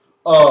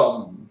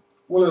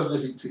 what else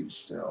did he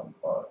teach them?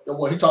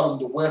 Well, he taught them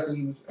the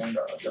weapons and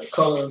the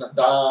color and the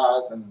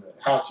dyes and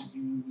how to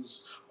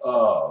use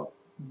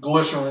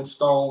glittering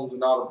stones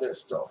and all of that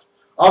stuff.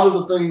 All of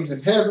the things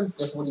in heaven,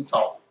 that's what he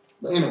taught.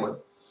 But anyway,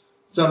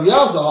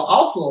 Samyaza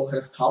also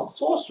has taught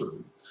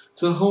sorcery,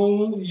 to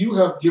whom you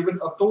have given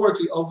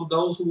authority over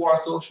those who are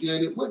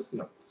associated with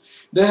him.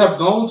 They have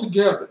gone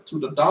together to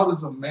the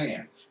daughters of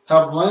man,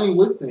 have lain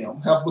with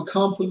them, have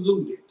become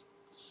polluted,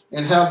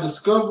 and have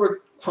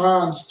discovered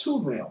crimes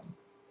to them.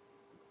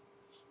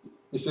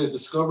 It says,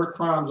 discovered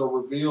crimes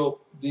or revealed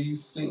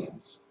these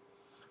sins.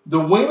 The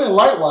women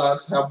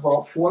likewise have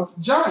brought forth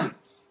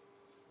giants.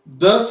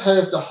 Thus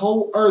has the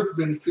whole earth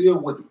been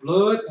filled with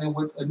blood and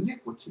with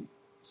iniquity.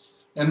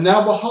 And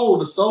now behold,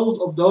 the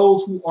souls of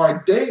those who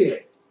are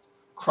dead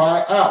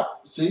cry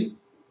out. See?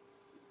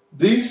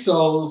 These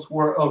souls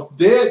were of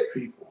dead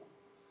people.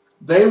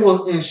 They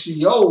were in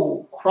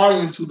Sheol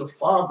crying to the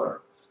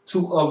Father to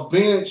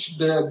avenge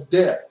their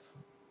death,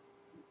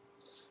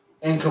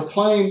 and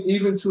complain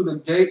even to the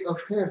gate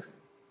of heaven.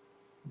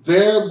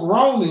 Their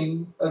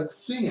groaning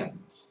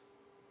ascends.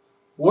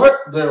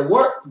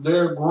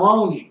 Their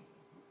groaning.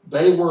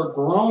 They were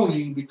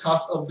groaning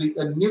because of the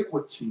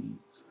iniquity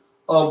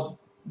of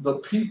the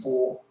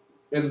people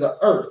in the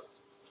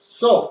earth.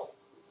 So,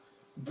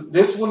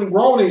 this one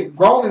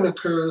groaning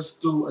occurs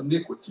through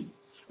iniquity,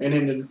 and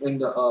in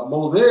the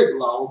Mosaic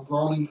law,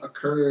 groaning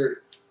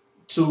occurred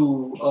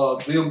to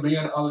them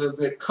being under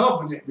their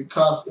covenant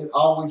because it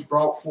always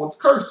brought forth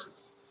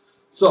curses.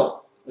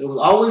 So it was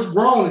always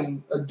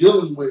groaning,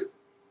 dealing with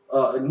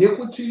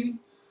iniquity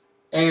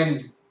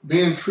and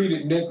being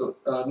treated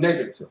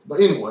negative. But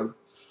anyway,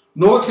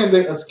 nor can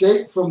they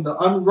escape from the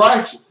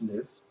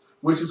unrighteousness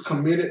which is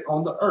committed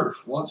on the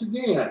earth. Once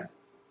again,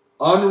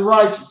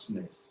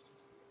 unrighteousness.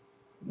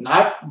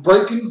 Not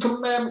breaking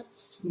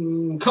commandments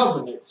and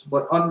covenants,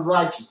 but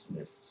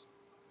unrighteousness.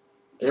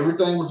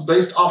 Everything was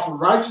based off of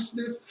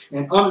righteousness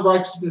and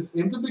unrighteousness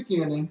in the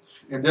beginning,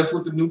 and that's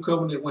what the new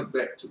covenant went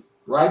back to.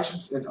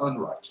 Righteous and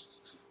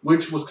unrighteous,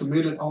 which was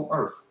committed on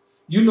earth.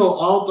 You know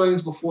all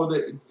things before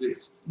they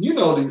exist. You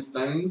know these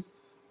things,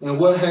 and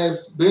what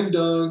has been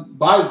done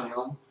by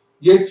them,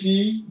 yet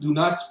ye do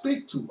not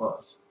speak to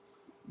us.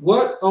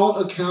 What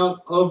on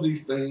account of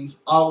these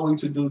things are we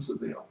to do to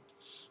them?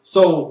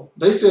 So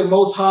they said,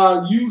 Most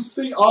High, you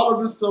see all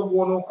of this stuff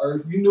going on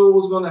earth. You knew it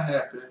was going to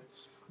happen,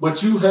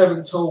 but you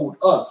haven't told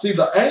us. See,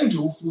 the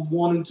angels was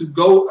wanting to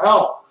go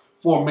out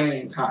for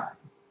mankind.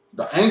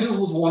 The angels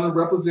was wanting to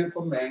represent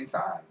for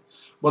mankind,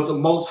 but the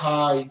Most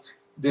High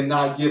did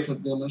not give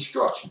them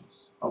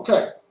instructions.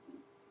 Okay,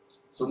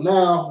 so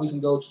now we can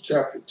go to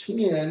chapter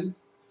 10,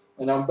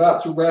 and I'm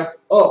about to wrap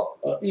up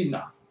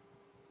Enoch.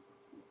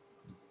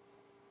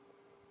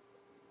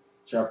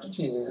 Chapter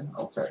 10,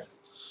 okay.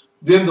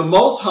 Then the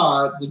Most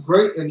High, the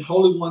Great and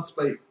Holy One,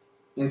 spake,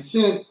 and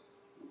sent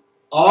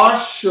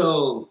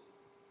Arshelah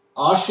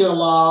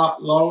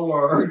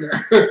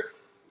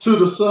to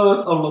the son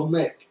of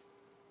Lamech.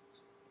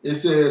 It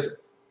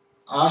says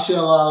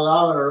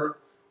Arshelah.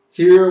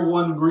 Here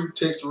one Greek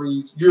text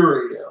reads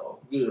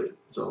Uriel. Good.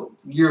 So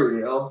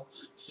Uriel,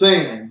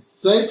 saying,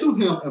 say to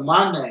him in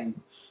my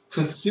name,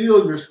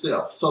 conceal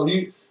yourself. So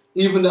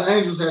even the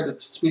angels had to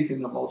speak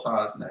in the Most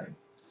High's name.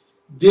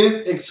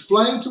 Then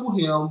explain to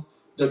him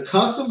the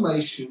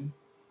consummation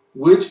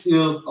which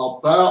is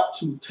about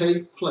to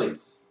take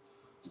place.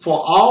 For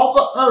all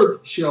the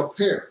earth shall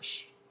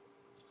perish.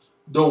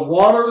 The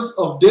waters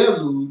of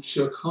deluge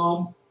shall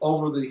come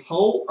over the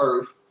whole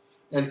earth,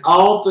 and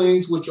all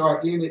things which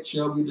are in it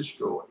shall be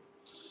destroyed.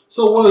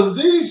 So was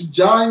these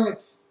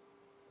giants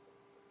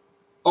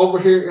over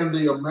here in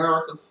the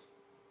Americas?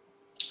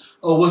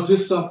 Or was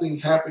this something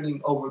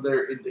happening over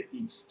there in the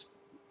East?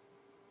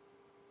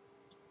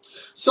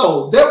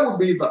 So that would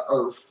be the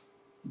earth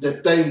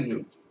that they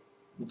knew.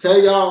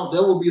 Okay, y'all?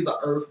 That would be the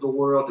earth, the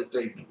world that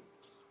they knew.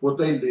 What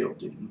they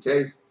lived in,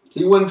 okay?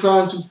 He wasn't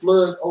trying to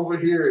flood over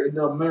here in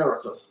the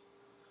Americas.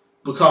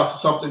 because of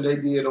something they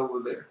did over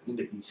there in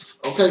the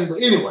east. Okay,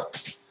 but anyway,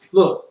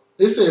 look,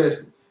 it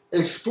says,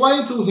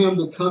 explain to him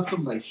the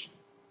consummation,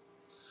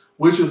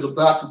 which is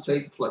about to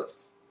take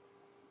place.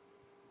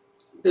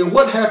 And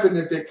what happened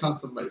at that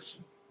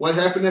consummation? What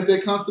happened at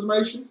that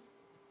consummation?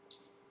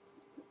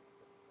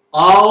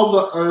 All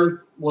the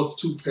earth was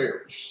to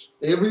perish.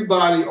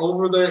 Everybody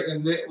over there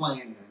in that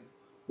land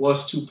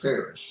was to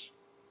perish.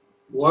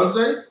 Was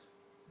they?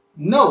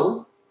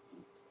 No,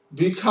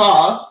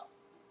 because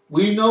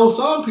we know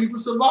some people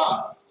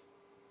survived.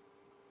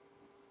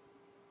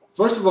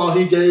 First of all,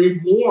 he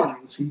gave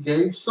warnings. He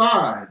gave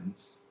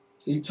signs.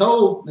 He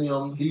told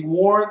them, he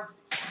warned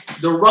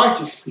the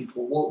righteous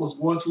people what was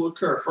going to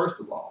occur, first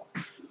of all.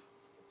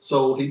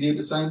 So he did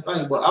the same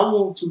thing. But I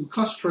want to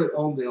concentrate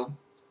on them.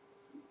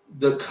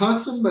 The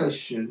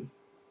consummation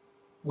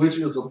which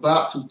is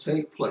about to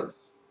take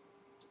place.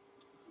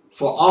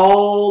 For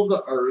all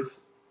the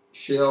earth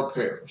shall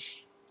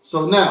perish.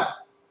 So now,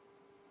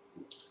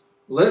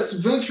 let's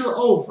venture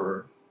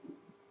over.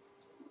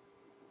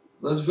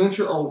 Let's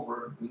venture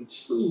over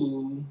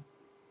into,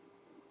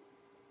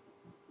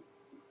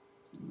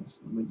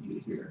 let me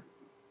get here.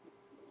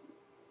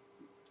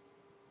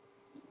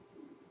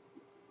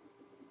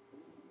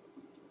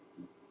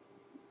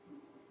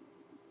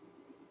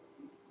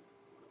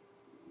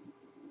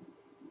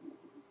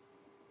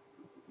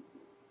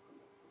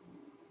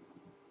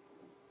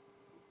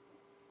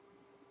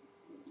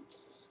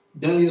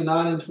 Daniel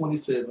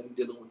 9:27,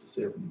 dealing with the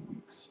 70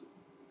 weeks.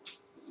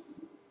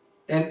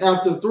 And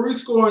after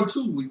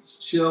 62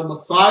 weeks shall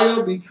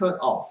Messiah be cut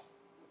off.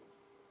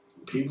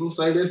 People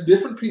say that's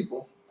different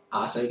people.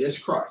 I say that's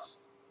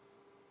Christ.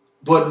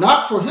 But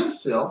not for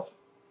himself,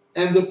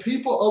 and the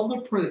people of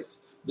the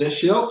prince that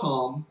shall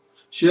come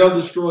shall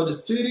destroy the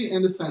city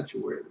and the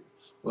sanctuary.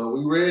 Well,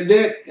 we read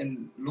that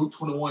in Luke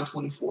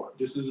 21:24.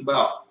 This is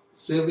about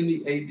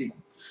 70 AD.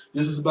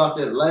 This is about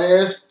that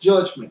last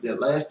judgment,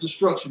 that last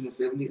destruction in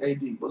 70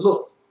 AD. But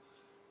look,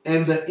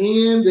 and the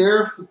end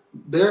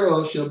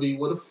thereof shall be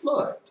with a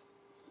flood.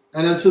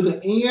 And until the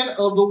end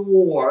of the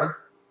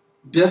war,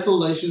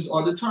 desolations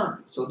are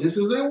determined. So this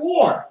is a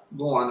war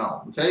going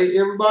on. Okay,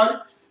 everybody?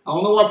 I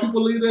don't know why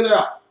people leave that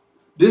out.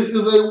 This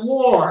is a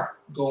war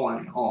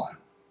going on.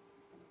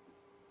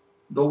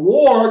 The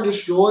war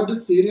destroyed the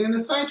city and the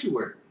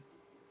sanctuary.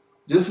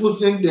 This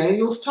was in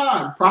Daniel's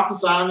time,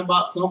 prophesying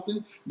about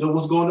something that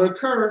was going to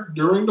occur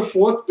during the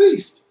fourth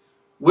beast,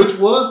 which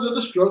was the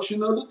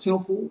destruction of the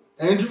temple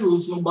and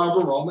Jerusalem by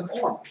the Roman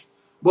army.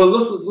 But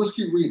let's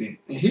keep reading.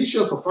 And he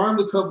shall confirm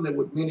the covenant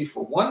with many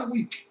for 1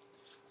 week.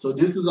 So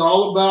this is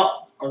all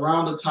about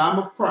around the time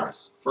of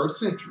Christ, first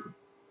century.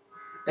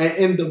 And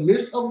in the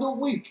midst of the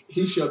week,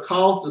 he shall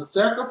cause the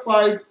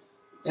sacrifice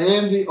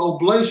and the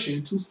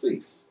oblation to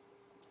cease.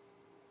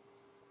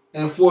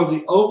 And for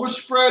the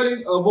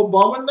overspreading of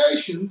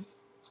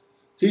abominations,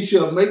 he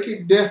shall make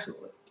it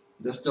desolate.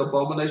 That's the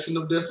abomination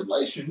of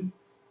desolation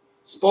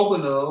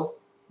spoken of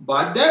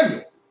by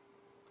Daniel.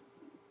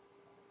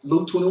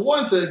 Luke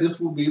 21 said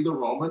this will be the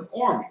Roman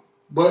army.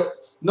 But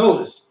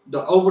notice,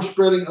 the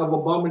overspreading of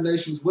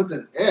abominations with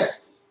an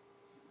S.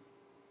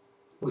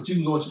 But you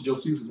can go into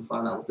Josephus and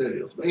find out what that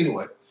is. But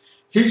anyway,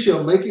 he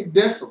shall make it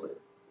desolate,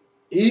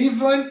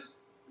 even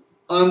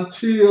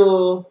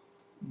until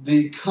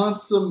the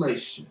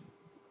consummation.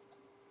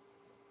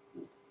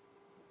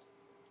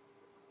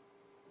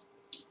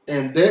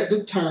 And that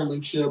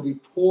determined shall be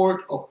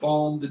poured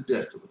upon the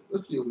desolate.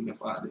 Let's see if we can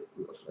find it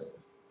real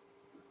fast.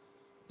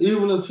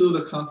 Even until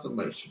the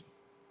consummation.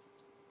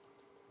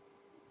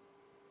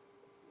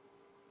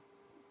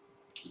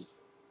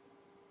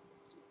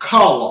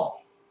 Kala,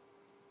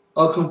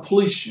 a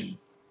completion,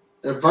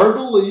 a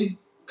verbally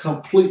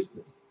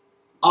completely.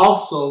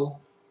 Also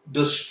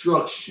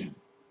destruction.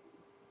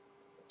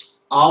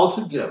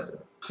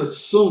 Altogether,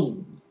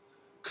 consumed,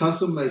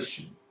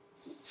 consummation,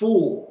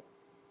 full,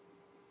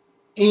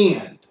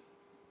 end.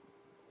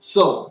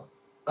 So,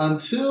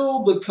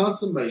 until the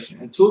consummation,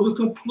 until the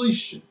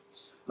completion,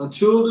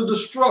 until the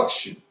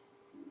destruction,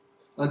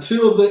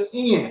 until the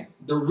end,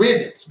 the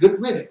riddance,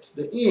 good riddance,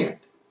 the end.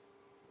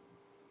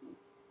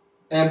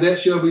 And that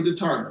shall be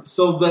determined.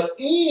 So the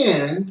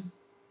end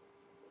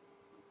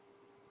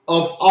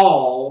of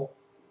all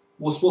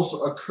was supposed to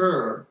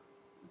occur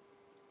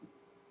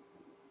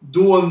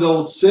during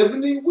those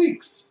 70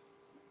 weeks.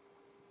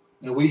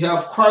 And we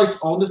have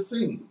Christ on the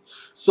scene.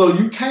 So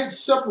you can't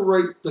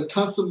separate the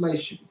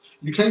consummation.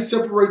 You can't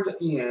separate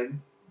the end.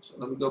 So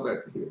let me go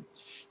back to here.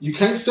 You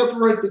can't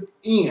separate the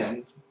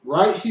end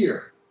right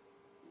here.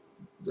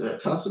 The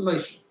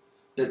consummation.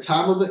 The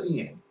time of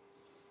the end.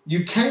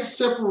 You can't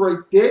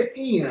separate that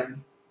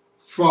end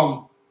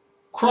from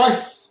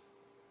Christ's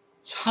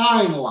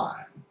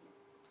timeline.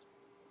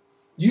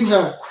 You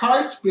have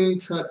Christ being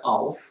cut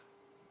off.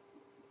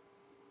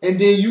 And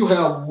then you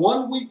have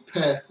 1 week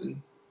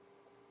passing.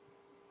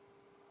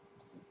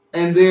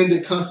 And then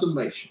the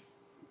consummation.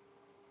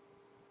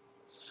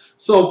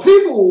 So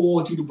people will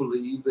want you to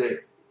believe that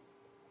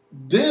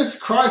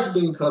this Christ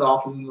being cut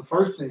off in the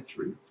first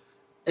century,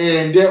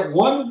 and that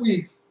 1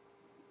 week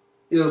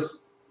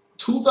is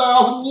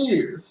 2,000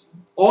 years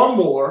or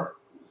more,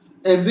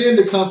 and then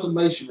the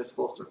consummation is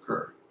supposed to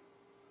occur.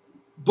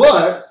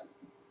 But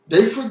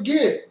they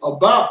forget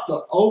about the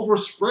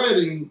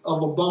overspreading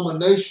of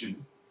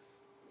abomination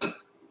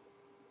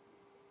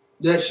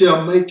that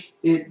shall make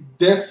it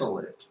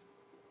desolate.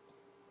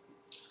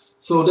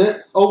 So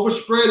that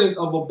overspreading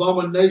of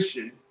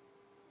abomination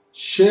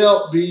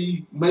shall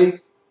make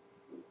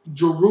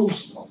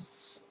Jerusalem,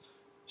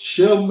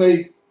 shall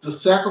make the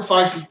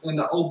sacrifices and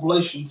the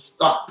oblations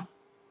stop.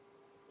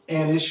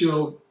 And it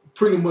shall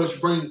pretty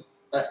much bring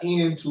an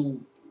end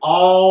to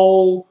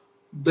all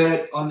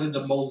that under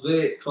the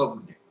Mosaic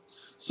covenant.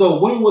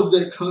 So when was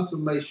that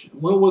consummation?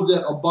 When was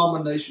that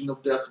abomination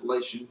of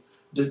desolation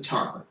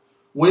determined?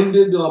 When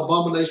did the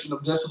abomination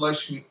of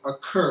desolation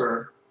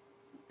occur?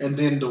 And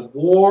then the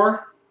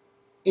war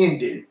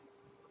ended,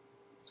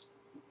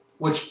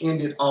 which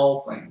ended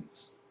all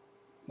things.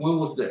 When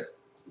was that?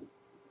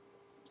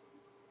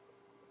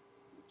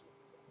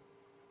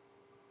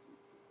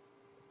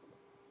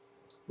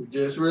 We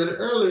just read it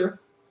earlier.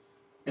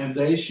 And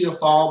they shall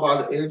fall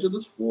by the edge of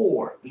the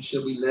sword, and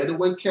shall be led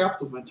away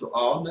captive into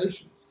all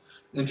nations.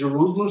 And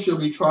Jerusalem shall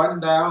be trodden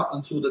down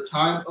until the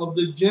time of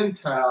the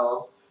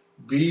Gentiles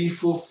be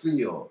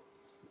fulfilled.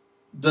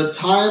 The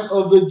time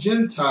of the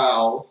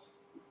Gentiles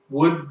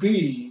would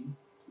be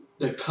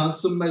the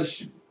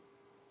consummation.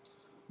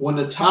 When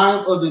the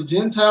time of the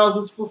Gentiles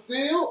is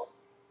fulfilled,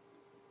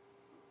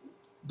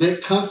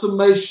 that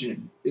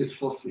consummation is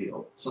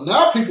fulfilled. So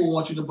now people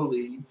want you to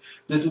believe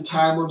that the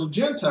time of the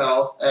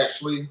Gentiles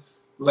actually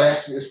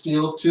lasted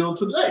still till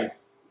today.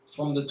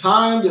 From the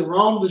time that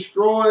Rome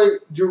destroyed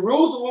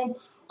Jerusalem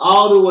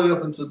all the way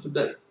up until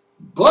today.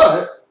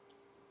 But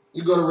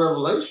you go to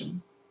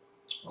Revelation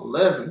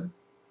 11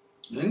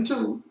 and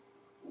 2.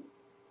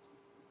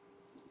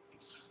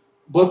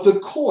 But the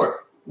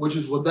court, which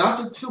is without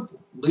the temple,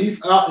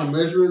 leave out and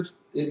measure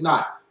it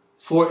not.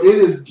 For it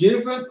is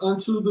given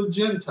unto the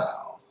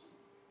Gentiles.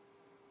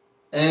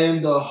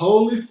 And the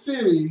holy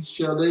city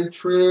shall they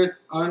tread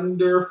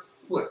under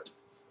foot.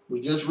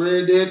 We just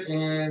read it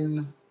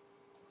in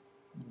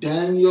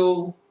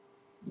Daniel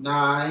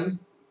 9.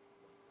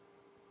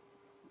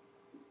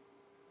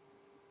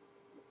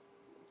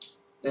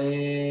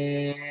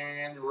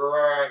 And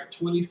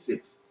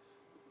 26.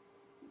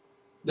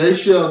 They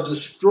shall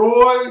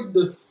destroy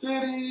the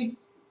city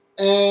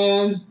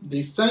and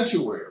the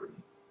sanctuary.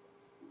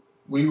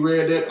 We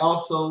read that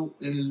also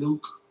in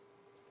Luke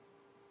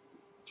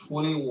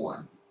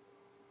 21.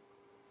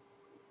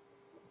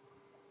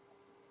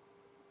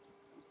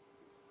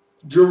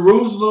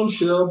 Jerusalem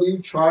shall be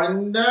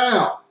trodden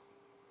down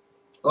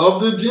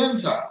of the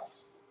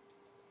Gentiles.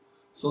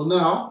 So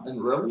now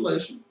in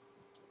Revelation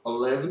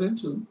 11 and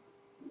 2.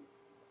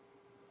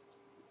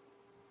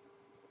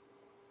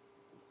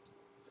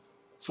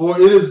 For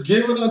it is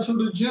given unto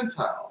the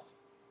Gentiles,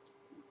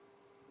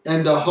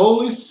 and the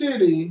holy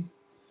city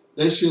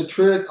they shall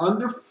tread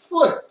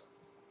underfoot.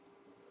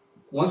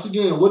 Once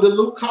again, what did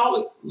Luke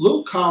call it?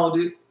 Luke called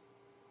it,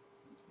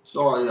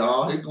 sorry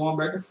y'all, I hate going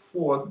back and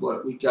forth,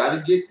 but we got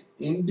to get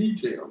in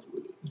details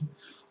with it.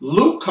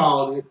 Luke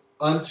called it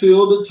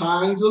until the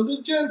times of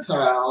the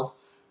Gentiles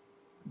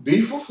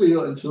be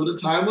fulfilled, until the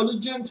time of the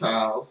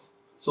Gentiles.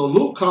 So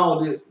Luke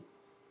called it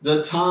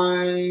the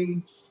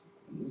times,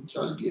 let me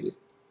try to get it.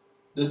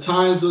 The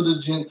times of the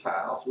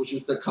Gentiles, which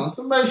is the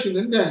consummation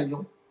in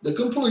Daniel, the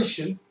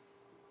completion.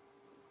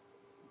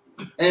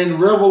 And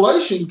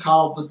Revelation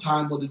called the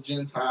time of the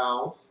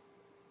Gentiles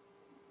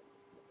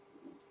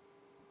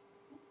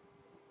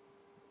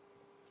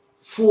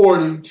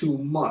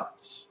 42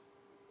 months.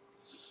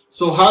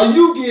 So how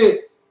you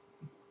get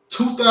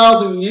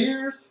 2,000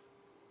 years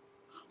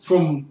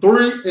from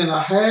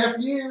 3.5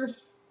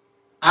 years,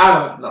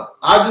 I don't know.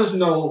 I just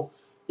know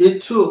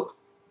it took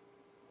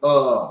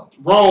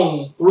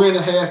Rome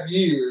 3.5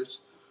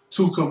 years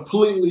to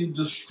completely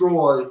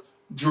destroy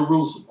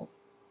Jerusalem.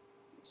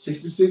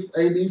 66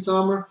 AD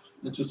summer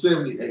into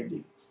 70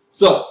 AD.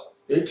 So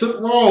it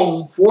took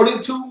Rome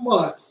 42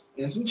 months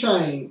and some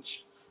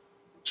change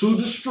to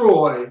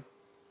destroy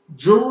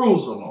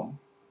Jerusalem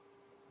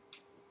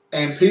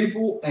and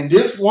people. And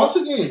this, once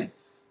again,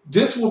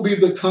 this will be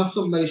the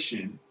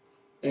consummation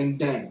in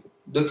Daniel,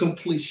 the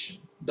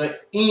completion, the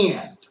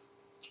end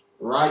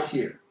right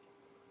here.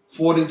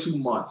 42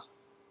 months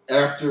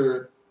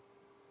after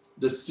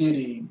the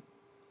city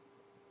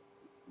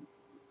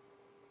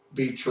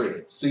be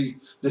tread. See,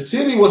 the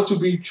city was to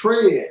be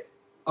tread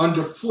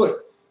underfoot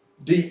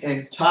the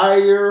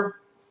entire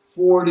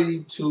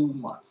 42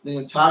 months, the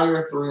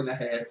entire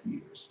 3.5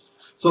 years.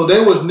 So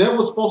they was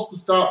never supposed to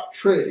stop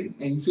treading.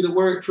 And you see the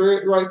word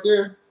tread right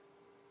there?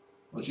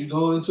 Once you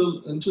go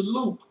into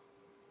Luke,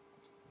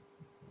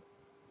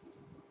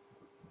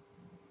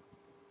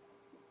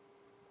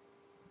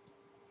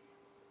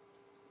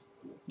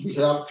 you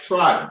have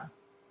trodden.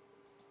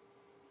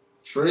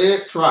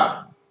 Tread,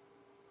 trodden.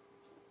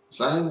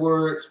 Same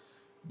words,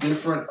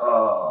 different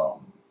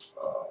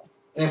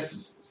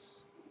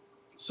instances.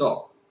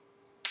 So,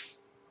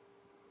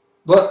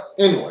 but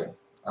anyway,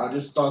 I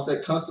just thought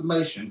that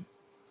consummation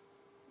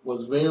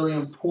was very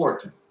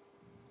important.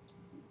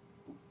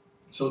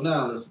 So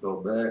now let's go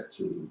back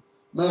to,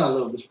 man, I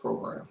love this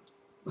program.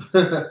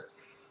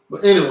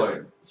 But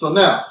anyway, so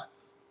now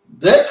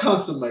that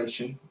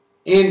consummation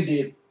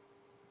ended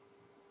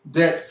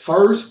that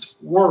first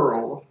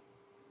world,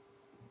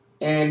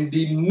 and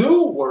the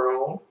new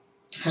world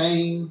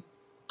came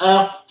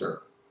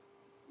after.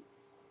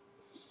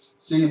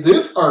 See,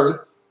 this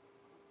earth,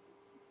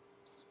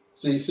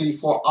 see,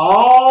 for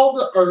all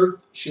the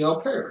earth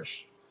shall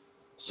perish.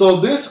 So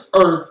this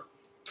earth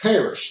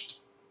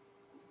perished.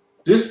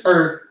 This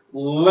earth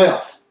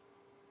left.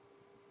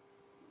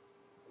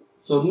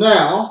 So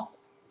now,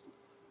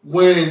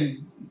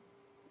 when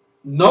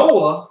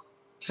Noah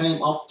came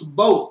off the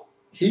boat,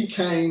 he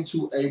came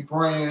to a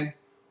brand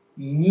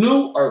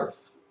new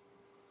earth.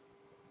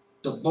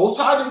 The Most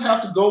High didn't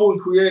have to go and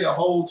create a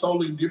whole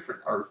totally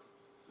different earth,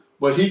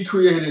 but he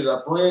created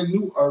a brand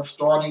new earth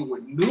starting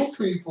with new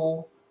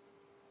people,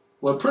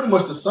 well, pretty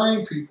much the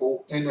same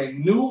people in a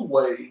new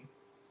way,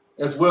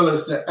 as well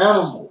as the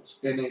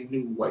animals in a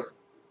new way.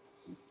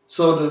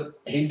 So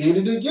he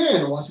did it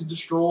again once he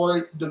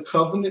destroyed the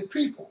covenant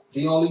people.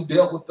 He only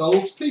dealt with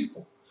those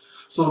people.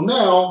 So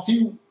now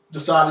he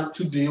decided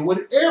to deal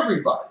with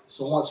everybody.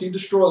 So once he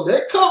destroyed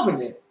that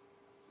covenant,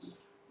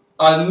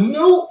 a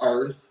new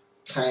earth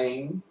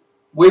came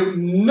with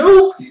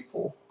new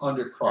people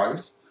under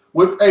Christ,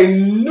 with a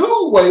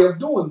new way of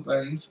doing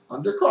things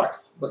under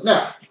Christ. But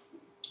now,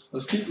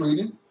 let's keep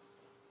reading.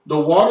 The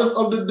waters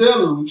of the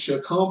deluge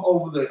shall come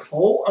over the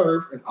whole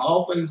earth, and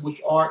all things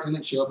which are in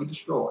it shall be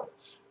destroyed.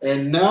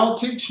 And now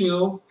teach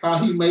him how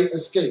he may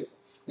escape,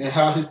 and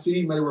how his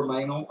seed may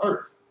remain on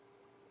earth.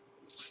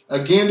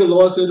 Again the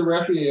Lord said to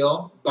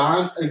Raphael,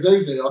 bind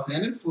Azazel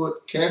hand and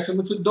foot, cast him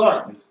into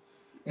darkness,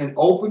 and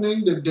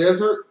opening the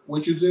desert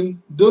which is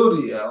in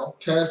Dudiel,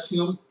 cast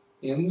him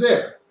in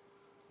there.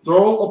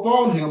 Throw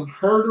upon him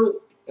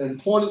hurdle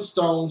and pointed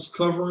stones,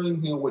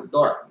 covering him with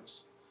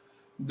darkness.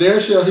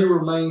 There shall he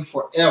remain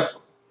forever.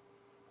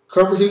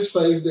 Cover his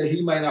face that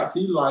he may not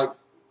see the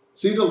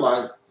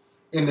light.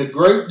 In the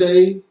great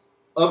day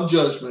of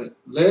judgment,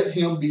 let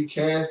him be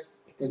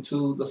cast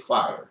into the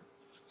fire.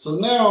 So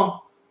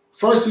now,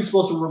 first he's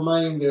supposed to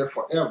remain there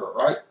forever,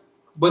 right?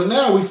 But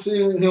now we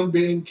see him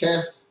being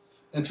cast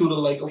into the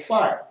lake of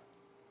fire.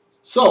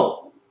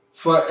 So,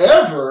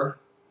 forever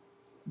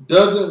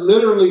doesn't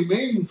literally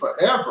mean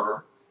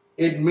forever.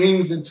 It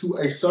means into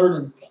a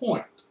certain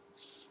point.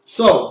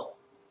 So,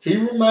 he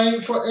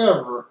remained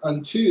forever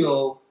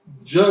until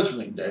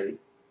Judgment Day,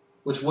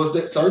 which was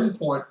that certain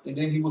point, and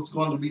then he was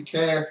going to be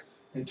cast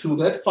into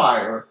that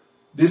fire.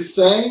 This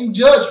same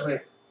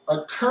judgment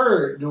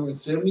occurred during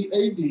 70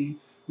 AD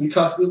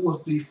because it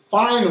was the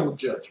final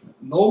judgment.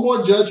 No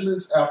more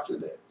judgments after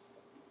that.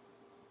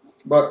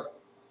 But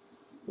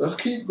let's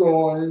keep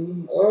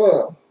going.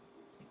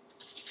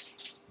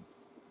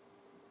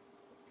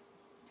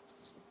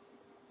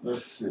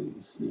 Let's see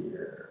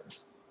here.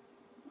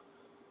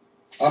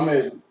 I'm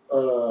at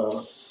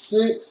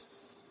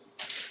 6,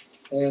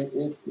 and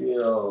it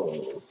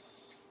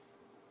is,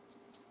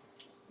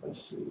 let's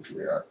see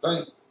here, I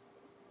think,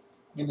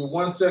 give me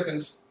 1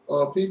 second,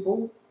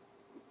 people.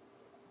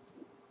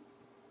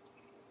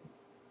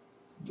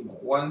 Give me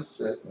 1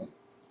 second.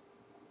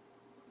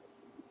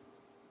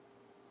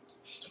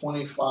 It's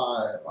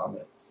 25, I'm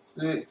at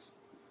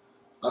 6.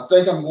 I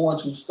think I'm going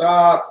to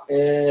stop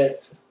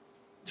at,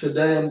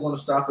 today I'm going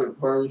to stop at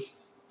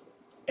verse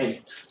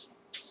 8.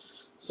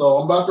 So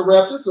I'm about to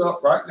wrap this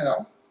up right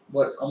now,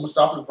 but I'm going to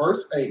stop at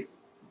verse 8.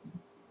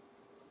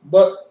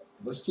 But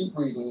let's keep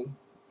reading.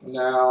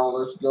 Now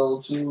let's go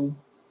to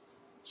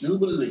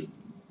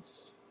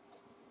Jubilees.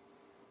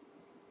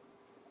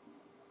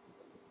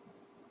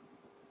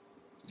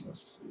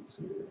 Let's see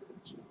here,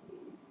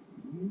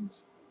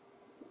 Jubilees.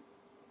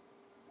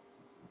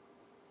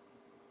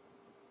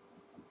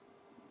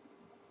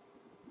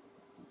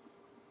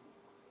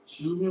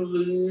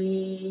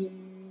 Jubilees.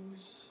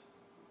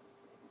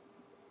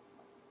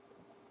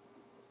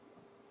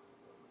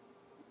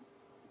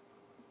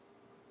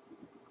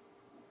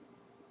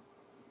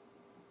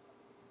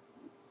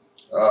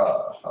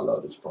 I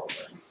love this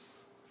program.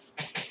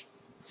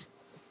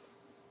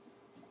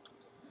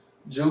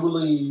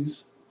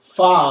 Jubilees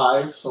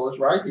 5, so it's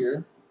right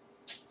here.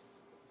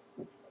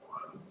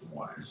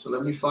 1. So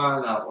let me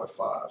find out what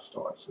 5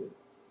 starts at.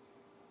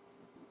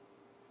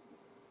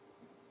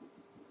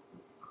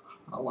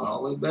 I went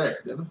all the way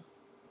back, didn't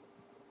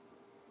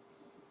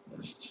I?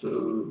 That's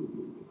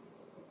 2,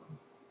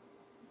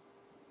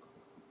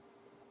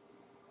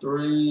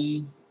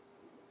 3,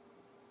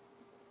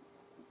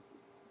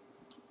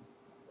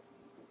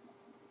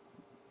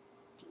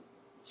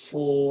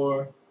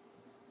 4,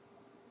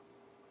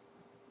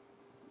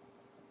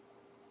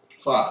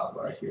 5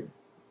 right here.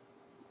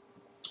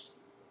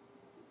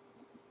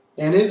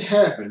 And it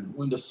happened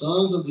when the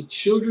sons of the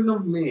children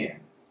of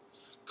men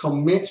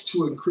commenced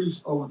to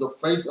increase over the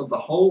face of the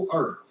whole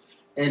earth,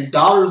 and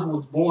daughters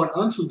was born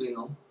unto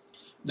them,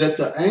 that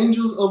the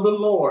angels of the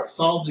Lord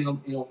saw them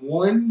in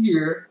 1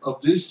 year of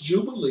this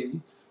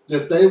jubilee,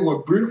 that they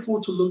were beautiful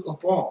to look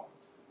upon.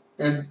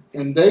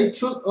 And they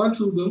took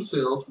unto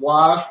themselves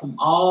wives from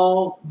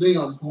all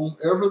them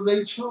whomever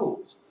they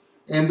chose.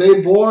 And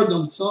they bore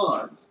them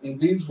sons, and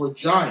these were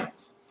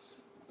giants.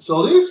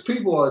 So these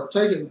people are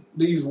taking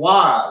these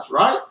wives,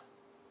 right?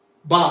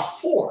 By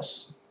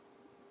force.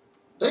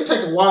 They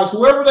taking wives,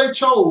 whoever they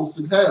chose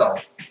to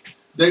have,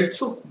 they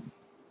took them.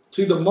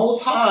 See, the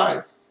Most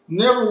High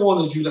never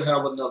wanted you to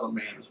have another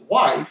man's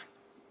wife.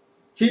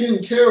 He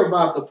didn't care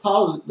about the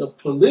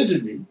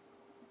polygyny,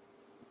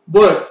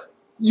 but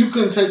you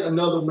couldn't take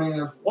another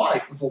man's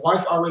wife. If a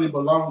wife already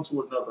belonged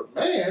to another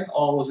man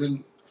or was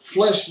in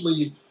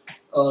fleshly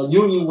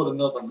union with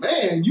another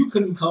man, you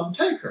couldn't come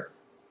take her.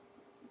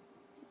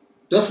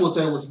 That's what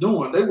they was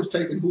doing. They was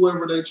taking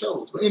whoever they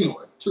chose. But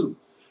anyway, 2.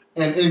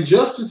 And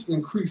injustice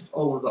increased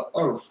over the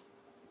earth,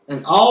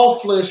 and all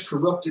flesh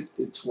corrupted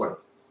its way,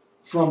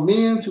 from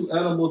men to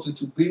animals and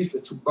to beasts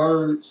and to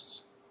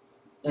birds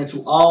and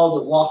to all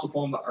that walks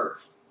upon the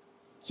earth.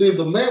 See, if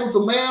the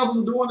mans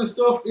were doing this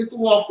stuff, it threw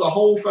off the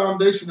whole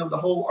foundation of the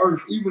whole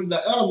earth. Even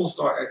the animals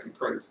start acting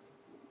crazy.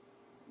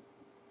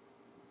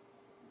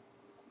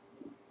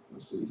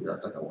 Let's see here.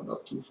 I think I went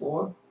up too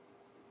far.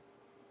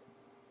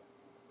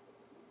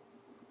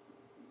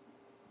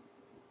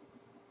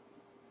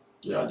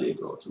 Yeah, I did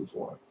go too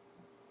far.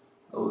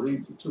 That was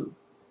easy too.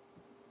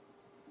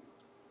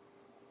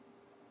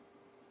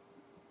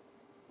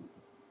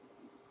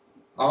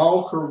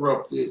 All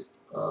corrupted.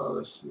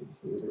 Let's see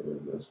here.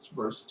 That's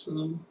verse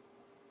 2.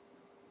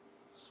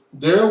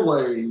 Their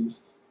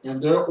ways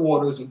and their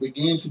orders, and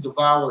began to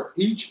devour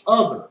each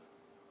other.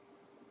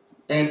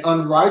 And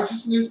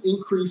unrighteousness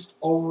increased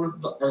over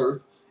the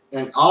earth,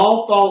 and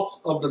all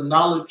thoughts of the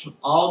knowledge of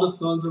all the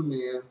sons of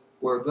men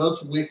were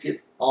thus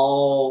wicked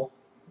all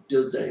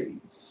their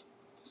days.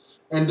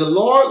 And the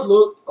Lord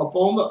looked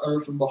upon the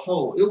earth, and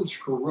behold, it was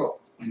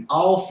corrupt, and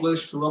all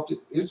flesh corrupted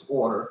its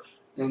order,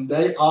 and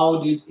they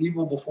all did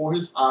evil before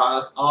his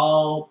eyes,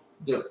 all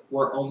that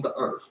were on the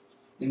earth.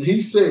 And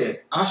he said,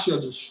 I shall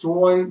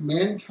destroy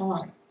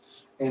mankind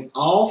and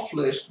all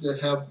flesh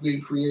that have been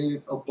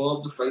created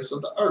above the face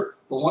of the earth.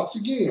 But once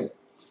again,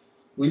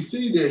 we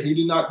see that he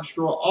did not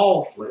destroy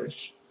all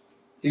flesh.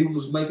 He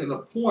was making a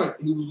point.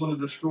 He was going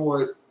to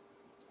destroy,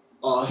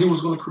 he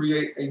was going to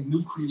create a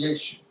new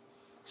creation.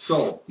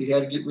 So he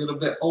had to get rid of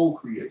that old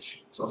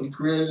creation. So he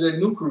created that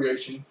new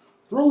creation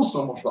through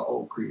some of the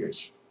old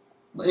creation.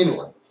 But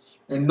anyway,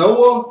 and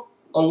Noah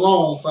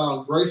alone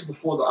found grace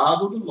before the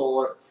eyes of the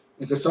Lord.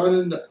 And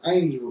concerning the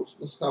angels,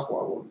 let's see how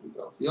far I want to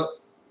go. Yep.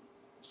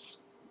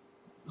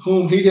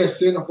 Whom he had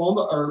sent upon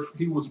the earth,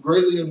 he was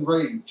greatly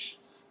enraged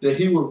that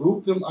he would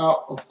root them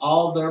out of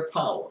all their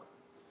power.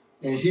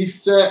 And he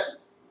said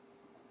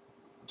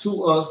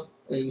to us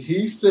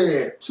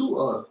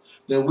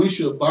that we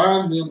should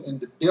bind them in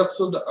the depths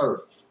of the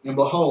earth. And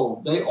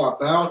behold, they are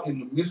bound in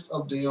the midst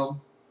of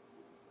them,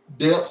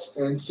 depths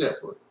and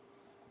separate.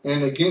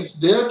 And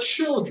against their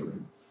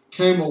children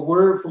came a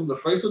word from the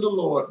face of the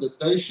Lord that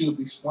they should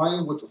be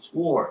slain with the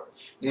sword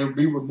and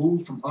be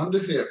removed from under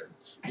heaven.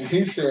 And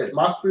he said,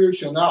 my spirit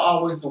shall not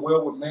always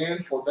dwell with man,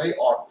 for they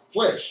are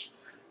flesh,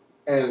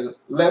 and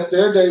let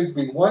their days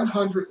be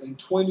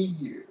 120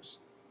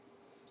 years.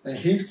 And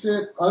he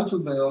sent unto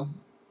them,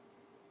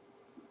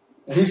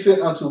 and he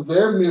sent unto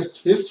their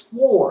midst his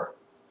sword,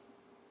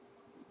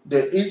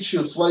 that each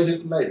should slay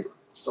his neighbor.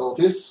 So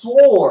his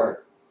sword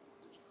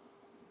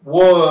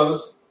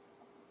was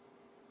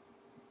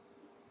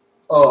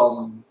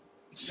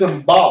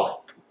symbolic.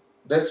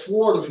 That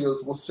sword of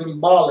his was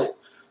symbolic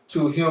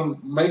to him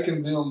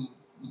making them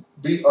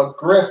be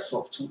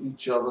aggressive to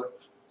each other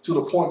to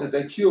the point that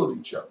they killed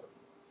each other.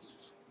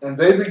 And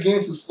they began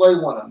to slay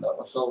one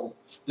another. So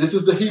this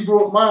is the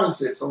Hebraic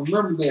mindset. So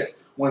remember that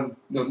when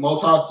the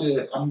Most High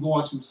said, I'm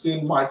going to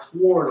send my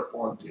sword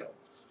upon them.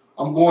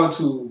 I'm going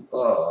to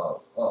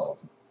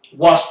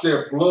wash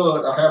their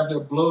blood. I have their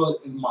blood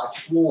in my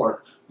sword.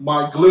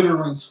 My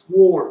glittering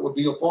sword will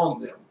be upon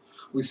them.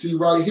 We see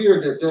right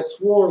here that that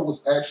sword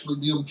was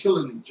actually them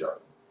killing each other.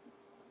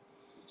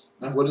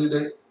 And what did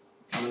they?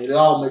 I mean, it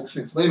all makes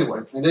sense. But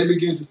anyway, and they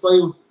began to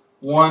slay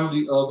one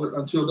the other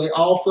until they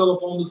all fell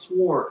upon the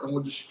sword and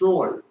were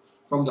destroyed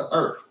from the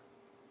earth.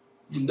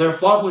 And their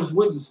fathers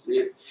witnessed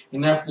it.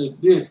 And after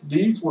this,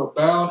 these were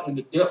bound in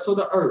the depths of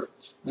the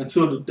earth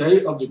until the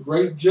day of the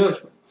great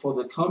judgment, for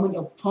the coming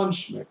of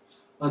punishment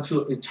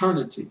until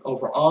eternity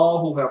over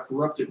all who have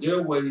corrupted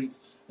their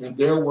ways and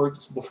their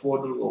works before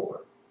the Lord.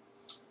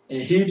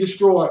 And he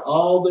destroyed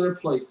all their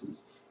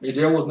places, and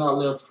there was not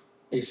left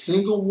a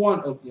single one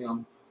of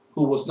them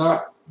who was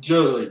not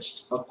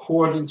judged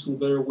according to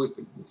their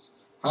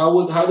wickedness.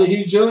 How did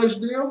he judge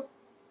them?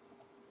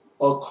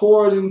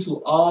 According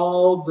to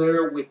all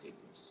their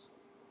wickedness.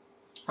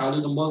 How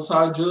did the Most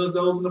High judge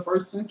those in the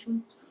first century?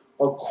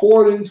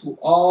 According to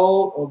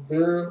all of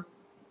their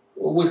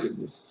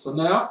wickedness. So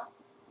now,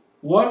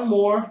 one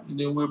more, and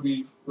then we'll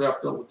be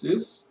wrapped up with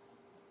this.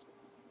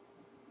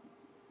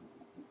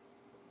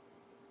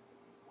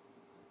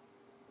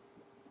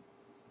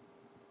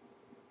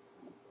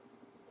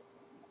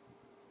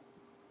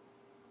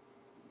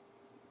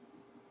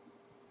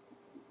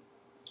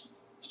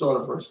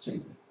 Start at verse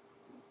 10.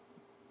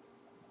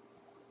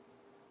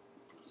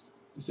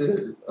 It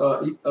says,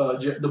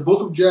 the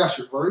book of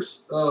Jasher,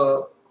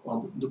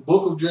 the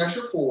book of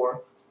Jasher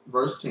 4,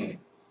 verse 10.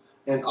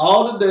 And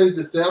all the days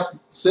that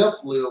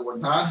Seth lived were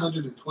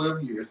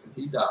 912 years, and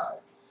he died.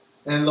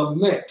 And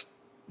Lamech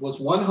was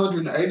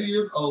 180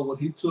 years old when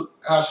he took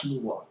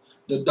Ashmua,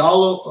 the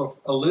daughter of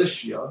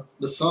Elisha,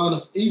 the son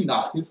of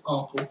Enoch, his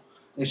uncle,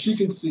 and she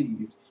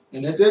conceived.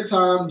 And at that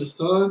time the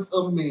sons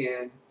of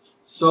men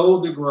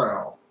sowed the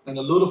ground, and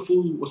a little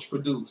food was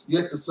produced.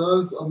 Yet the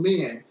sons of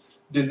men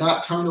did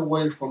not turn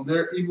away from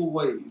their evil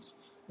ways,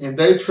 and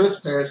they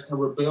trespassed and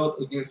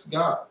rebelled against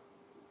God.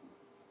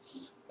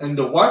 And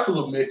the wife of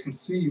Lamech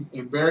conceived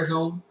and bare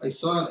him a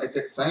son at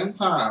that same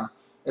time,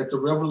 at the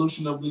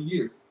revolution of the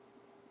year.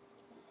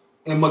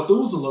 And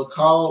Methuselah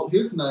called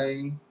his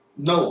name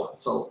Noah.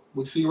 So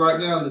we see right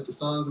now that the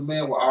sons of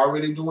man were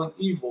already doing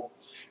evil,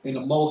 and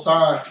the Most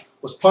High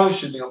was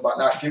punishing them by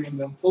not giving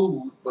them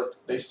food, but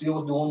they still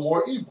was doing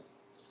more evil,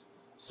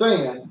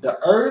 saying, the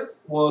earth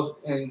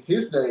was in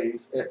his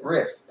days at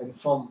rest and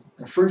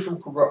free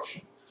from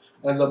corruption.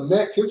 And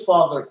Lamech his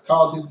father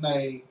called his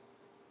name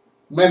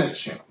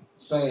Menachem,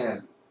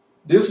 saying,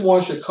 this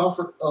one should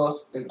comfort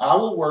us in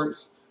our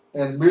works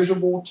and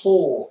miserable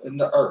toil in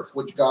the earth,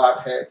 which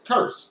God had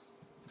cursed.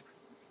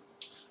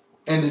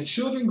 And the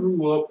children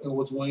grew up and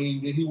was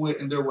weaned, and he went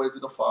in their ways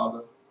of the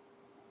father.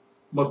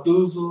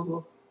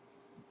 Methuselah,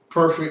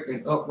 perfect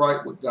and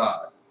upright with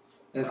God.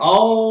 And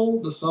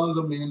all the sons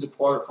of men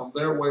departed from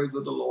their ways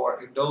of the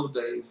Lord in those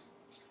days,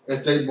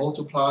 as they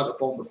multiplied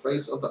upon the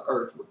face of the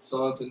earth with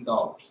sons and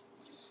daughters.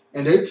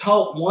 And they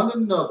taught one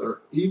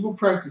another evil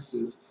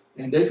practices,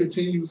 and they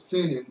continued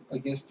sinning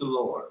against the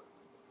Lord.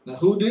 Now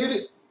who did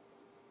it?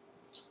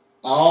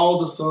 All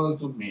the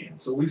sons of men.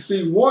 So we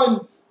see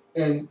one,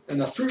 in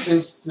a few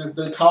instances,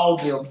 they call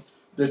them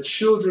the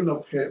children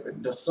of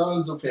heaven, the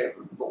sons of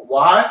heaven. But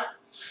why?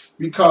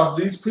 Because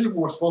these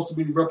people were supposed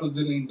to be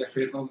representing the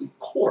heavenly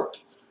court.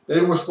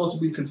 They were supposed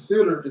to be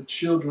considered the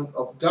children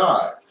of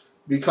God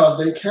because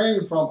they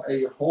came from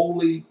a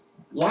holy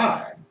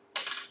line.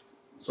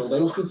 So they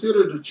was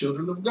considered the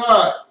children of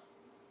God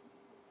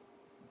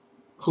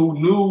who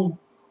knew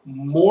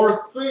more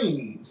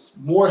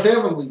things, more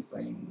heavenly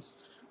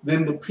things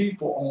than the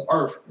people on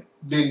earth,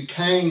 than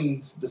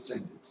Cain's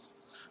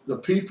descendants. The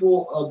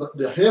people of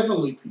the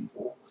heavenly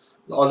people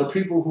are the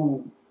people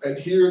who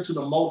adhere to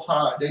the Most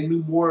High. They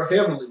knew more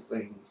heavenly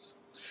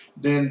things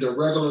than the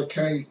regular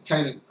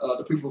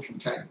the people from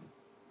Canaan.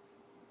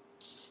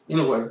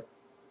 Anyway,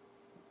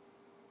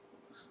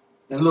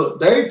 and look,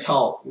 they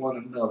taught one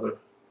another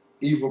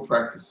evil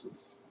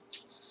practices,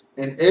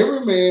 and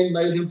every man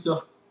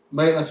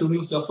made unto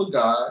himself a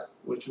god,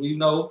 which we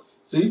know.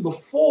 See,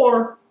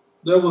 before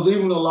there was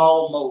even the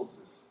law of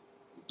Moses,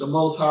 the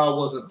Most High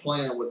wasn't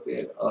playing with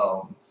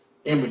that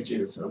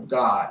images of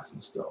gods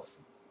and stuff.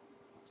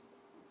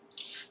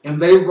 And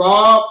they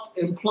robbed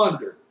and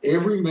plundered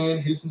every man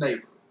his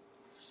neighbor.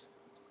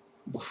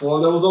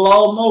 Before there was a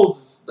law of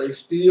Moses, they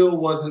still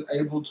wasn't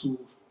able to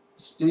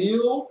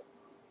steal,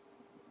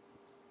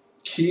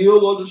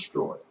 kill, or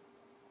destroy,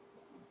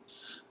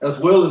 as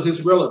well as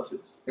his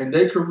relatives. And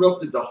they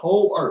corrupted the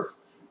whole earth,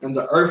 and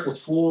the earth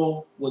was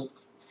filled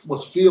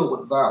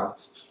with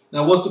violence.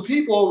 Now, was the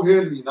people over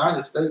here in the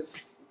United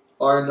States,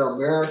 or in the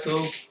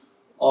Americas,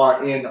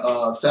 or in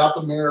South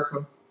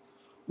America,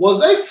 was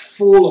they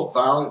full of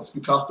violence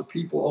because the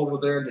people over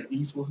there in the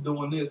East was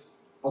doing this?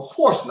 Of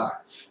course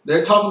not.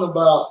 They're talking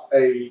about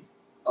a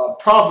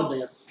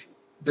providence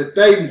that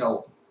they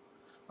know,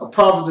 a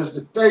providence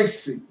that they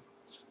see,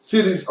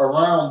 cities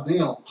around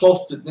them,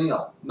 close to them,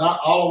 not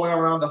all the way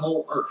around the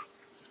whole earth.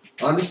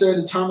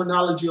 Understand the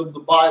terminology of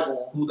the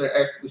Bible and who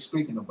they're actually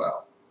speaking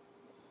about.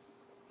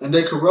 And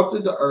they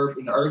corrupted the earth,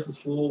 and the earth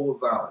was full of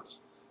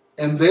violence.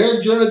 And their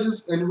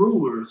judges and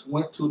rulers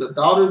went to the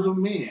daughters of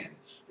men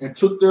and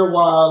took their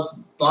wives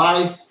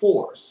by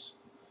force.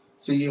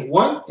 See, in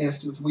one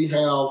instance, we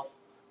have,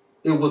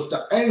 it was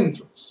the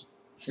angels.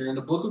 Here in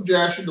the book of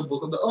Jasher, the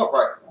book of the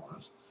upright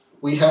ones,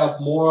 we have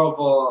more of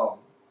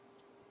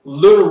a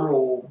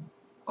literal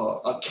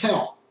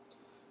account.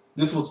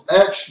 This was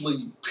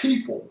actually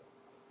people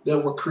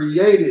that were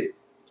created,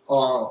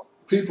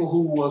 people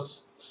who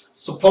was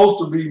supposed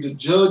to be the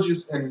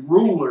judges and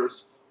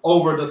rulers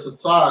over the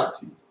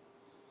society.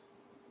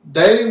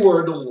 They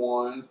were the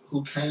ones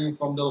who came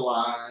from the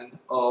line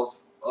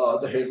of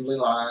the heavenly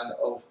line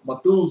of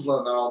Methuselah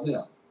and all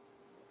them.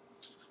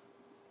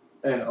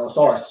 And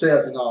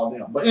Seth and all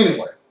them. But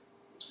anyway,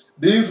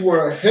 these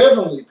were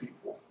heavenly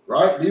people,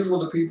 right? These were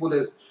the people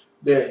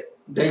that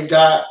they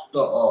got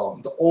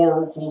the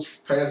oracles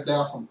passed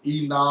down from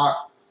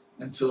Enoch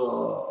into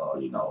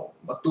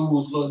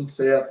Methuselah and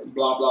Seth and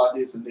blah blah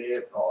this and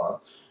that,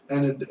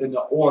 and in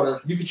the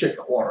order, you can check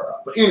the order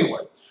out. But anyway,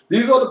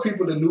 these are the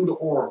people that knew the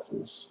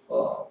oracles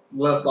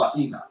left by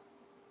Enoch.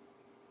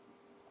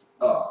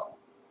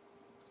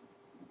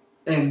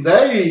 And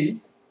they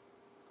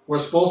were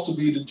supposed to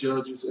be the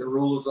judges and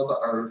rulers of the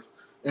earth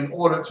in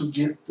order to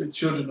get the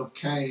children of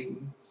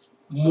Cain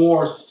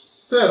more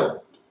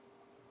settled.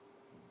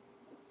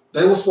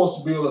 They were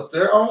supposed to build up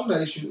their own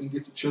nation and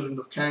get the children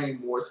of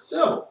Cain more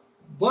settled.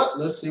 But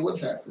let's see what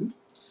happened.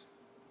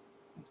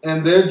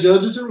 And their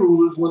judges and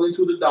rulers went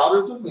into the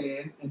daughters of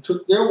men and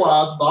took their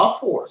wives by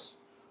force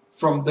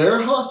from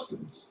their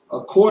husbands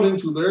according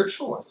to their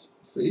choice.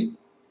 See?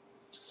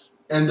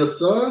 And the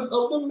sons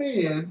of the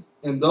men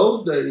in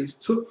those days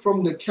took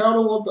from the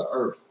cattle of the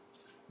earth,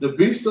 the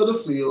beasts of the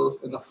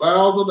fields, and the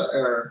fowls of the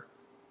air,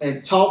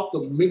 and taught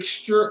the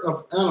mixture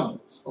of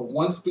animals of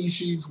one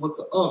species with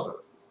the other,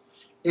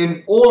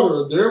 in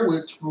order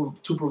therewith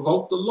to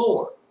provoke the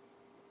Lord.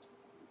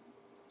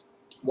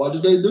 Why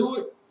did they do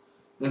it?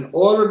 In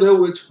order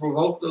therewith to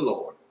provoke the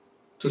Lord,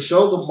 to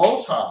show the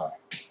Most High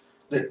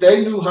that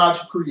they knew how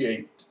to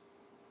create,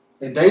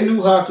 and they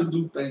knew how to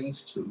do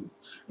things too.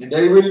 And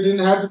they really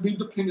didn't have to be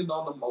dependent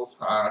on the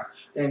Most High.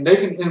 And they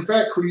can, in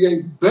fact,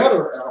 create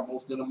better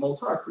animals than the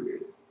Most High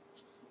created.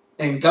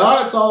 And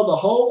God saw the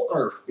whole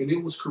earth, and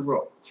it was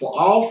corrupt. For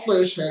all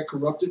flesh had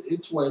corrupted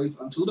its ways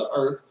unto the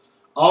earth,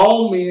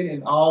 all men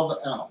and all the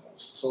animals.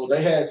 So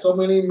they had so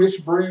many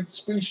misbreed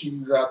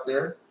species out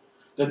there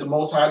that the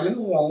Most High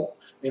didn't want.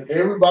 And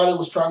everybody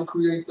was trying to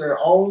create their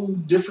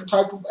own different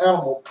type of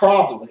animal,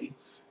 probably.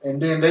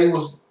 And then they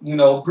was,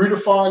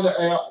 beautifying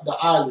the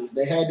islands.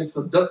 They had this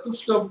seductive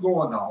stuff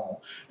going on.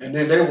 And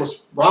then they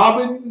was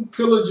robbing,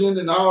 pillaging,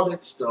 and all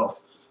that stuff.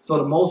 So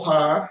the Most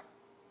High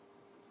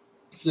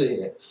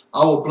said,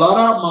 I will blot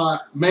out my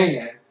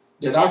man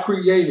that I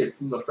created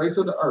from the face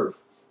of the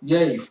earth,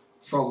 yea,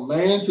 from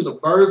man to the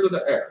birds of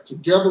the air,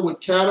 together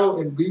with cattle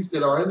and beasts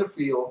that are in the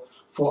field,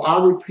 for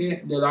I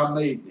repent that I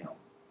made them.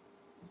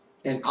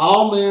 And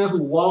all men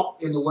who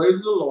walked in the ways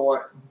of the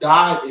Lord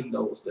died in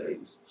those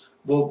days,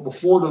 but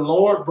before the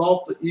Lord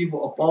brought the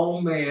evil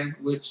upon man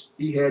which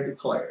he had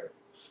declared.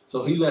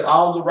 So he let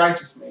all the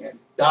righteous men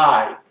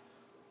die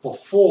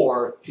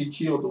before he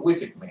killed the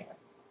wicked man.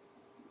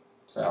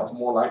 Sounds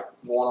more like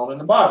going on in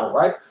the Bible,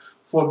 right?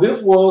 For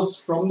this was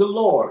from the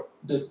Lord,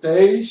 that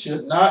they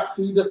should not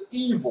see the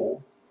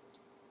evil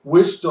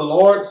which the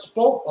Lord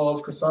spoke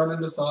of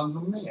concerning the sons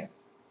of men.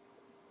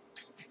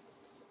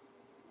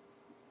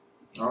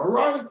 All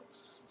right.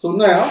 So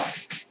now,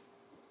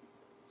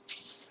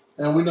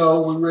 and we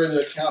know we read the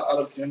account out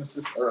of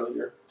Genesis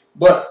earlier,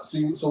 but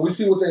see, so we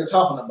see what they're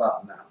talking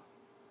about now.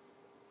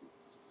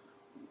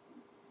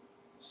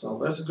 So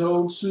let's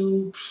go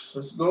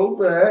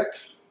back.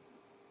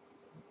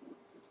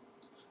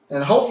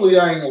 And hopefully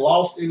I ain't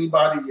lost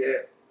anybody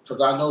yet,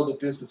 because I know that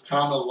this is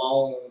kind of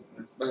long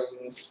and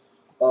things.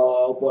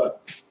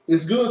 But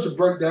it's good to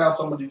break down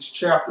some of these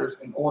chapters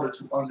in order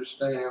to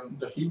understand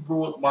the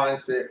Hebrew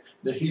mindset,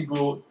 the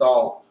Hebrew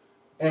thought,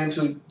 and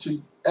to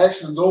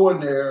actually go in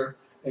there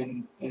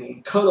and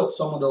cut up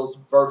some of those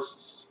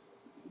verses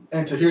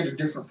and to hear the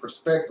different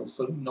perspectives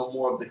so you know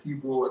more of the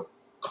Hebrew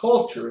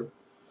culture,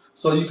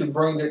 so you can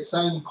bring that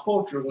same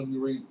culture when you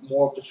read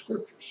more of the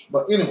scriptures.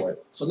 But anyway,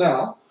 so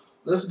now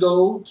let's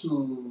go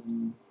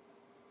to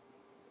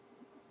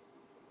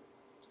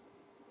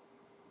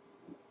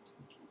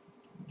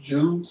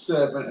Jude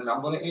 7, and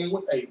I'm going to end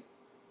with 8.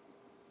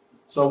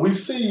 So we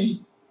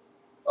see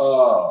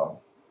why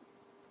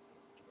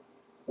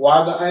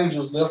the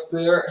angels left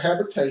their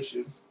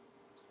habitations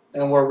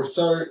and was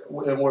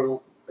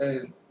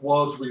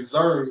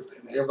reserved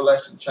in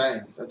everlasting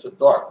chains into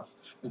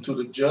darkness, into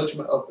the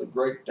judgment of the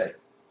great day.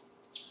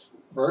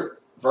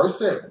 Verse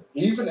 7,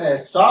 even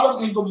as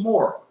Sodom and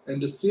Gomorrah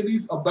and the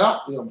cities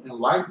about them in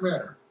like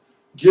manner,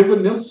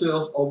 giving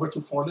themselves over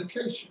to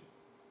fornication,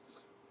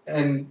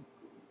 and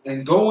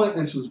going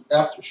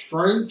after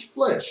strange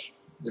flesh,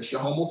 that's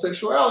your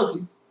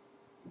homosexuality,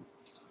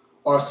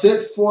 are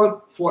set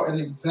forth for an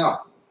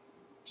example.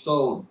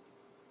 So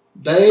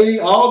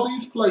all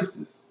these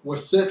places were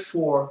set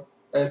for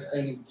as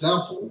an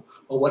example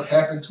of what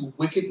happened to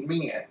wicked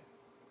men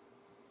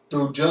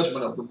through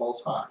judgment of the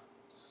Most High.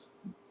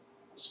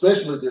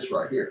 Especially this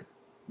right here,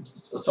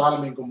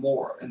 Sodom and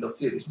Gomorrah and the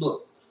cities.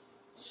 Look,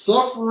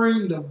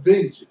 suffering the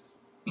vengeance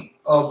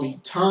of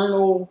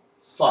eternal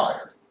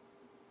fire.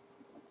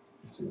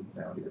 Let's see what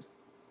we have here.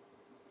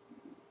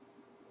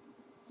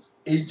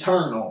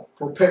 Eternal,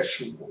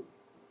 perpetual,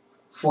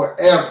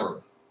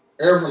 forever,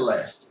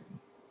 everlasting.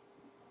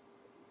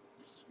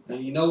 And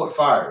you know what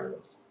fire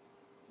is.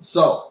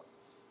 So,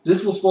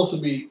 this was supposed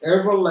to be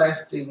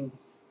everlasting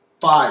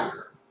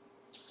fire.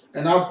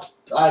 And I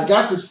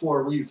got this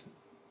for a reason.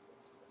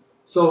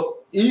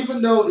 So,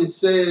 even though it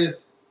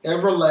says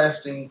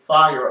everlasting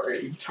fire or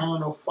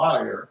eternal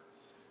fire,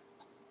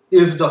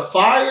 is the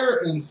fire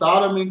in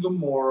Sodom and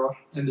Gomorrah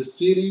and the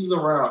cities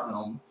around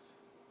them,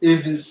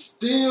 is it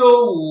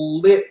still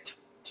lit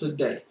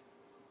today?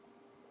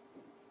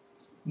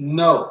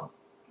 No.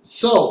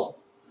 So,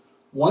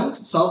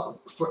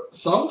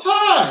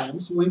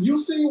 sometimes when you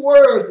see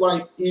words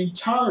like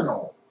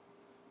eternal,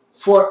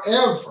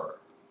 forever,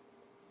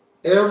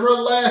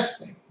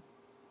 everlasting,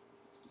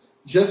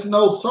 just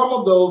know some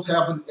of those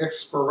have an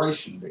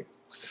expiration date.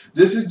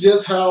 This is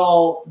just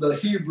how the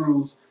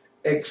Hebrews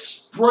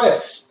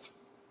expressed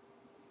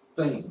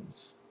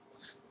things.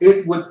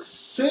 It would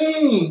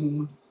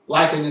seem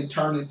like an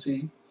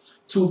eternity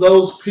to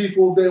those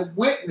people that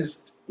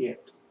witnessed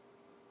it.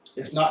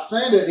 It's not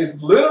saying that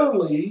it's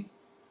literally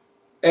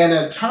an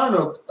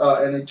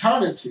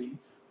eternity,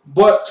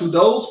 but to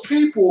those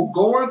people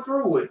going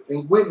through it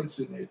and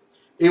witnessing it,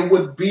 it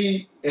would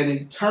be an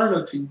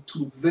eternity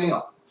to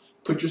them.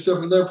 Put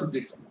yourself in their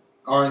predicament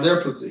or in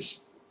their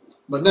position.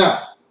 But now,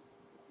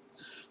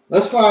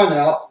 let's find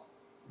out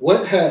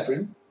what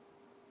happened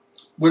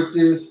with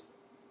this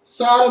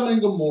Sodom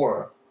and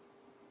Gomorrah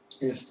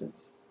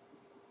instance.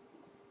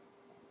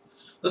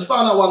 Let's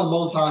find out why the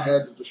Most High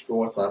had to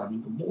destroy Sodom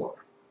and Gomorrah.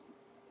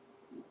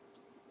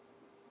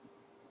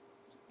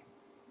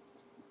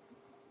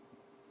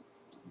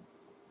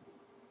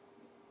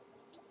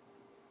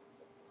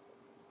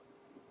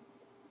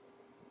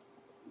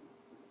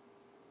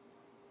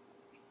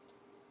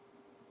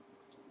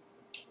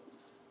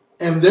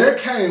 And there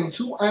came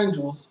two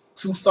angels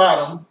to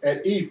Sodom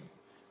at even,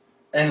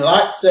 and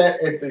Lot sat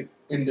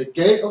in the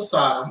gate of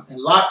Sodom, and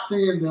Lot,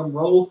 seeing them,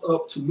 rose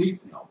up to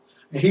meet them.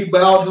 And he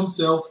bowed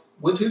himself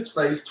with his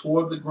face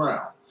toward the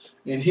ground.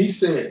 And he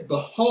said,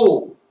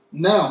 Behold,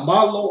 now,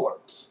 my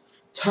lords,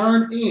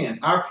 turn in,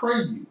 I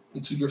pray you,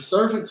 into your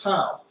servant's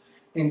house,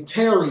 and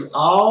tarry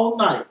all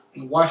night,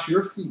 and wash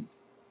your feet.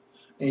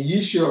 And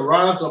ye shall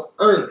rise up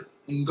early,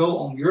 and go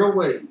on your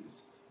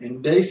ways.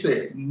 And they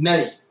said,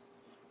 Nay,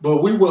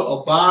 but we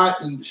will abide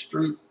in the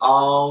street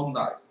all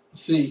night.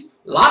 See,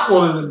 Lot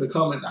wanted them to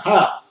come in the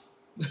house.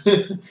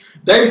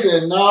 They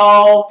said,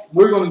 no,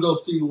 we're going to go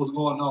see what's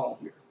going on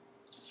here.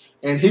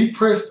 And he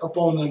pressed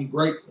upon them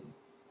greatly.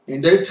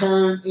 And they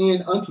turned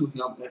in unto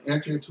him and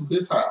entered into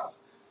his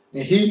house.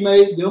 And he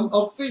made them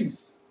a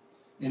feast.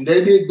 And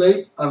they did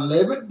bake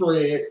unleavened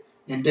bread,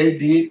 and they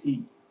did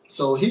eat.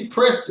 So he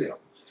pressed them.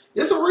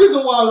 It's a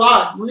reason why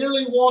Lot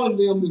really wanted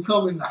them to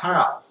come in the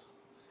house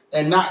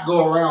and not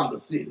go around the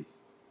city.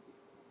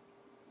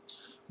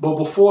 But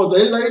before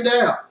they lay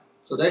down,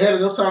 so they had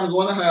enough time to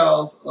go in the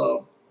house,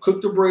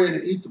 cook the bread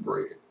and eat the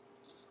bread.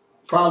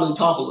 Probably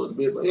talk a little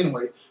bit, but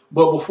anyway.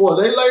 But before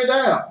they lay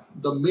down,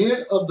 the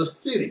men of the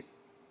city,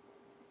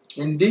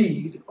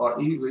 indeed,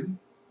 or even,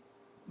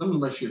 let me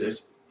make sure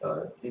that's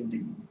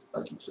indeed,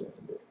 I keep saying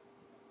that.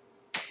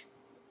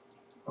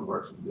 What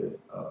verse is that?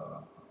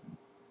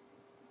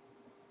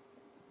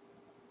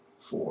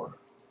 4.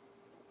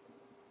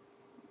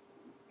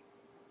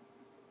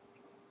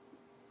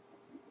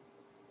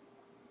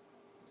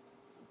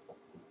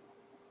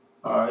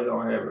 I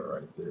don't have it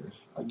right there.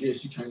 I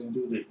guess you can't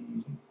do the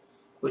even.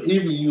 But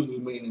even usually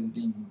mean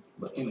indeed.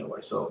 But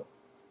anyway, so,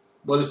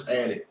 but it's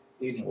added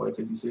anyway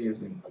because you see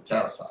it's in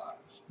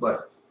italicized.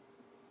 But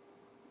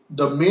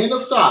the men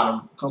of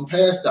Sodom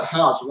compassed the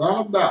house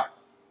round about,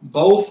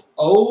 both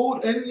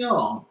old and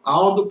young,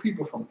 all the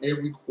people from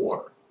every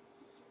quarter.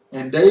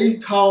 And they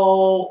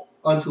called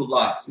unto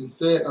Lot and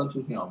said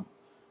unto him,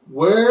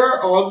 Where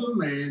are the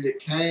men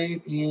that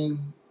came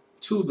in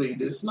to thee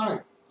this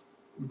night?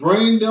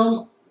 Bring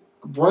them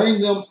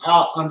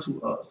out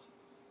unto us,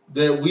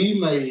 that we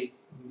may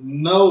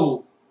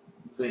know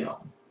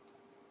them.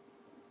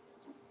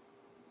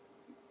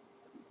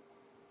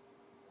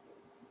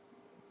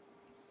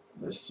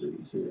 Let's see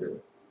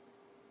here.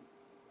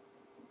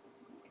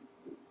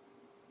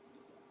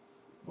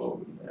 What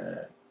we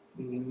at?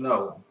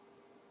 No.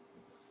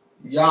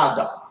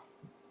 Yada.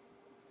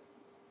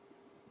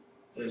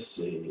 Let's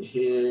see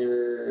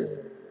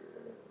here.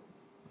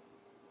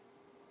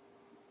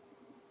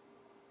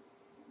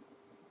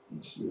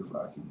 Let's see if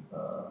I can.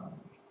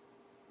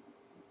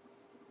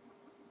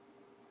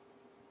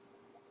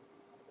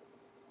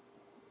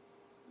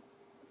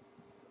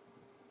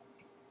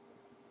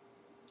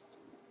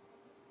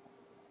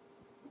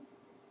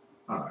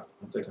 All right,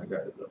 I think I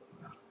got it up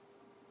now.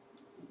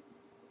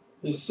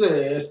 It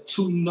says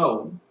to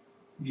know,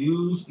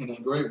 used in a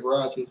great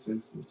variety of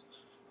senses,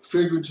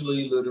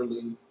 figuratively,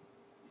 literally.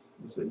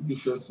 It's a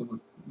euphemism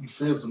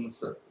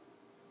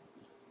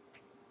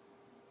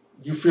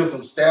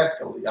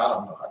statically. I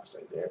don't know how to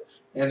say that.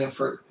 And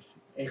inferiorly,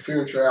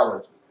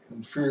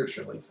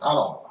 I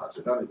don't know how to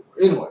say that.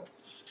 Anyway,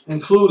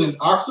 including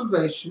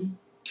observation,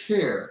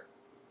 care,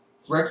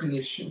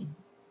 recognition,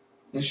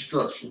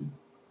 instruction,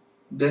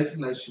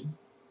 designation,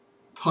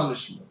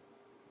 punishment,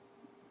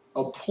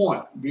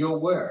 appoint, be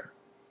aware,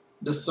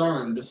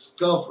 discern,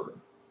 discover.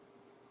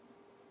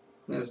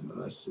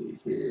 Let's see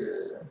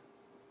here.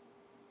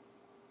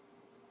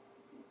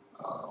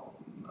 Oh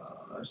no,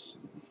 let's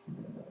see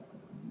here.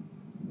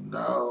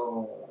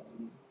 No.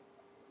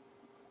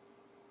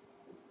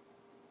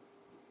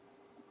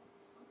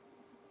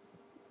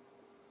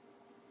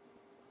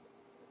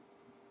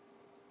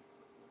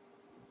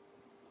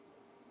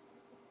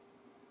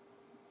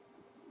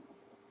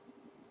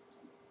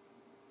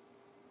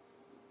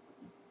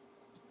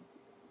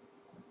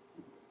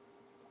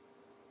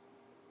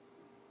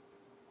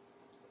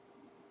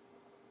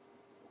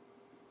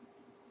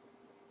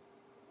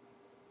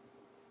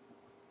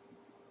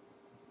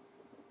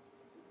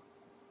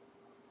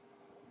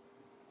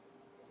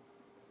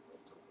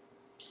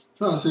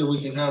 Trying to see if we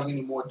can have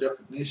any more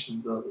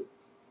definitions of it.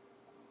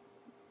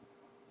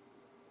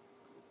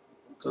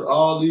 Because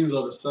all these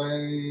are the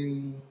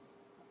same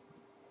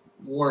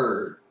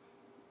word.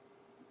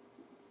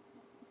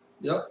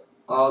 Yep.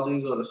 All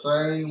these are the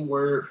same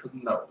word for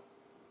no.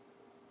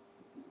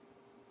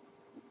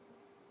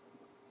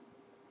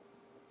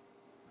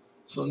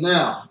 So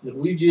now, if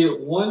we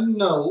get one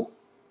no,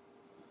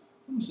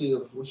 let me see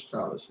which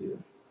colors here.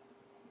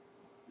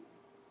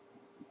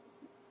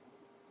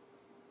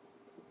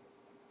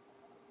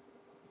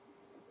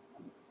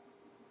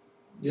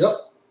 Yep,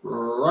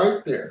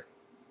 right there.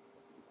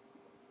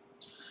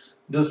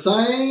 The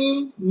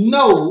same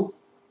no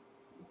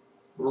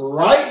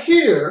right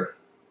here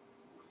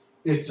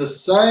is the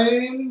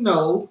same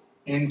no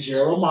in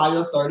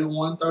Jeremiah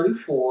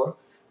 31:34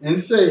 and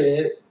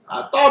said,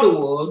 I thought it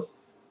was,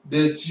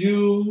 that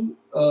you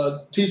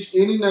teach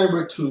any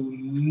neighbor to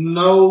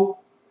know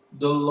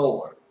the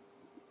Lord.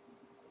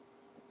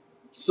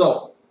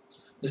 So,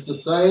 it's the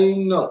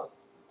same no.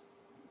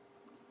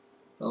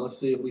 So let's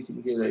see if we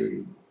can get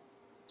a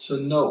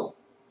to know,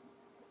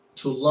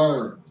 to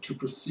learn, to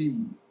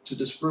perceive, to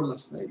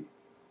discriminate,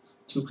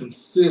 to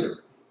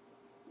consider,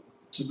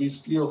 to be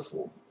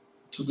skillful,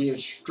 to be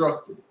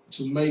instructed,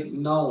 to make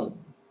known.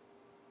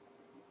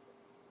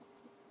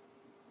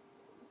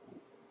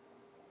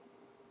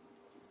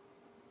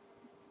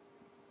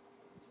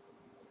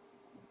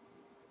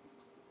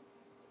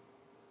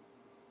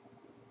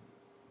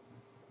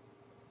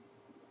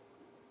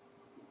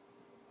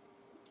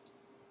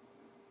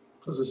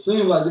 Because it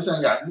seems like this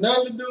ain't got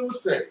nothing to do with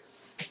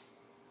sex.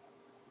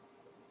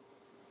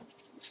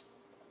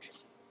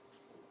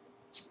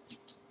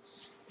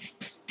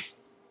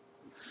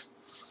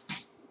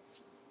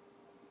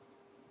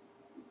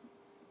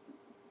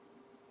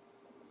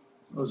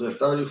 Was it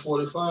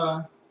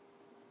 30:45?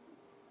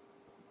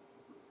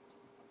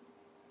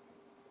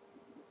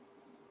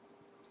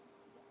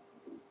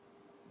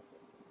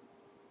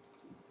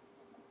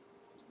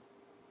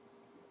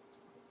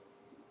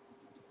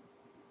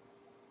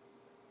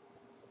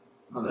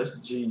 Oh, that's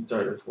G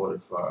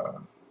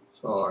 30:45.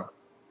 Sorry.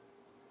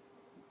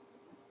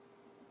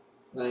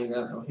 I ain't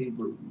got no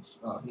Hebrews.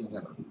 He ain't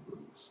got no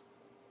Hebrews.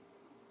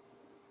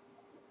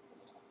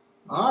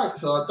 Alright,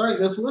 so I think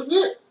this was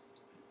it.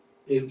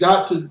 It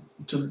got to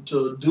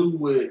do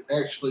with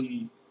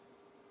actually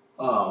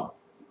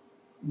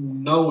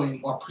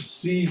knowing or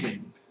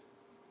perceiving.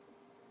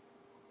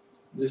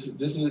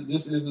 This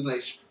isn't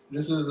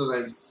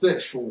a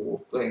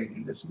sexual thing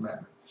in this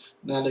manner.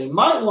 Now they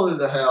might wanted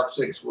to have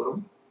sex with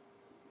them,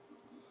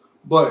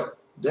 but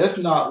that's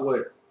not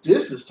what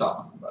this is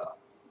talking about.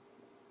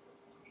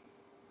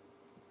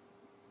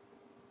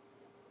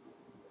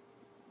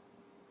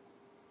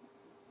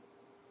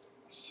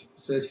 It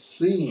says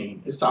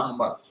seeing. It's talking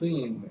about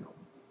seeing them,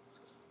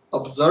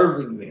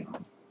 observing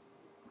them,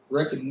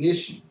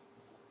 recognition.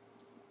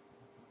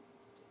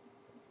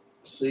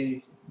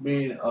 See,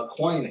 being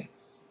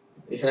acquaintance.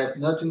 It has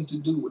nothing to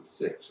do with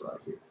sex right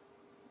here.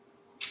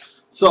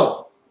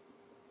 So,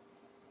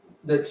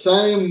 that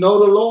same know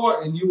the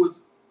Lord, and you would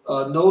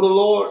know the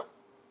Lord.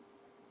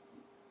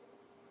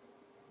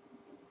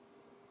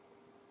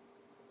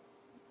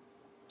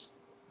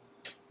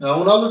 Now,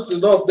 when I looked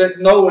it up, that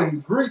know in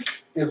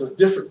Greek is a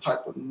different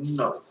type of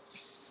know.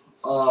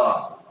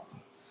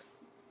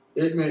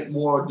 It meant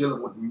more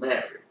dealing with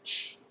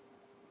marriage.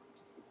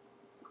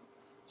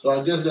 So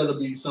I guess that'll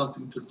be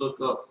something to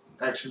look up,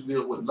 actually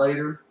deal with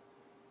later.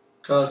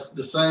 Because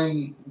the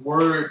same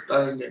word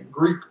thing in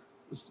Greek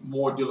is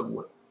more dealing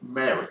with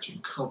marriage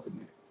and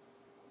covenant.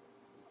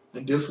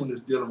 And this one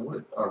is dealing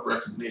with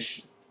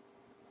recognition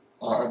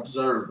or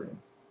observing.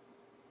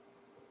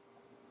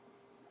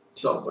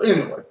 So,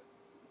 anyway,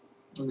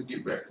 let me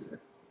get back to that.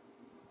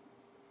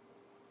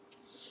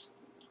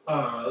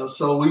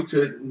 So we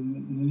could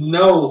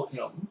know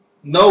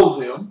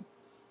them.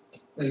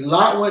 And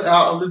Lot went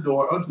out of the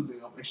door unto them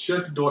and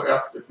shut the door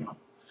after him,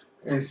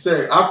 and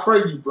said, I pray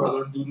you,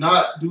 brother, do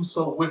not do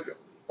so wickedly.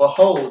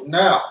 Behold,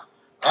 now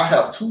I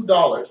have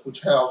 $2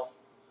 which have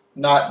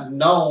not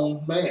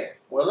known man.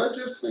 Well, let's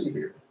just see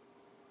here.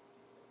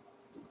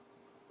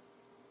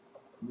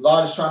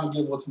 Lot is trying to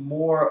give us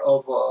more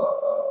of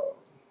a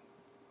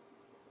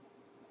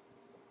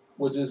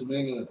what this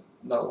meaning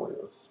no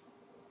is.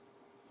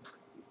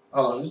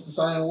 Hold on, it's the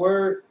same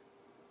word.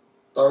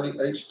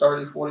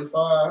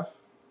 H30:45.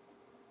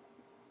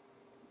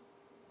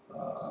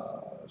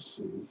 Let's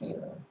see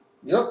here.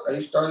 Yep,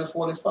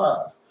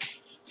 H30:45.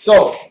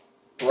 So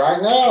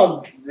right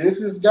now,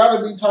 this has got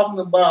to be talking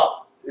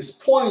about.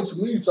 It's pointing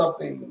to me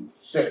something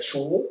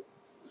sexual,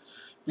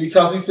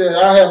 because he said,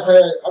 I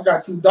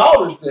got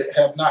 $2 that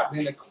have not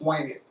been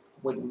acquainted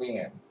with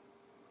men.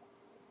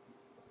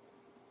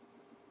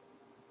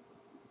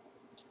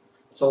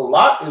 So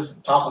Lot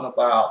is talking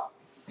about,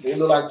 it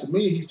look like to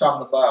me he's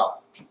talking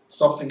about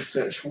something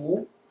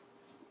sexual.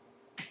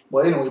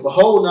 But anyway,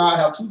 behold, now I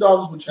have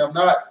 $2 which have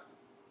not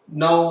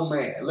known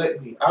man.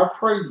 Let me, I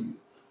pray you,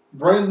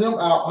 bring them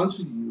out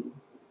unto you,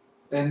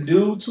 and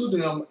do to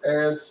them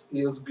as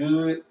is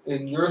good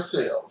in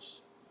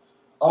yourselves.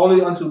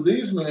 Only unto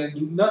these men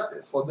do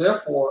nothing, for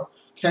therefore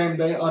came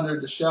they under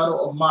the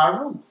shadow of my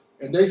roof.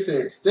 And they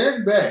said,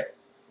 stand back.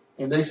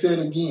 And they said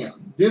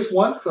again, this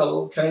one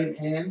fellow came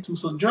in to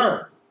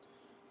sojourn,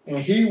 and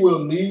he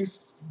will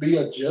needs be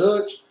a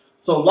judge.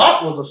 So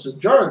Lot was a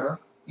sojourner.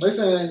 They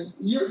saying,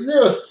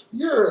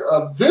 you're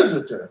a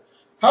visitor.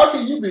 How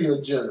can you be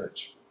a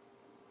judge?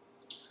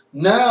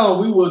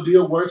 Now we will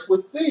deal worse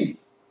with thee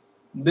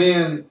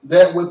than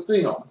that with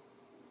them.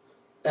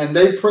 And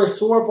they pressed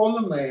sore upon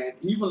the man,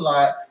 even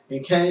Lot,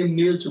 and came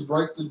near to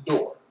break the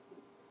door.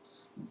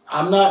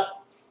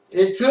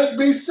 It could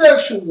be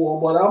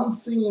sexual, but I'm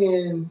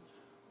seeing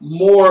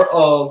more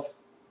of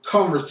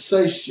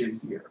conversation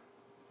here.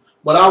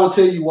 But I will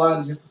tell you why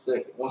in just a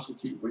second, once we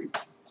keep reading.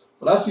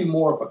 But I see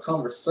more of a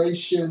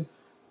conversation,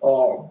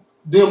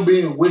 them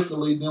being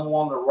wickedly, them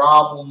wanting to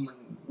rob them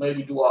and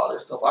maybe do all that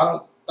stuff. I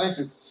don't think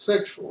it's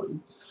sexually.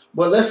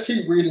 But let's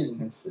keep reading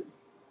and see.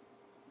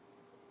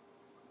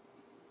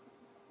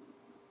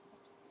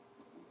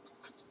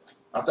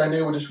 I think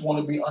they would just want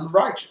to be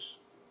unrighteous.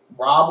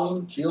 Rob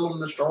them, kill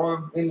them, destroy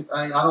them, anything.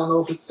 I don't know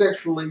if it's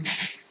sexually,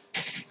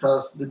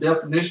 because the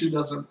definition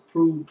doesn't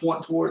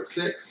point towards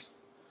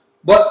sex.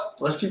 But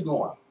let's keep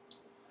going.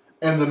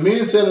 And the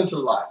men said unto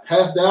Lot,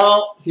 hast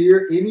thou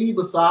here any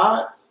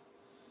besides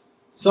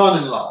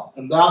son-in-law,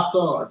 and thy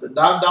sons, and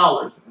thy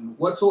daughters, and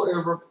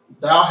whatsoever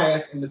thou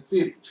hast in the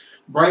city?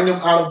 Bring them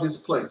out of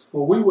this place,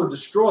 for we will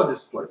destroy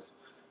this place.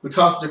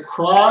 Because the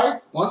cry,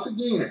 once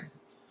again,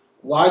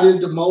 why did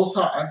the Most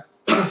High,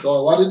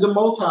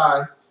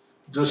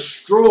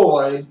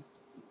 destroy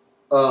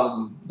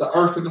the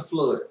earth in the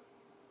flood?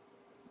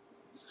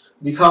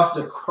 Because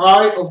the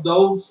cry of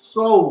those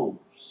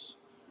souls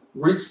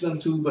reached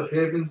unto the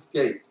heaven's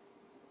gate.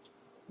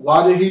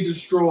 Why did he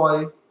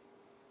destroy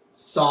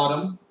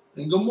Sodom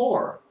and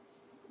Gomorrah?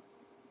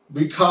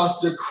 Because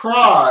the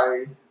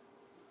cry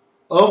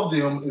of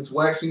them is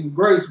waxing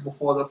grace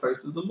before the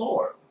face of the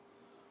Lord.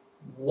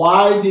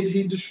 Why did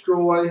he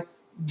destroy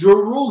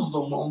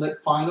Jerusalem on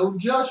that final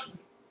judgment?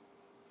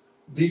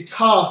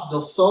 Because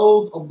the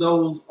souls of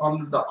those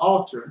under the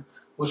altar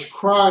was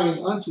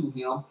crying unto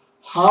him,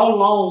 how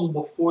long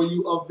before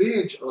you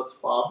avenge us,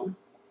 Father?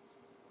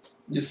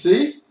 You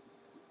see?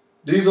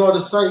 These are the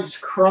saints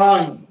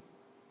crying.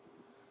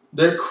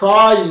 They're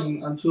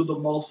crying unto the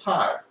Most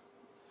High.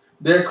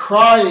 They're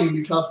crying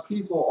because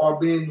people are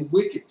being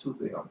wicked to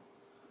them.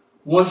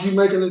 Once you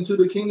make it into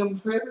the kingdom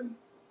of heaven,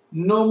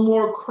 no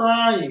more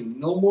crying,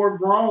 no more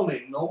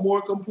groaning, no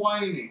more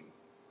complaining.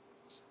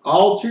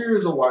 All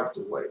tears are wiped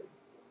away.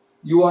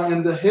 You are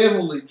in the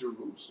heavenly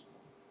Jerusalem,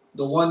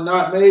 the one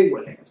not made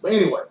with hands. But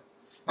anyway,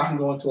 I can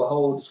go into a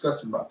whole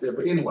discussion about that.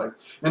 But anyway,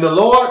 and the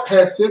Lord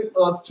had sent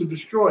us to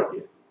destroy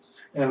it.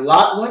 And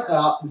Lot went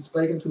out and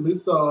spake unto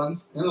his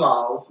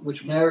sons-in-laws,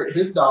 which married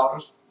his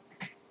daughters,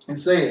 and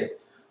said,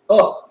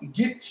 up,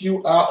 get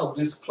you out of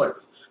this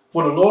place,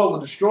 for the Lord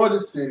will destroy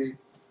this city.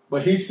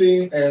 But he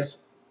seemed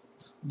as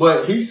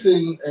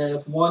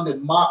one that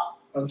mocked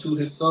unto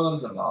his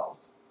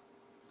sons-in-laws.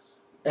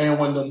 And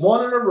when the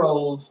morning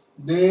arose,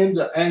 then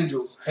the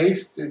angels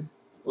hastened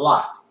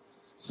Lot,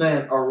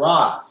 saying,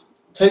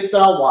 arise, take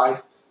thy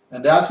wife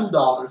and thy 2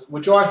 daughters,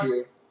 which are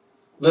here,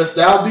 lest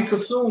thou be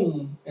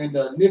consumed in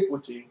the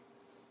iniquity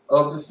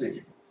of the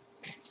city.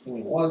 Give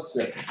me 1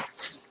 second.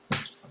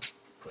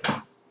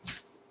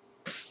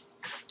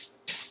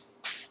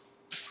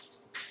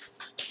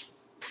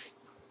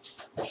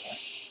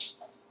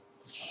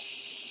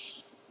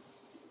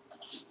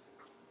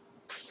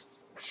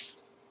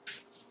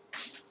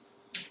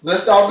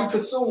 Lest thou be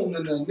consumed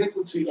in the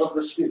iniquity of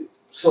the city.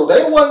 So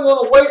they wasn't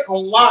going to wait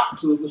on Lot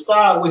to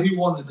decide when he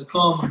wanted to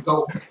come and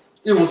go.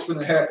 It was going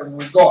to happen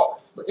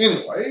regardless. But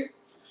anyway,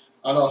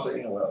 I know I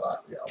say anyway a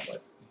lot, y'all,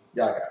 but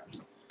y'all got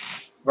me.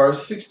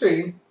 Verse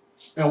 16,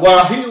 and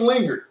while he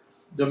lingered,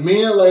 the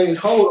men laid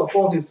hold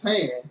upon his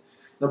hand,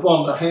 and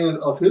upon the hands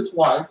of his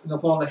wife, and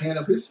upon the hand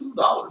of his 2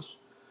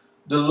 daughters,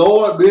 the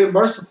Lord being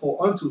merciful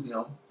unto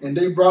him, and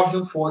they brought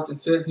him forth and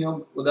set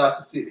him without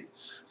the city.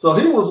 So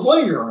he was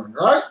lingering,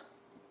 right?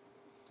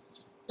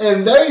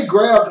 And they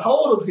grabbed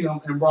hold of him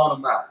and brought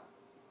him out.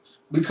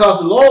 Because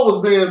the Lord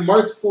was being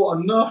merciful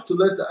enough to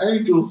let the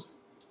angels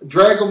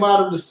drag him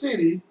out of the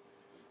city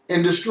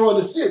and destroy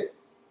the city.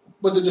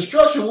 But the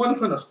destruction wasn't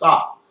going to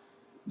stop.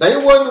 They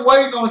wasn't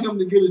waiting on him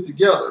to get it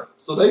together.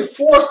 So they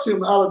forced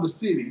him out of the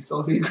city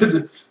so they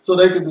could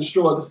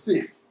destroy the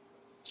city.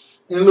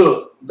 And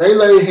look, they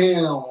laid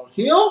hand on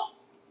him,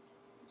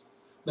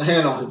 the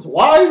hand on his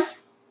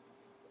wife,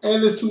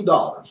 and his 2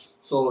 daughters.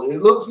 So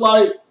it looks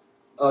like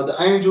the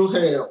angels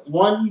had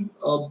one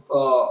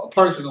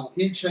person on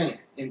each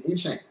hand,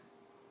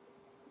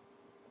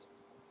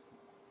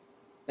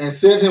 and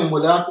set him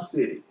without the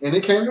city. And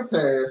it came to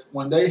pass,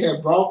 when they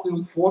had brought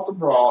them forth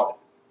abroad,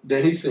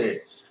 that he said,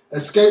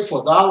 escape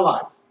for thy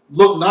life,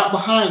 look not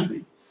behind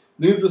thee,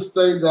 neither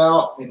stay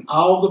thou in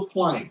all the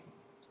plain,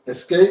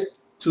 escape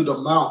to the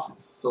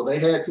mountains. So they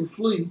had to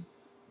flee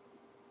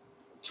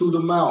to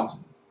the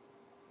mountain.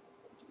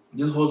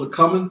 This was a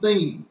common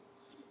theme,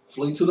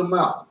 flee to the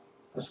mountain.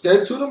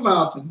 Escape to the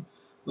mountain,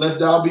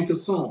 lest thou be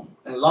consumed.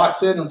 And Lot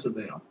said unto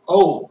them,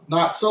 oh,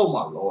 not so,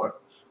 my Lord,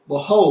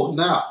 Behold,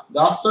 now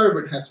thy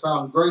servant has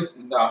found grace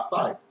in thy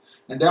sight,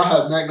 and thou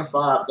hast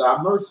magnified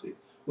thy mercy,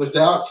 which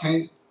thou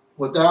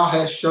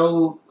hast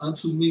showed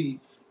unto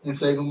me in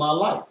saving my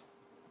life.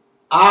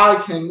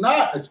 I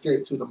cannot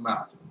escape to the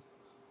mountain,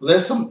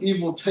 lest some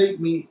evil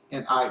take me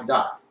and I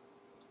die.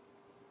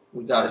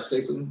 We got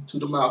escaping to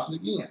the mountain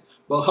again.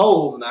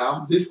 Behold,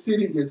 now this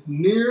city is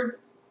near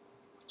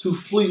to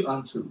flee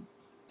unto,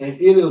 and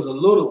it is a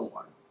little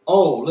one.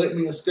 Oh, let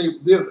me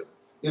escape thither.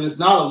 It is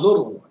not a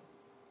little one.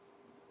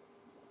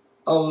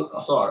 Oh,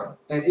 sorry.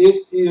 And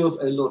it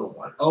is a little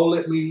one. Oh,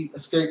 let me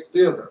escape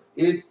thither.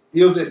 Is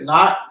it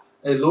not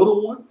a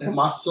little one, and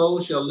my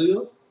soul shall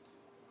live?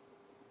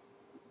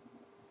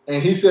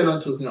 And he said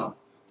unto him,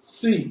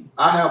 See,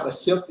 I have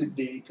accepted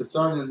thee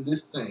concerning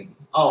this thing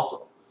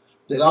also,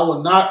 that I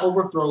will not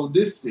overthrow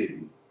this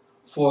city,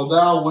 for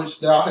thou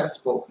which thou hast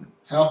spoken.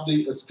 Haste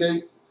thee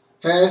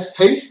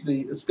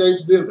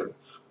escape thither,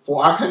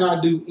 for I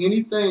cannot do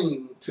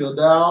anything till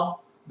thou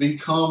be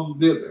come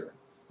thither.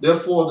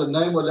 Therefore the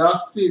name of thy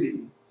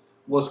city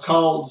was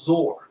called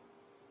Zor.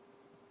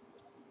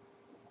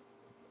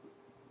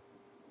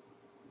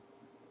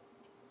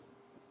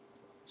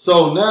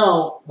 So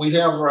now we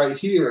have right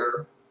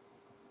here,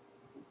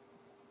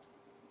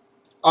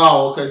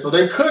 oh, okay, so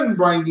they couldn't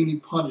bring any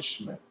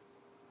punishment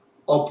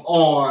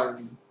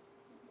upon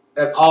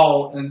at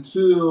all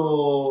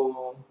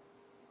until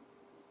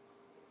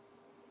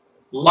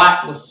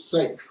Lot was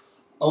safe.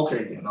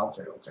 Okay then,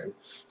 okay.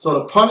 So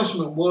the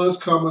punishment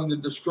was coming, the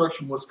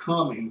destruction was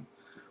coming,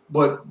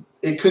 but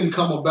it couldn't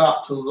come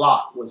about till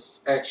Lot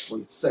was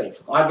actually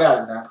safe. I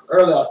got it now.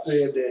 Earlier I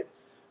said that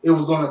it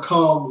was going to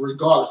come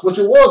regardless, which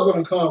it was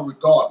going to come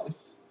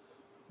regardless,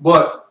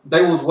 but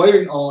they was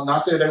waiting on, I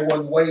said they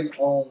wasn't waiting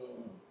on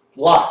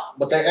Lot,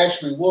 but they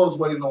actually was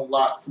waiting on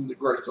Lot from the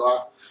grace. So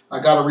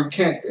I got to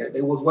recant that.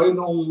 They was waiting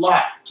on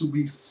Lot to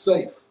be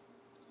safe,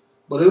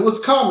 but it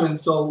was coming.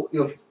 So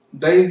if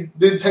they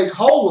didn't take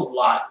hold of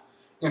Lot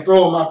and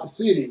throw him out the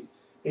city,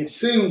 it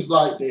seems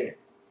like that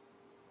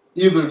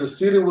either the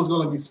city was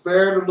going to be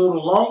spared a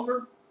little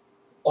longer,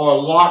 or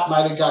Lot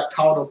might have got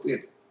caught up in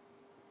it.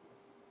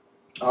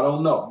 I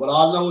don't know, but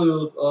I know it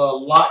was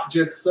Lot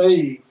just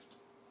saved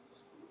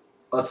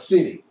a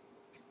city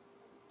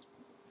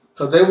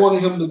because they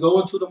wanted him to go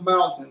into the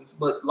mountains,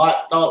 but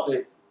Lot thought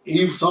that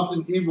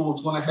something evil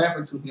was going to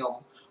happen to him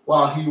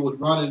while he was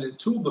running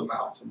into the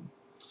mountain.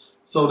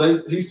 So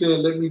he said,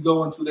 let me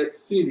go into that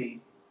city.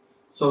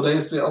 So they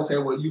said, okay,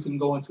 well, you can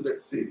go into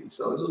that city.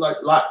 So it looked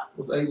like Lot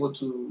was able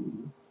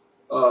to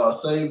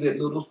save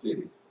that little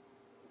city.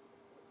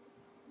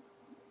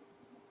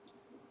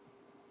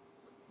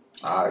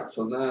 All right,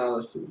 so now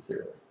let's see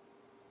here.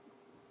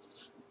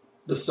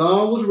 The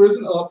sun was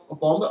risen up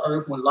upon the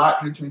earth when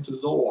Lot entered into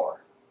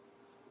Zoar.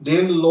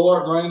 Then the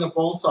Lord rained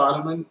upon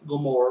Sodom and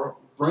Gomorrah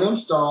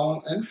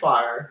brimstone and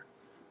fire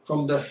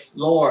from the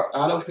Lord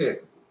out of heaven.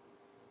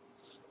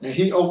 And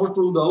he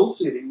overthrew those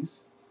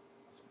cities,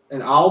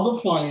 and all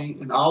the plain,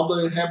 and all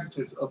the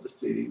inhabitants of the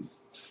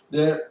cities,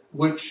 that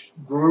which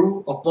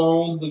grew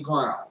upon the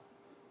ground.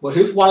 But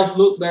his wife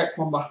looked back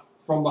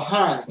from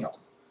behind him,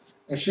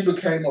 and she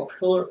became a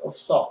pillar of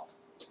salt.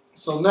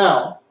 So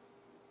now,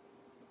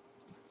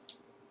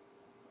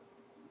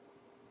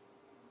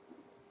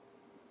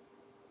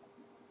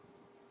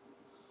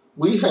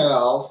 we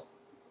have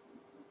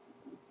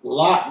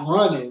Lot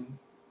running,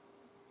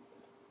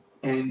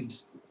 and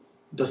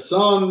the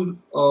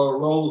sun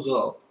rose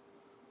up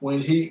when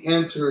he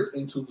entered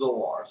into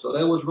Zoar. So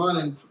they was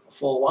running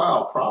for a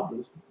while,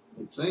 probably,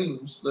 it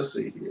seems. Let's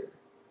see here.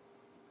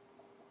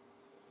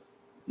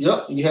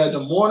 Yep, you had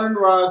the morning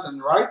rising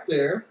right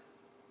there.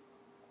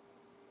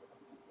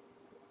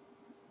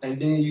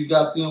 And then you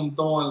got them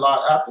throwing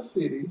Lot out the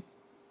city.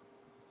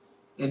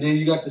 And then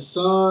you got the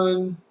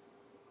sun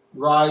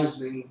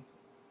rising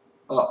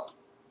up.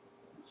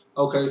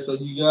 Okay, so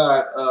you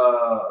got,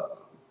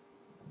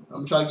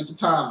 I'm trying to get the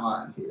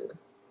timeline here.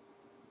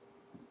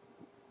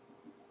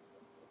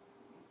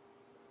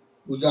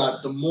 We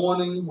got the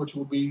morning, which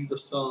will be the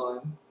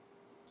sun.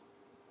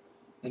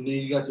 And then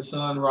you got the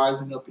sun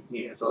rising up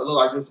again. So it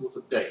looked like this was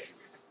a day.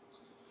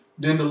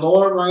 Then the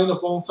Lord rained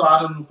upon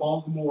Sodom and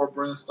upon Gomorrah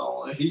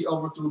brimstone, and he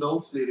overthrew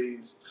those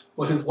cities.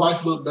 But his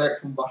wife looked back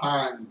from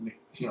behind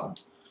him.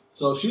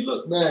 So she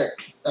looked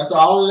back, after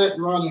all of that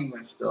running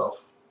and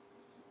stuff,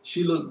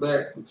 she looked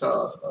back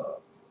because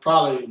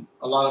probably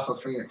a lot of her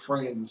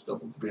friends and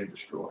stuff were being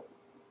destroyed.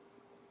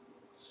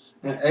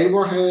 And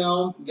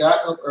Abraham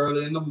got up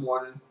early in the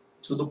morning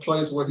to the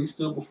place where he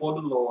stood before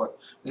the Lord,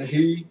 and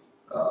he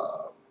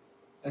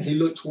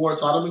looked toward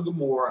Sodom and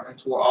Gomorrah and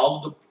toward all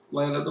of the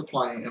land of the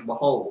plain, and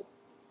beheld,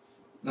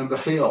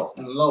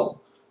 and lo,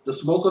 the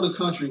smoke of the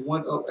country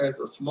went up as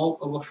the smoke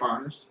of a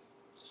furnace.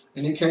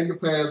 And it came to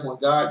pass when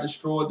God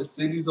destroyed the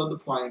cities of the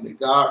plain that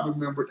God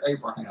remembered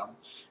Abraham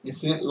and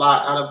sent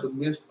Lot out of the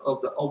midst of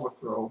the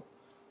overthrow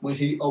when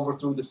he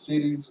overthrew the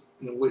cities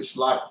in which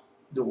Lot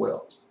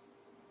dwelt.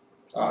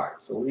 All right,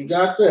 so we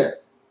got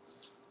that.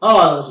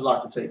 Oh, that was a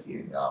lot to take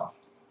in, y'all.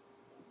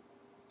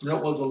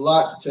 That was a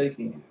lot to take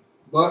in,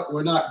 but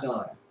we're not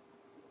done.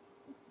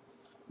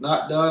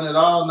 Not done at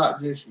all,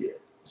 not just yet.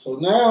 So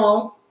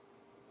now,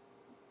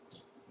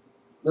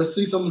 let's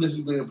see some of this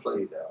is being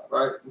played out,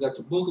 right? We got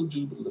the Book of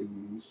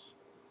Jubilees.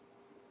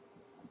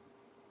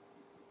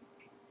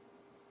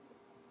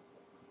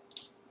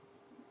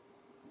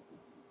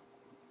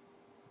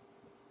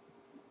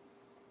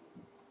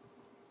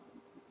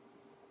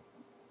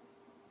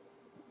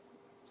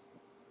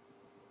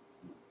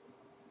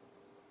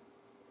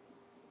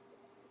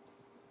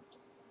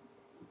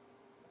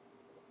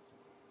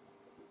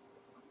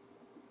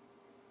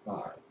 All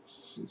right,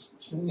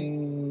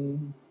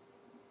 16.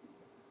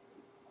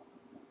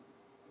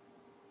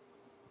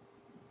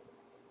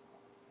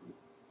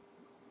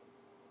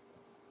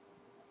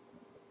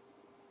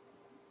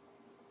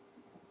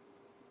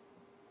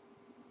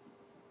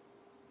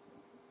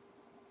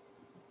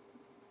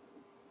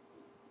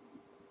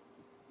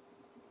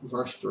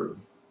 Verse 3.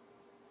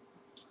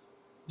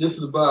 This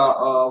is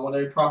about when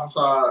they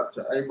prophesied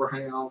to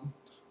Abraham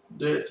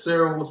that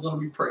Sarah was going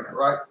to be pregnant,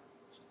 right?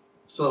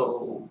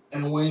 So,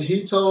 and when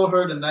he told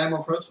her the name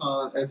of her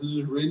son, as it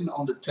is written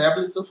on the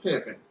tablets of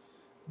heaven,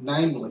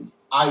 namely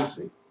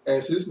Isaac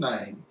as his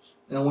name,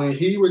 and when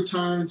he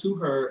returned to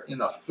her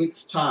in a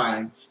fixed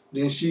time,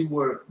 then she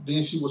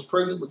was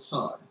pregnant with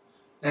son.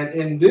 And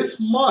in this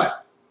month,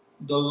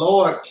 the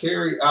Lord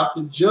carried out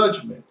the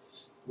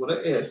judgments with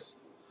an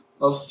S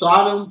of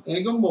Sodom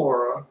and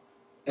Gomorrah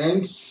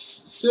and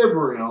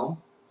Sibrim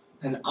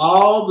and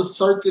all the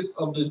circuit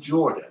of the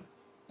Jordan,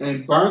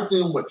 and burnt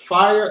them with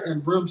fire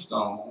and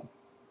brimstone,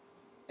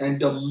 and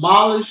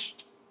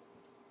demolished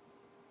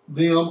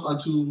them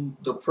unto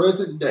the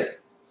present day,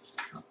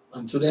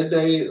 unto that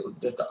day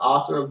that the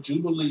author of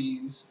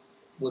Jubilees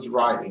was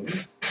writing,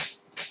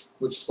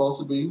 which is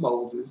supposed to be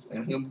Moses,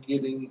 and him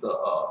getting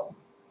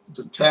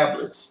the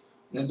tablets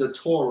and the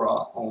Torah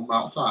on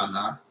Mount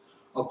Sinai,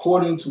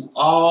 according to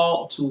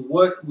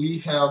what we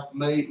have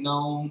made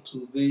known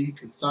to thee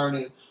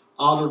concerning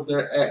all of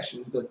their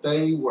actions, that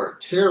they were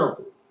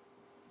terrible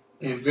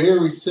and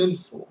very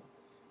sinful,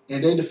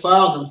 and they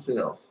defiled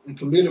themselves and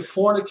committed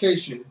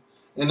fornication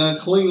and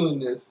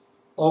uncleanliness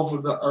over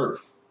the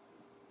earth.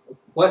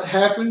 What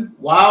happened?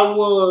 Why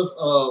was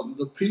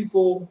the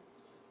people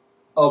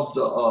of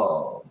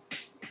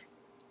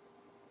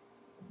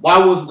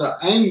why was the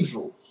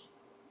angels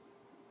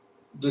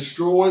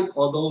destroyed,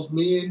 or those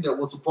men that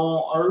was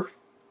upon earth?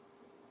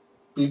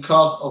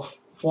 Because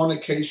of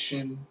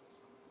fornication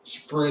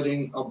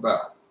spreading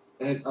about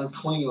and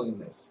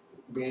uncleanliness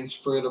being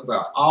spread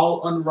about,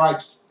 all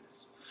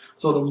unrighteousness.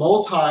 So the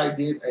Most High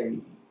did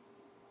a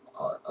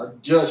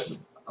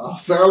judgment, a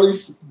fairly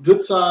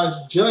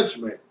good-sized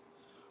judgment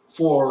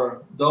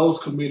for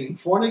those committing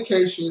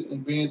fornication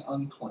and being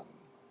unclean.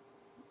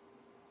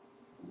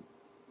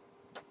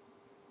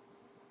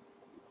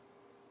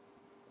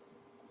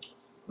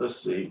 Let's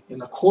see.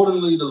 And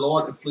accordingly the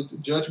Lord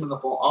inflicted judgment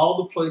upon all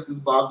the places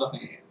by the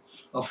hand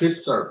of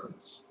his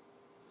servants,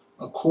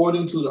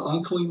 according to the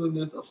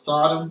uncleanliness of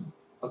Sodom,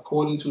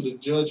 according to the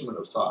judgment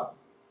of Sodom.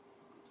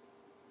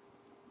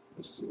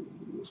 Let's see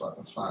if I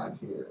can find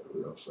here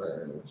real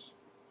fast.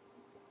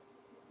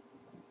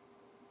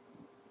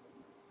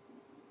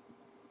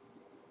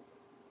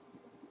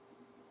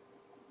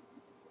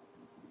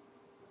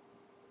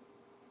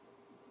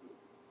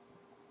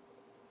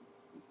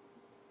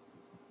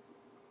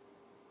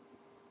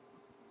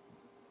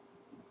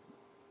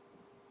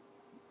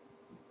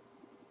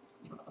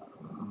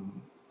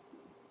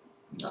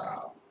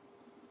 Now,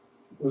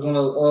 we're going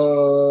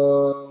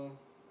to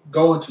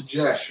go into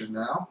Jasher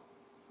now.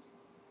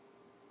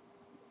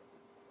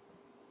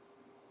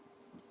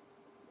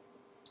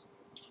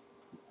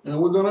 And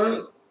we're going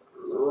to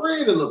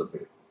read a little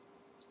bit.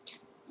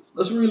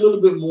 Let's read a little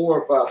bit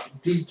more about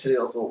the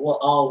details of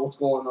what's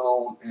going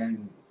on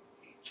in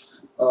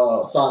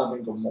Sodom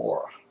and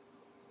Gomorrah.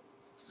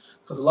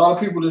 Because a lot of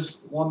people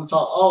just want to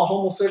talk,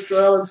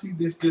 homosexuality,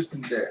 this,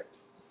 and that.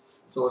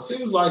 So it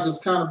seems like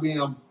it's kind of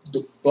being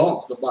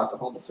debunked about the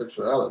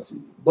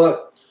homosexuality.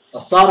 But a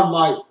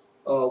sodomite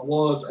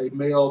was a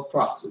male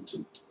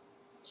prostitute.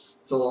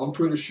 So I'm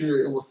pretty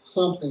sure it was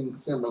something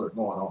similar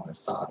going on in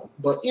Sodom.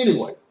 But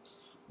anyway,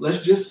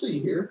 let's just see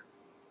here.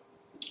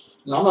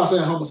 Now, I'm not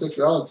saying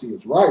homosexuality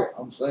is right.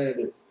 I'm saying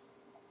that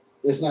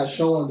it's not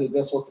showing that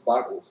that's what the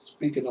Bible is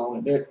speaking on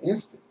in that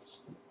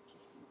instance.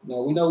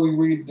 Now, we know we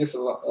read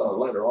different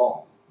later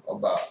on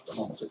about the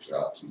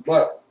homosexuality.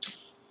 But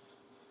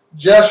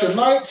Jasher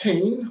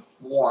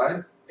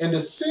 19:1, and the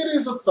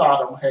cities of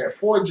Sodom had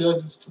 4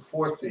 judges to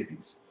 4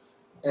 cities,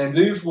 and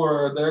these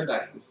were their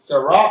names: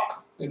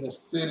 Sirach in the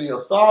city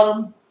of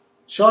Sodom,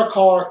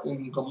 Sharkar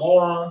in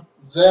Gomorrah,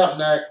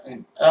 Zabnak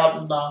and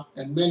Adnah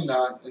and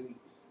Minnan in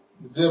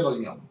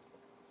Zebulun.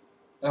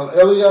 And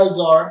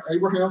Eleazar,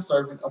 Abraham's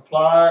servant,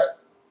 applied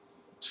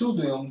to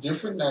them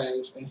different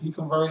names, and he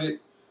converted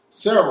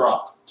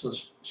Sirach to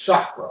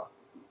Shakra,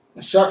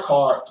 and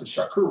Shakar to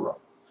Shakura,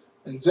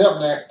 and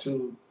Zebnak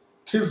to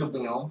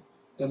Kizabim,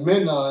 and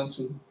Minnan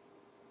to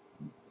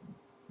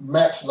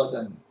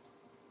Maxladan.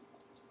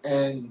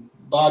 And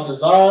by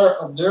desire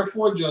of their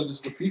 4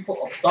 judges, the people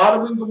of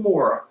Sodom and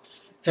Gomorrah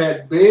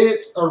had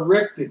beds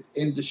erected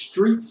in the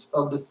streets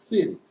of the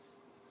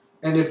cities.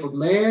 And if a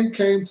man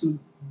came to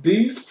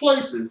these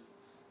places,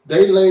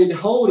 they laid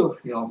hold of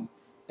him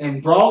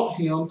and brought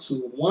him to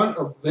one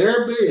of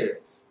their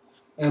beds,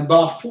 and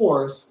by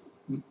force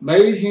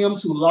made him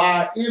to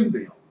lie in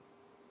them.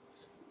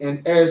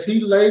 And as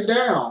he lay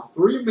down,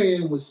 3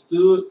 men would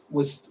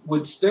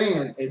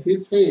stand at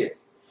his head,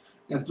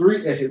 and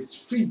 3 at his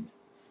feet,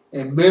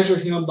 and measure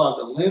him by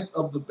the length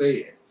of the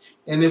bed.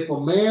 And if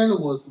a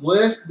man was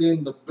less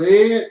than the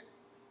bed,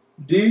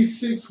 these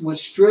 6 would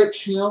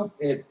stretch him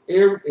at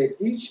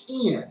each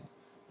end.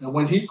 And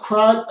when he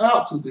cried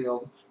out to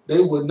them, they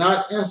would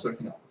not answer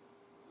him.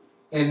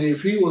 And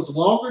if he was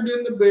longer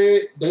than the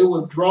bed, they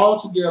would draw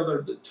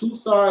together the 2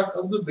 sides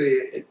of the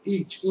bed at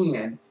each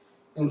end,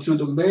 until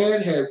the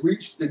man had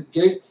reached the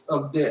gates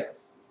of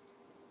death.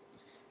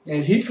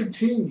 And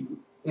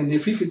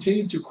if he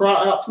continued to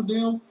cry out to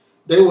them,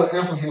 they would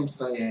answer him,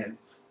 saying,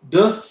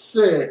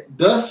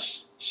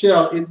 Thus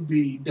shall it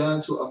be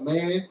done to a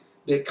man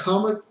that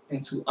cometh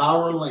into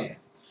our land.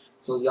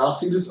 So y'all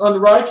see this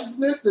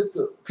unrighteousness that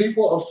the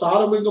people of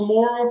Sodom and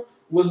Gomorrah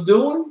was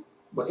doing?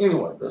 But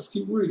anyway, let's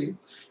keep reading.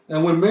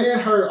 And when man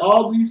heard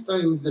all these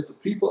things that the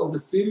people of the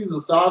cities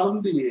of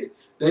Sodom did,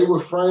 they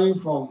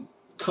refrained from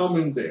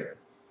coming there.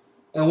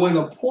 And when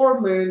a poor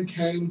man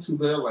came to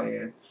their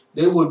land,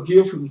 they would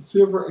give him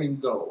silver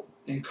and gold,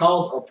 and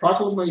cause a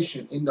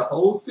proclamation in the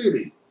whole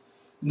city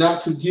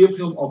not to give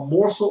him a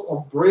morsel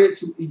of bread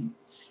to eat.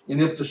 And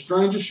if the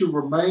stranger should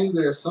remain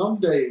there some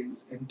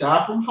days and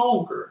die from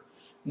hunger,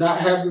 not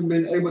having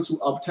been able to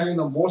obtain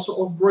a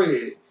morsel of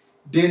bread,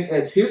 then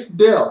at his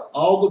death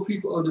all the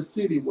people of the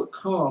city would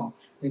come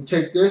and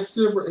take their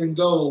silver and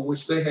gold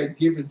which they had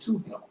given to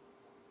him.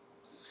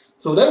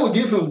 So they would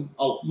give him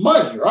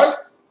money, right?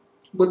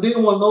 But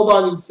didn't want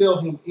nobody to sell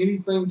him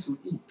anything to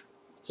eat.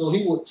 So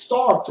he would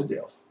starve to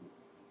death.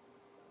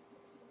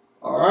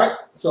 All right,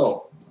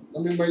 so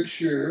let me make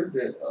sure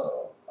that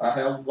I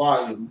have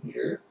volume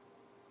here.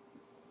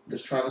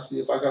 Just trying to see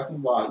if I got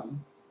some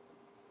volume.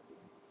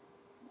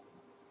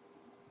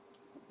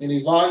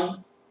 Any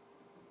volume?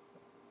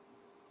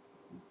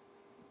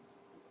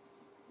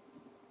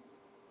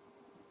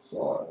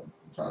 Sorry, I'm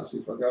trying to see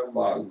if I got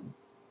volume.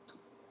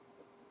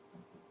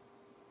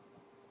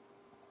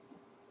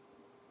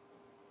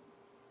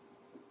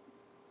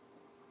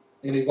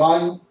 Any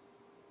volume?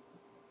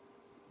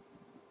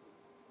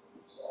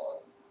 Sorry.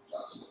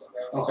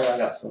 Okay, I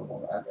got some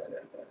more. I got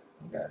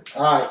it.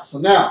 All right, so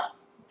now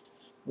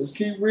let's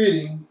keep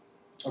reading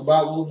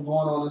about what was going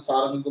on in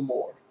Sodom and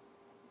Gomorrah.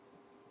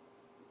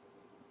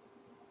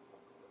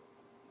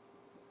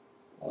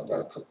 I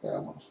gotta cut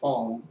down my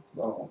phone.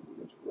 I don't want to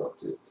be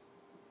interrupted.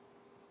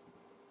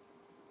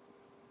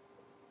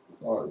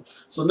 Sorry.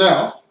 So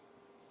now,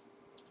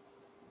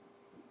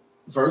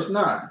 verse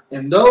 9.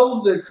 And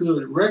those that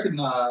could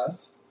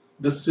recognize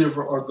the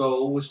silver or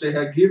gold which they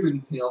had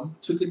given him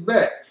took it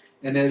back.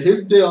 And at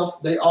his death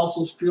they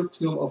also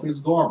stripped him of his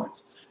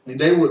garments. And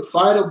they would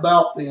fight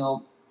about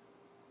them,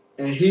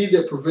 and he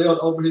that prevailed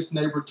over his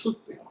neighbor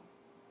took them.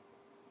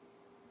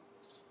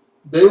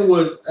 They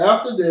would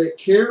after that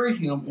carry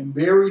him and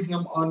bury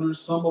him under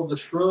some of the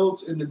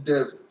shrubs in the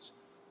deserts.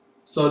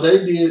 So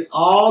they did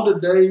all the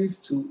days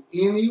to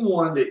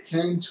anyone that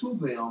came to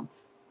them,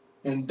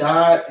 and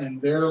died in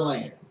their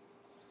land.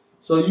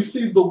 So you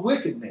see the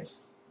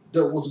wickedness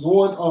that was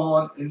going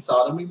on in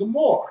Sodom and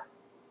Gomorrah.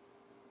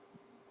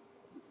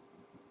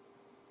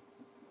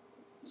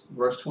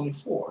 Verse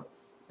 24.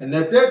 And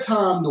at that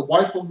time the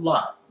wife of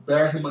Lot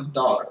bare him a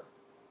daughter,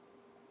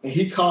 and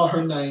he called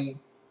her name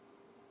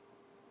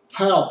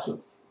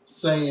Paltith,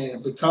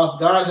 saying, because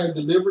God had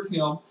delivered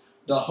him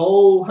the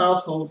whole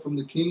household from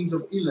the kings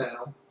of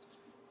Elam.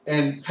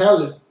 And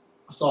Paltith,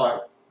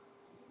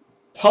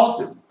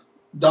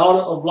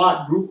 daughter of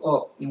Lot, grew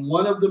up, and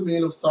one of the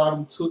men of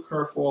Sodom took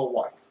her for a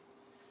wife.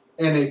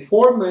 And a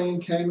poor man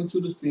came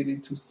into the city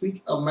to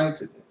seek a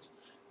maintenance,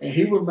 and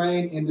he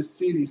remained in the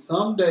city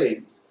some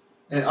days.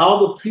 And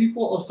all the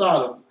people of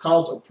Sodom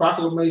caused a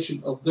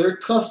proclamation of their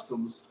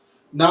customs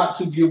not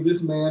to give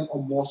this man a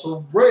morsel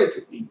of bread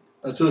to eat,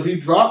 until he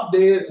dropped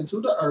dead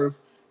into the earth,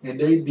 and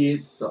they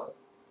did so.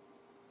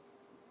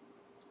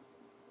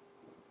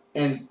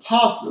 And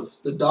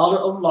Paltith, the daughter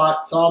of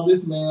Lot, saw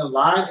this man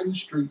lying in the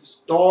street,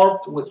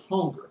 starved with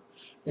hunger,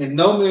 and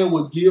no man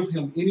would give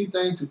him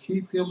anything to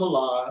keep him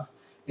alive,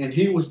 and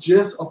he was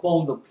just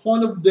upon the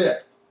point of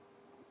death.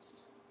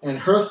 And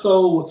her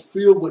soul was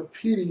filled with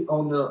pity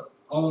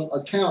on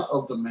account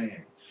of the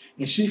man,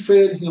 and she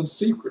fed him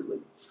secretly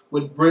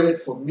with bread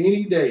for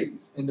many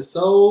days, and the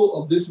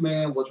soul of this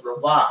man was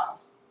revived.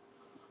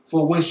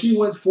 For when she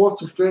went forth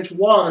to fetch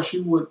water,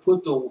 she would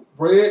put the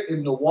bread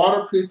in the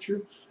water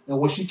pitcher, and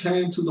when she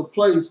came to the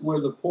place where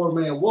the poor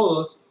man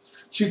was,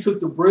 she took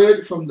the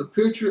bread from the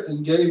pitcher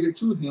and gave it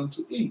to him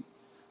to eat.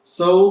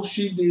 So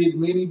she did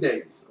many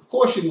days. Of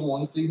course, she didn't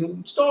want to see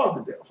him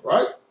starve to death,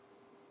 right?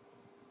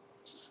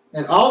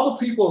 And all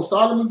the people of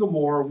Sodom and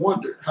Gomorrah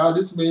wondered how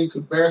this man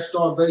could bear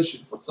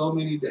starvation for so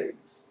many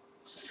days.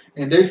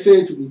 And they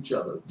said to each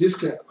other, this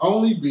can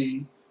only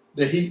be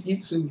that he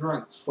eats and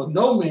drinks, for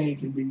no man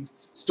can be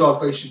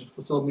starvation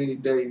for so many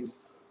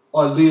days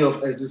or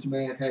live as this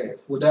man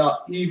has,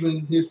 without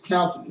even his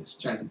countenance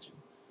changing.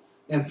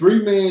 And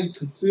 3 men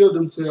concealed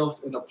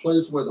themselves in a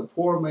place where the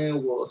poor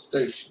man was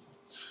stationed,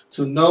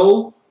 to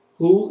know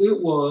who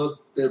it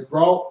was that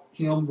brought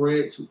him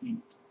bread to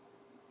eat.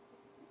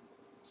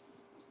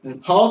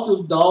 And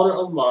Palti's daughter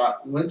of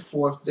Lot went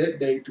forth that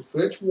day to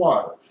fetch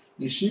water,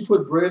 and she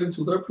put bread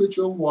into her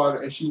pitcher of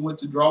water, and she went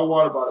to draw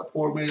water by the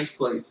poor man's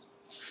place.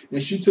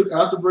 And she took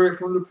out the bread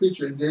from the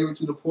pitcher and gave it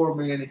to the poor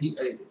man, and he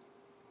ate it.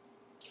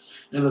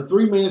 And the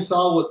 3 men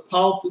saw what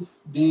Palti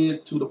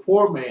did to the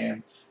poor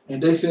man,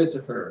 and they said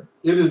to her,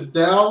 It is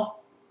thou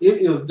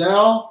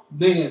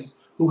then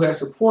who has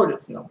supported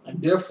him,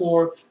 and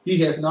therefore he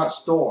has not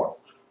starved,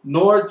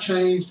 nor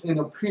changed in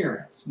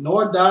appearance,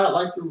 nor died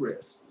like the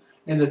rest.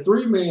 And the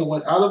 3 men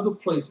went out of the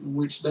place in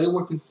which they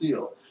were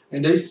concealed,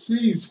 and they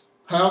seized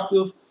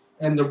Palti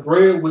and the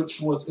bread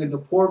which was in the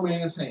poor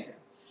man's hand.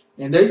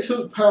 And they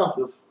took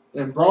Palti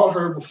and brought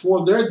her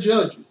before their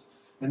judges,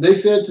 and they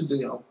said to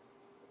them,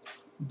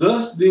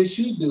 Thus did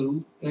she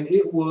do, and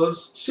it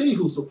was she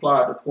who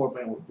supplied the poor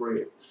man with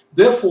bread.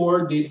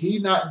 Therefore did he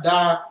not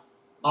die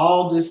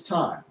all this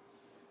time.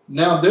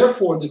 Now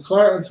therefore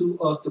declare unto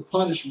us the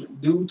punishment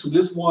due to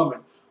this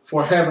woman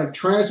for having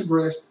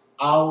transgressed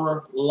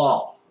our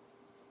law.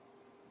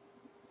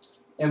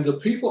 And the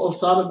people of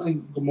Sodom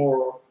and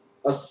Gomorrah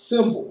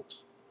assembled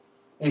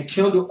and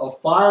kindled a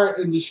fire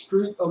in the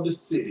street of the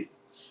city.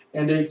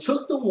 And they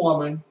took the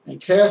woman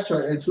and cast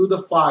her into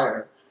the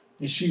fire,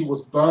 and she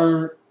was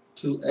burned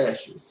to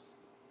ashes.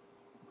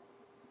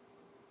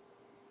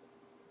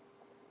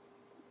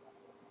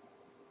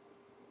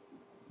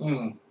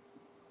 And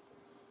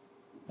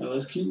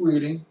let's keep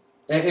reading.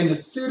 And in the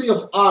city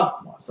of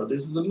Admah, so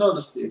this is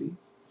another city,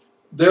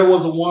 there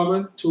was a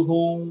woman to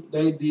whom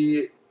they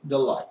did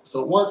delight.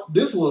 So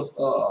this was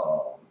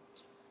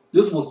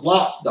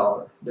Lot's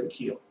daughter they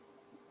killed.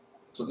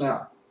 So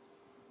now,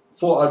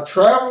 for a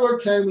traveler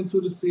came into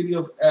the city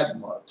of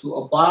Admah to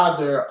abide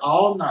there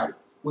all night,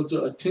 with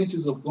the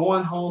intentions of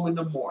going home in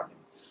the morning.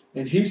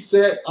 And he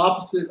sat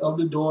opposite of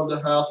the door of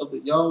the house of the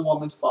young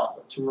woman's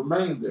father to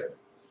remain there,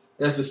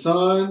 as the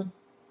son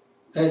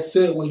had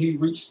said when he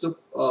reached the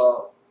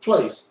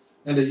place.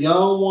 And the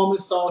young woman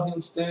saw him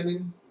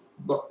sitting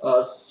by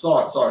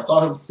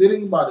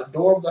the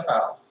door of the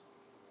house.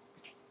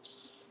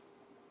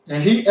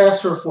 And he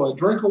asked her for a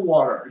drink of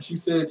water, and she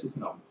said to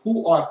him,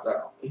 Who art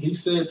thou? And he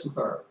said to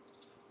her,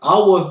 I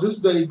was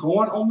this day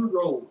going on the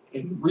road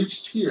and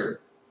reached here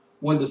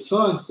when the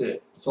sun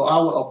set, so I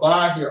will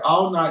abide here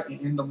all night, and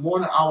in the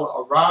morning I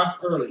will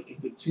arise early and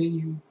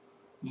continue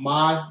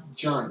my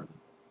journey.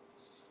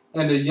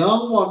 And the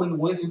young woman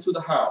went into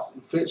the house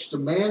and fetched the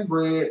man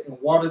bread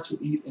and water to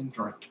eat and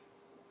drink.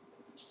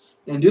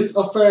 And this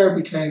affair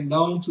became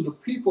known to the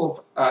people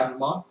of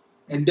Admah,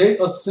 and they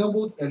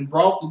assembled and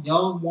brought the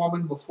young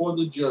woman before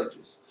the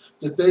judges,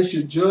 that they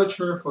should judge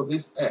her for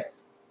this act.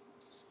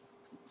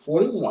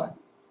 41.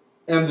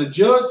 And the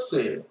judge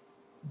said,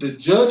 The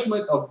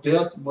judgment of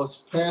death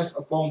must pass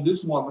upon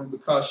this woman,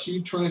 because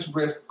she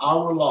transgressed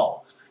our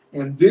law,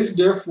 and this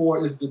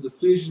therefore is the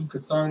decision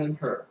concerning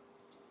her.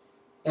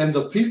 And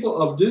the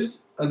people of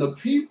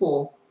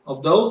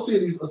those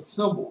cities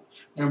assembled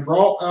and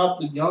brought out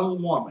the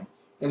young woman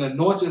and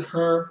anointed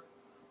her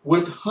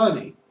with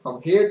honey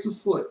from head to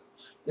foot,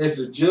 as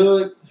the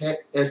judge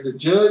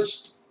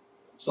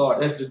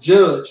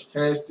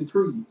has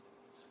decreed.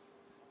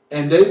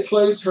 And they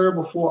placed her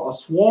before a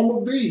swarm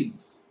of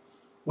bees,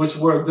 which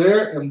were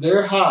there in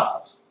their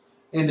hives,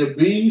 and the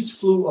bees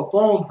flew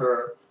upon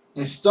her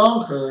and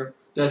stung her,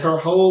 that her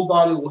whole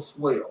body was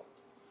swelled.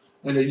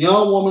 And the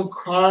young woman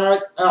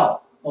cried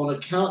out on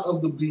account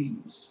of the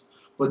bees,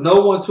 but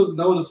no one took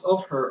notice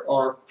of her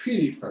or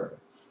pitied her,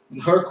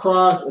 and her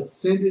cries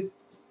ascended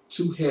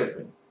to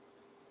heaven.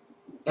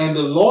 And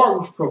the Lord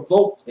was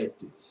provoked at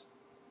this,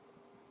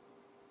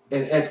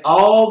 and at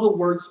all the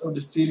works of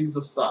the cities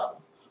of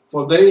Sodom,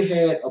 for they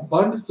had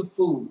abundance of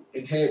food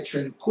and had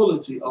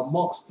tranquility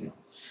amongst them,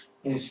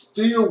 and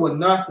still would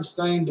not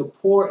sustain the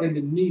poor and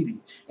the needy.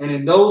 And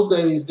in those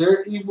days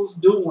their evil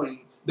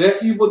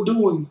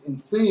doings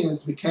and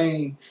sins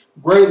became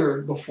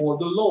greater before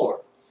the Lord.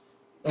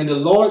 And the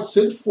Lord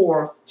sent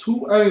forth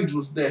 2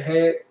 angels that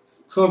had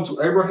come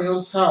to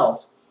Abraham's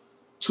house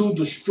to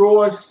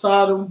destroy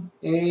Sodom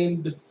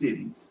and the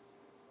cities.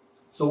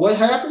 So what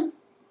happened?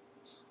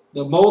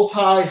 The Most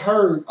High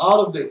heard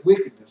all of that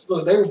wickedness.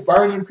 Look, they were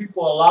burning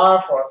people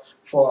alive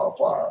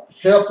for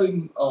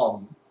helping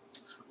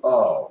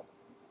the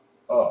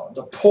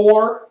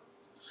poor.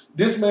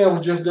 This man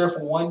was just there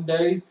for one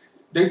day.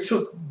 They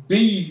took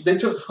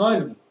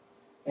honey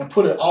and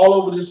put it all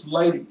over this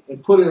lady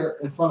and put her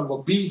in front of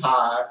a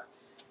beehive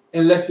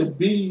and let the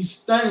bees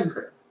sting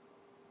her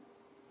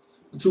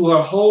until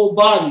her whole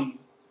body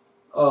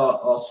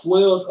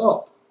swelled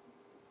up.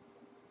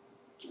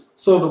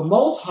 So the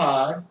Most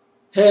High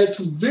had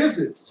to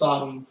visit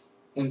Sodom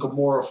and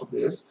Gomorrah for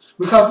this,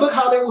 because look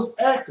how they was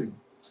acting.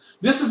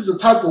 This is the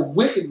type of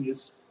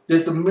wickedness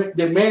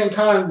that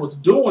mankind was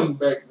doing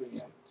back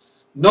then.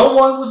 No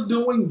one was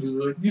doing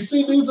good. You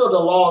see, these are the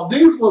laws.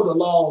 These were the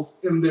laws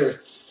in their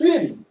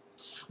city,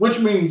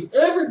 which means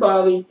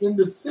everybody in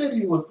the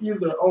city was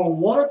either on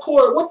one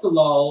accord with the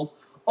laws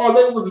or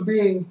they was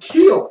being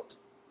killed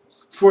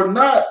for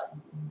not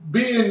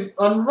being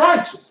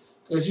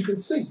unrighteous, as you can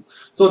see.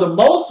 So the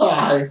Most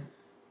High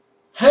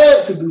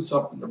had to do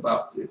something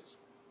about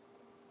this.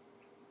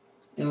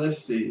 And let's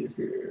see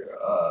here.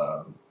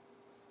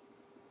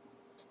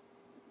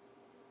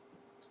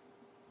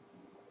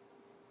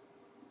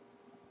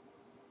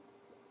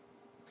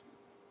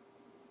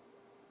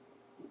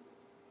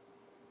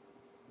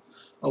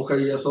 Okay,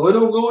 yeah, so it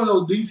don't go in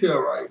no detail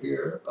right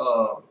here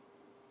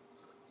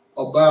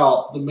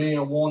about the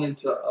man wanting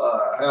to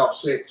have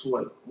sex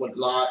with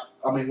Lot,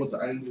 with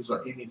the angels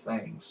or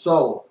anything.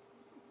 So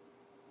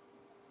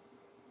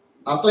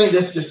I think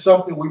that's just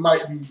something we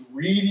might be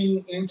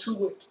reading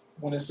into it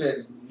when it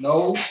said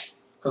no,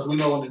 because we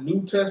know in the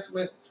New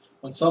Testament,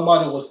 when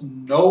somebody was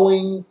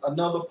knowing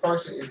another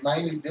person, it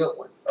mainly dealt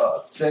with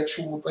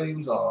sexual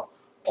things or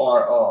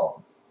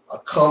a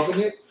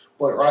covenant.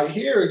 But right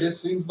here, it just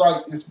seems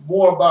like it's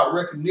more about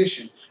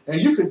recognition.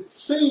 And you can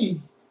see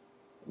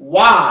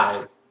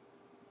why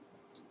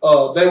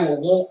they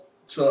will want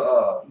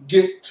to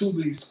get to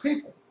these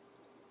people.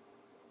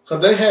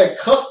 Because they had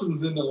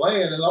customs in the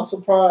land, and I'm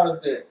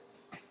surprised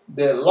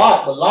that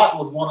Lot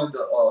was one of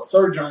the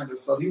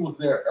sojourners, so he was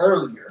there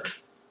earlier.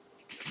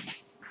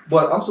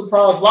 But I'm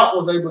surprised Lot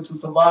was able to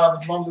survive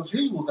as long as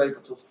he was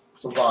able to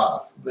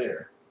survive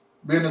there,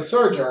 being a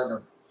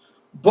sojourner.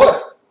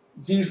 But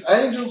these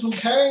angels who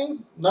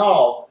came,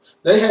 no,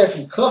 they had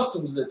some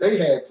customs that they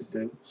had to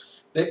do.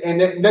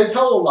 They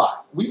told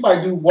Lot, we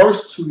might do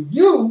worse to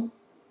you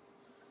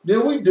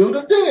than we do to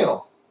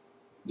them.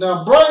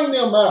 Now bring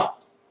them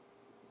out.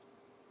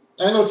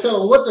 Ain't no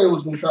telling what they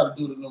was going to try to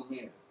do to them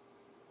men.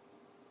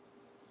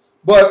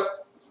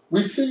 But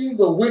we see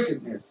the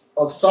wickedness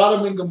of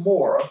Sodom and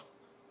Gomorrah,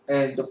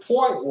 and the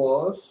point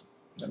was,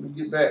 let me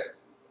get back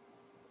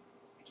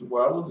to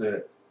where I was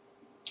at.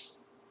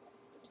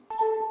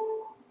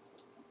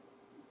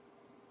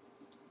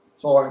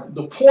 So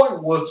the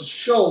point was to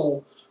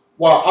show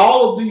while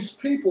all of these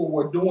people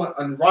were doing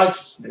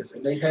unrighteousness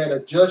and they had a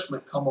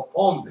judgment come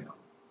upon them.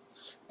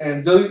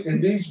 And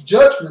these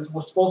judgments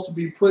were supposed to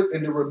be put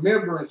in the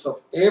remembrance of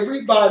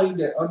everybody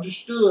that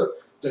understood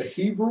the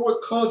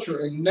Hebraic culture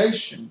and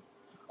nation,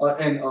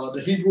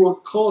 the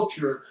Hebraic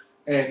culture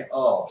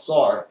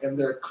and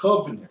their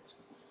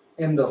covenants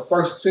in the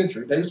first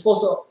century. They're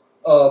supposed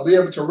to be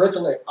able to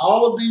recollect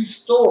all of these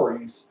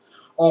stories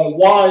on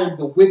why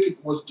the wicked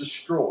was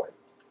destroyed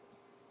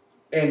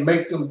and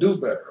make them do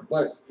better.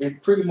 But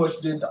it pretty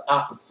much did the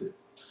opposite.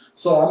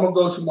 So I'm going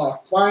to go to my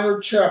final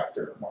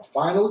chapter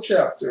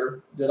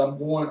that I'm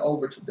going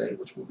over today,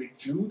 which will be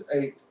Jude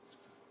 8.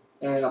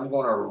 And I'm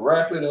going to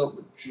wrap it up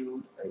with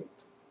Jude 8.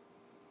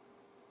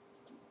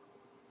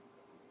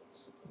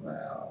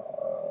 Now,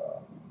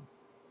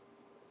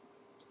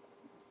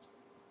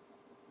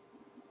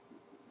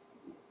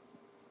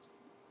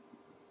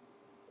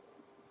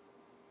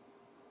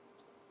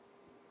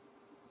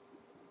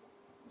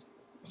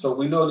 so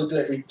we know that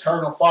the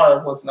eternal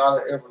fire was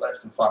not an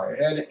everlasting fire.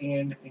 It had an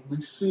end, and we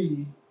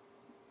see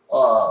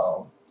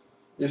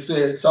it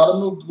said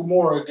Sodom and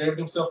Gomorrah gave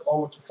themselves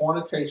over to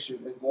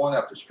fornication and going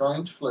after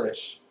strange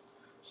flesh.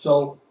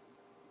 So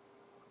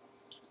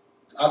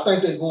I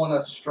think they're going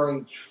after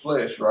strange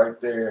flesh right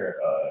there.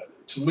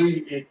 To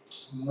me,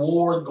 it's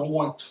more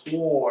going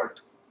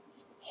toward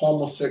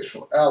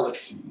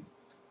homosexuality.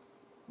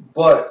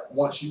 But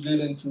once you get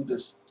into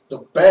the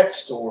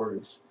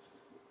backstories,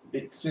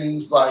 it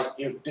seems like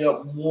it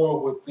dealt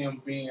more with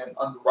them being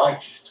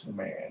unrighteous to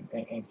man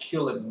and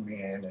killing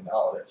men and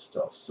all that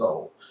stuff.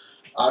 So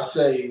I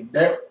say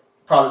that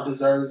probably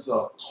deserves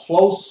a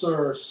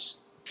closer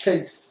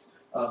case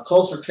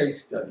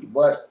study.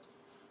 But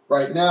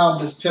right now, I'm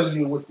just telling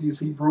you what these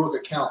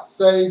Hebraic accounts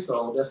say.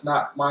 So that's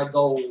not my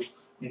goal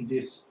in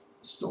this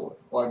story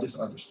or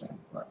this understanding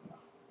right now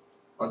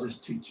or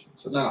this teaching.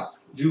 So now,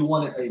 Jude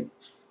 1 and 8.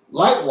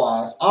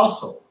 Likewise,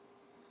 also,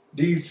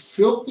 these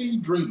filthy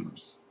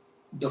dreamers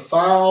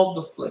defile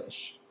the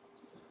flesh,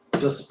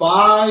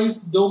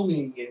 despise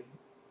dominion,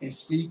 and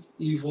speak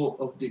evil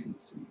of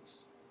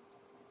dignities.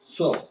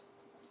 So,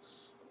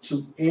 to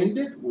end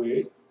it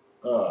with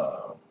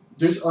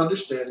this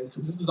understanding,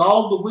 because this is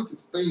all the wicked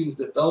things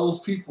that those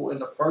people in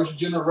the first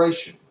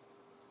generation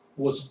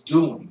was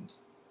doing.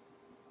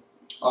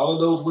 All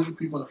of those wicked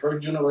people in the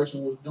first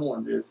generation was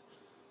doing this.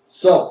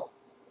 So,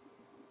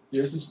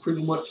 this is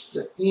pretty much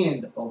the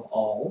end of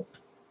all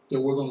that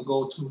we're going to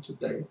go to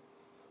today.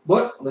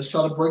 But let's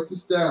try to break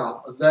this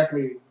down,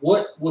 exactly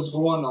what was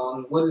going on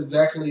and what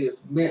exactly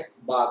is meant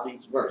by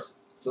these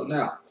verses. So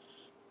now,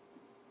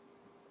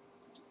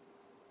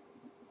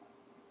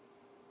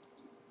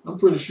 I'm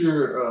pretty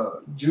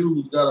sure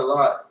Jude got a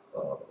lot,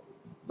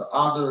 the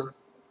author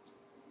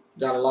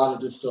got a lot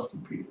of this stuff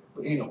from Peter.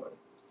 But anyway,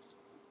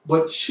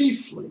 but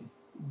chiefly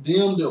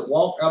them that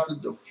walk after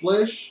the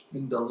flesh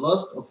in the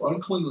lust of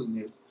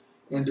uncleanliness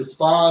and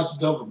despise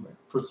government.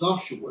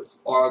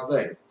 Presumptuous are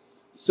they,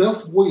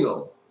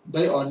 self-willed.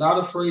 They are not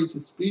afraid to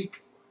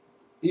speak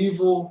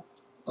evil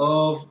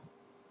of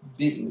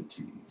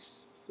dignities.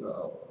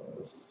 So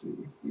let's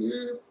see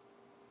here.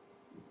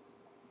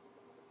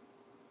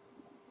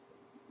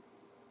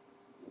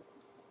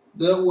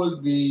 That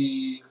would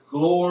be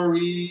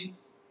glory,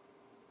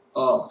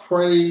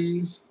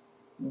 praise,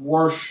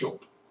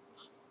 worship.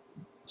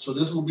 So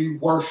this will be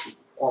worship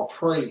or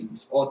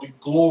praise or the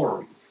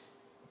glory.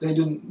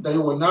 They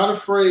were not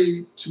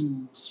afraid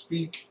to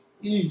speak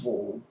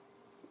evil,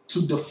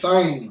 to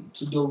defame,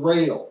 to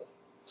derail,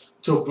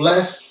 to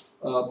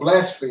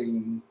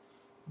blaspheme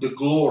the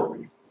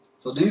glory.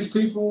 So these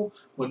people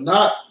was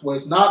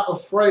not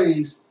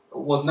afraid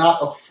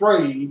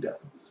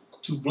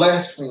to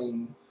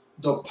blaspheme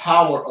the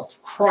power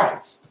of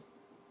Christ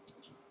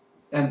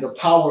and the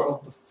power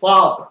of the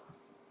Father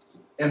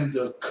and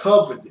the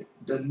covenant,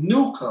 the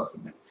new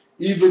covenant,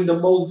 even the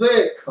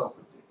Mosaic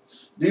covenant.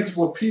 These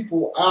were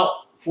people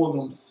out for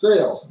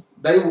themselves.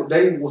 They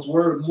was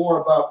worried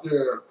more about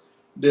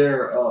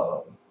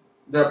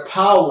their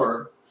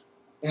power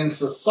in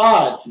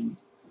society,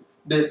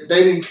 that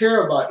they didn't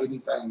care about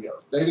anything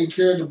else. They didn't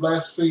care to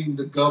blaspheme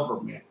the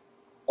government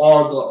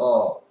or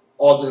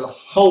the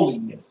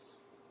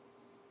holiness.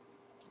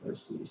 Let's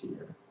see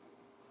here.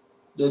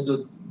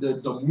 The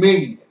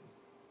dominion.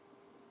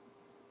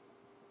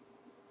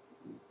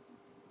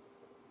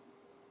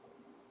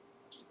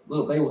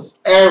 Look, they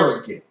was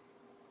arrogant,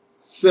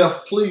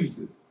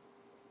 self-pleasing.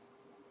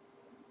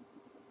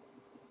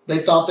 They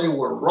thought they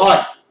were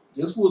right.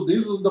 These are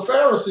the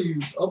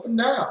Pharisees up and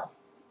down.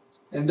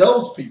 And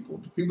those people,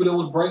 the people that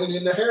was bringing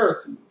in the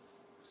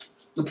heresies,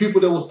 the people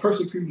that was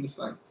persecuting the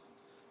saints.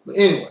 But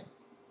anyway,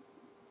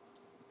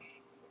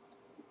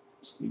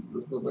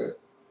 let's go back.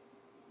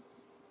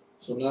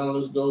 So now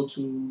let's go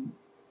to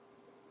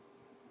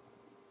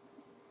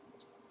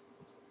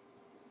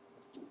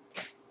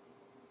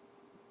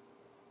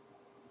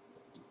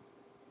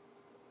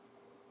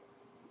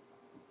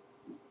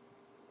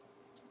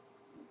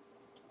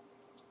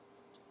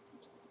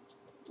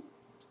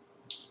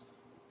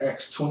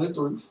Acts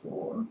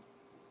 23:4.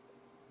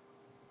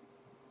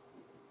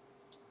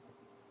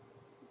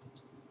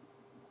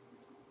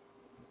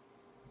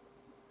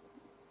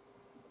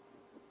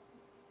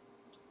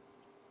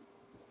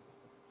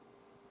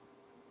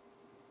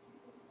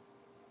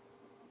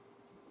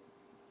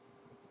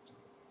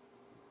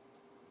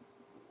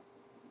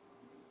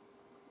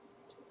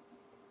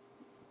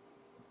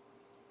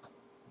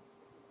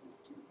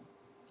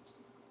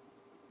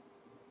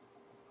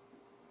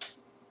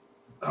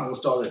 I will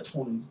start at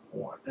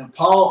 21. And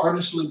Paul,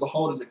 earnestly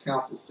beholding the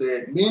council,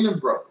 said, Men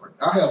and brethren,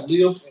 I have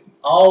lived in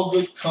all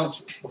good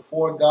conscience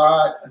before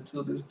God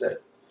until this day.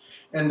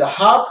 And the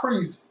high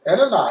priest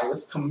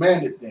Ananias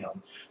commanded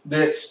them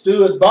that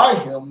stood by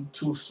him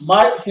to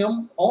smite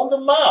him on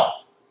the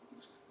mouth.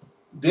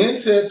 Then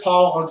said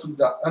Paul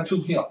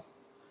unto him,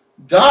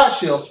 God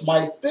shall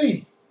smite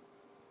thee,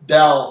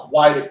 thou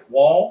whited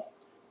wall.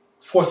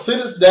 For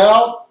sittest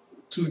thou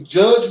to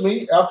judge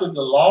me after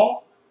the law,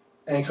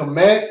 and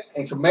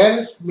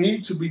commandest me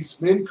to be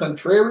smitten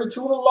contrary to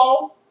the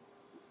law?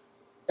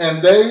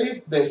 And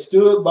they that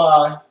stood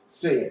by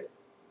said,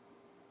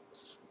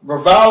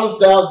 Revilest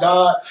thou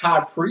God's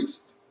high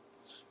priest?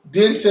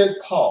 Then said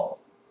Paul,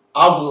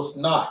 I was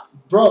not,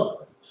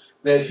 brethren,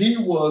 that he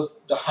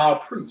was the high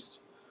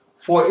priest.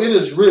 For it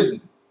is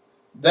written,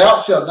 Thou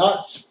shalt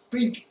not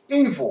speak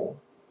evil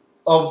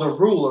of the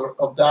ruler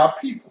of thy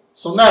people.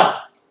 So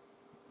now,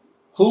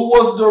 who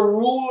was the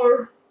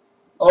ruler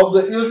of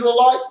the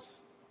Israelites?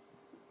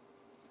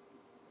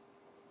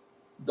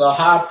 The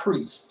high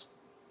priest.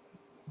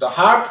 The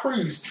high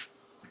priest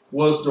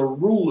was the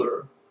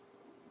ruler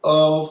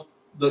of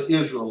the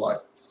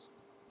Israelites.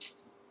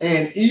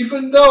 And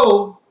even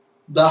though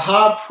the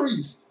high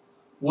priest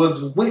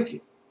was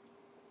wicked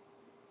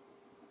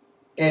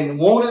and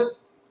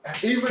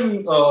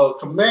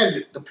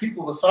commanded the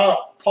people beside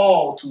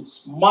Paul to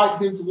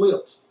smite his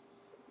lips,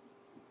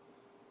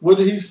 what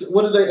did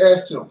they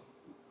ask him?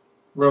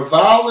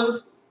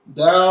 Revilest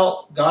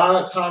thou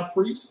God's high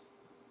priest?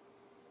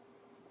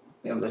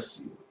 And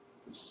let's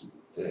see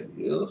what that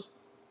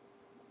is.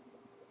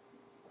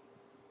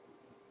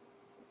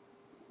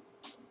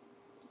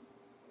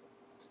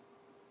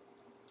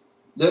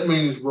 That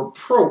means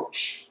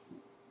reproach,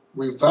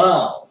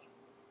 revile,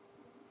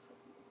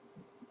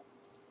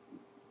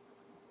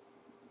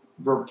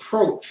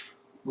 reproach,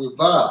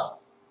 revile.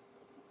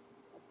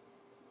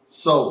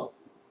 So,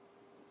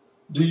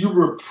 do you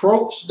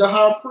reproach the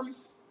high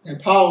priest? And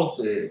Paul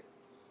said,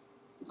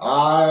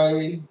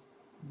 I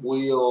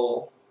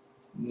will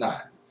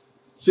not.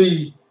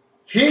 See,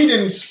 he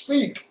didn't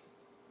speak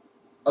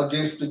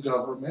against the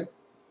government.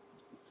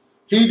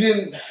 He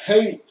didn't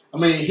hate.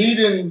 He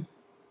didn't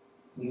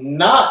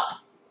not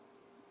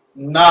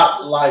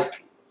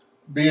like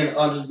being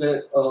under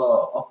that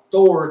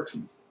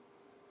authority,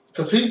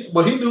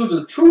 but he knew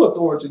the true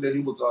authority that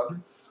he was under,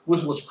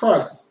 which was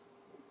Christ.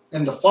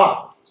 and the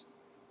Father.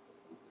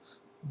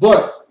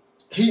 But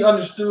he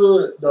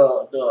understood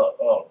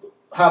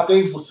how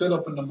things were set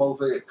up in the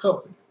Mosaic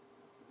covenant.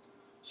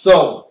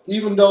 So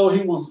even though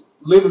he was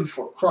living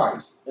for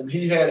Christ and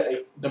he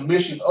had the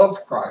mission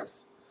of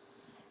Christ,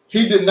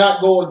 he did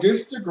not go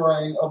against the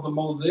grain of the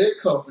Mosaic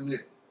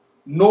covenant,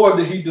 nor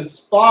did he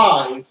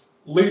despise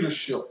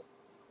leadership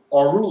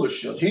or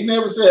rulership. He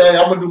never said, hey,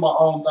 I'm going to do my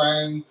own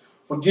thing,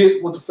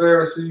 forget what the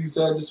Pharisees,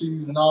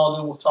 Sadducees, and all of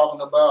them was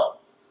talking about.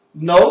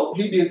 No,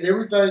 he did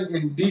everything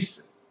in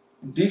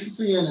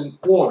decency and in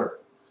order.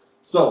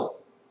 So,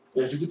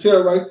 as you can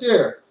tell right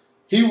there,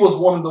 he was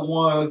one of the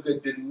ones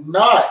that did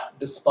not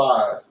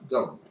despise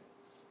government.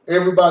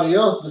 Everybody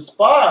else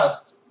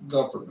despised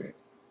government.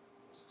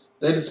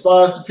 They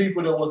despised the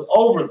people that was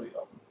over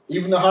them.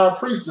 Even the high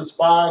priest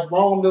despised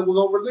Rome that was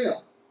over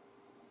them.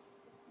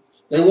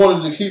 They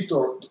wanted to keep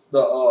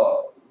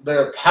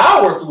their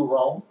power through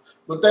Rome,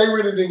 but they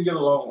really didn't get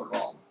along with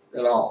Rome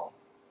at all.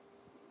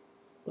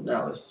 But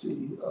now let's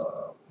see.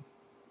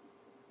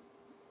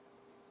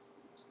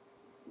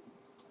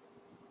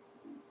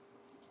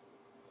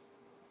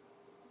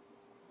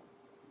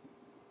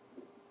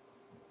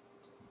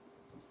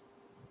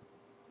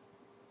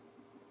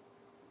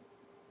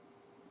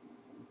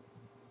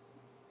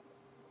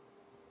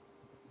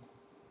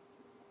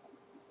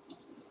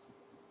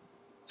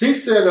 He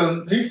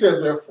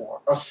said, therefore,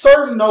 a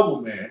certain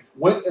nobleman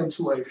went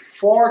into a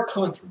far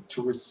country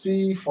to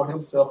receive for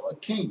himself a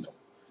kingdom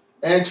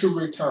and to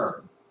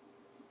return.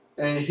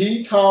 And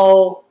he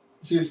called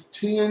his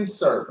 10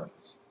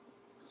 servants.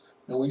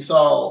 And we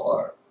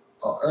saw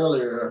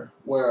earlier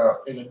where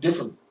in a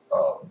different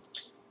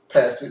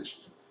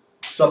passage,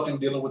 something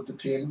dealing with the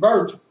 10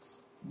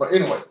 virgins. But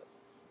anyway,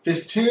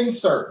 his 10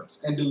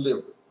 servants, and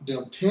delivered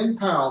them 10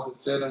 pounds and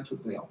said unto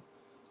them,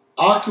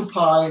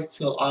 occupy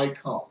till I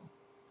come.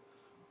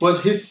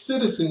 But his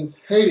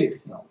citizens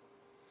hated him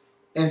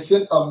and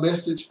sent a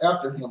message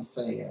after him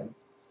saying,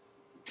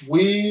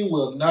 we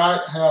will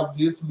not have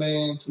this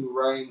man to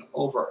reign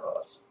over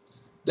us.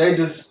 They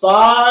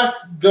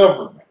despise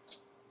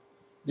government.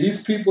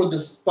 These people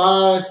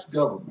despise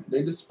government.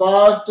 They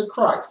despise the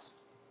Christ,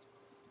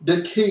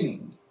 the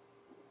King.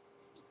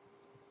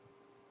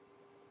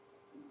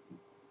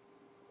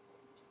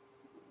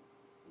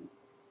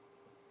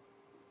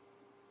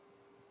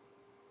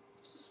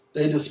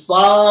 They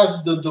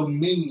despise the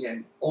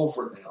dominion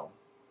over them.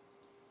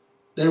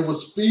 They will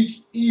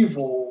speak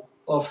evil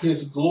of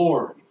his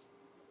glory,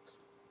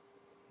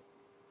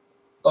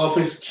 of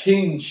his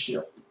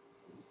kingship.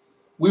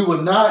 We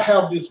will not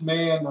have this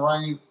man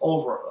reign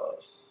over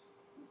us.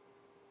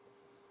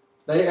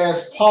 They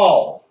asked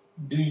Paul,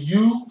 do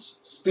you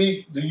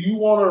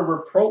want to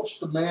reproach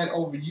the man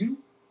over you?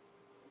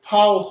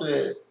 Paul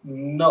said,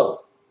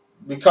 no,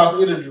 because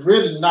it is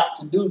written not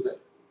to do that.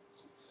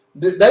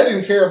 They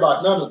didn't care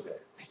about none of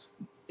that.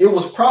 It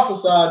was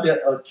prophesied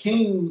that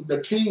the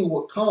king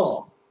would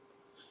come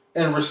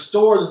and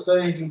restore the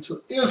things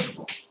into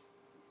Israel.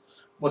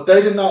 But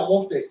they did not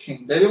want that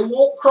king. They didn't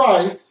want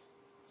Christ.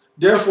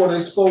 Therefore, they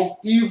spoke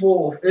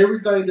evil of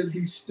everything that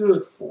he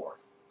stood for.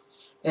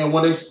 And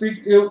when they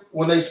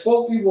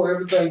spoke evil of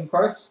everything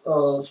Christ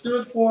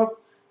stood for,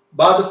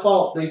 by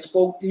default, they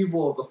spoke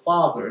evil of the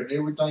Father and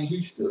everything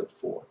he stood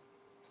for.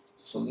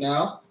 So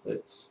now,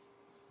 let's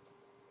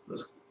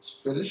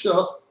finish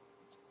up.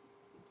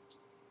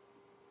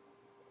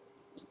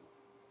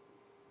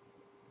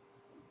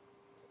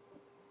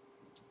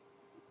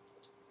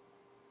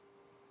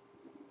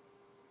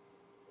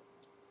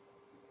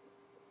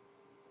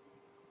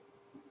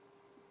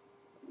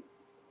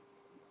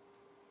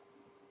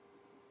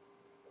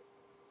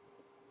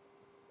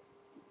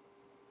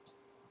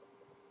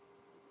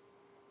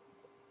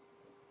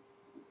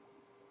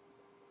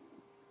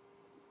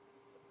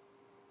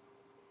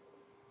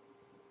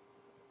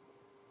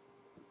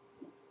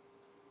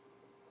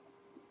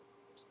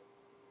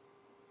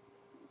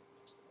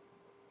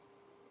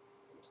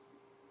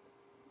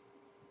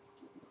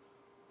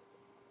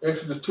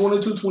 Exodus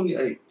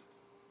 22:28.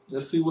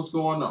 Let's see what's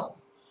going on.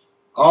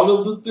 All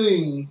of the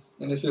things,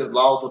 and it says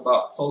laws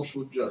about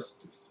social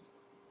justice.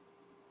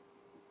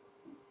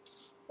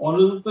 One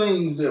of the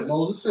things that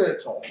Moses said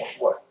to him was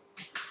what?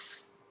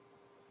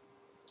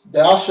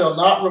 Thou shalt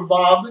not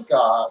revive the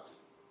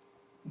gods,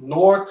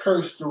 nor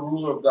curse the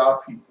ruler of thy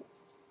people.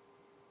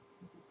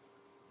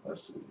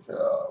 Let's see.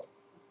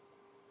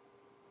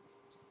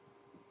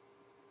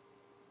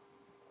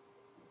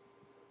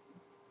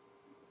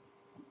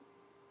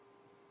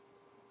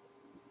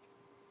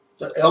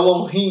 The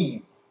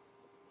Elohim,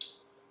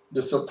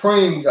 the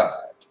supreme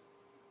God,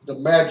 the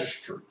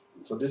magistrate.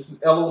 So this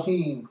is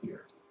Elohim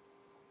here.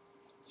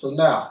 So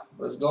now,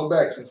 let's go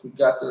back since we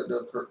got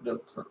the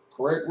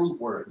correct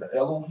root word, the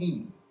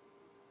Elohim.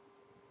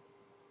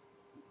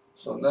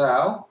 So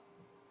now,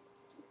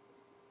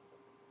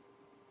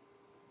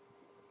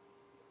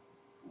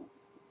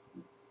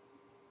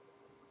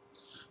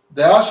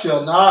 thou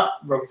shalt not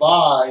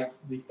revive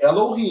the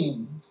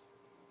Elohims,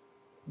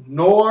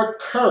 nor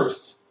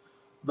curse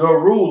the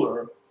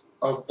ruler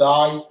of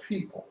thy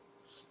people.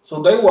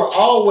 So they were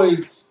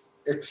always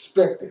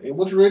expected. It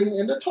was written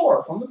in the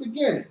Torah from the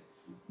beginning.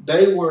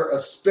 They were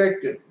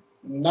expected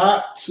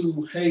not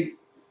to hate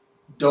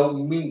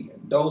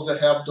dominion, those that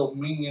have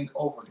dominion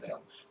over them.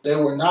 They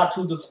were not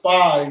to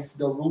despise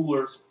the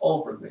rulers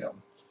over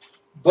them.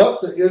 But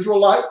the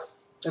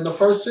Israelites in the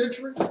first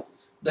century,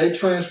 they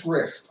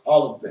transgressed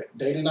all of that.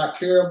 They did not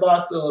care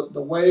about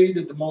the way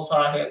that the Most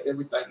High had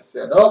everything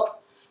set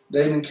up.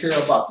 They didn't care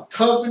about the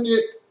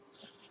covenant.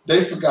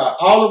 They forgot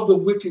all of the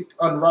wicked,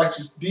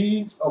 unrighteous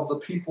deeds of the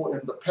people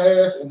in the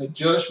past and the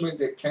judgment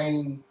that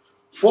came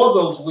for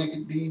those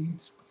wicked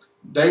deeds.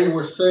 They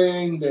were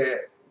saying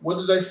that, what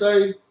did they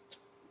say?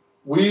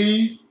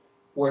 We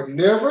were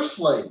never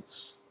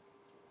slaves.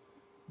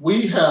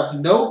 We have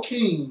no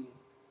king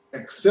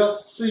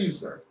except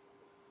Caesar.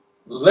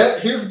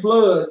 Let his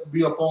blood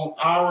be upon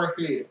our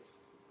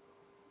heads.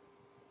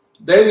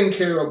 They didn't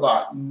care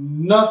about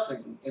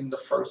nothing in the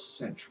first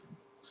century.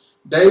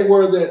 They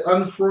were that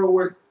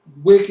unforward,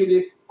 wicked,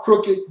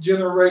 crooked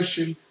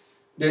generation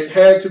that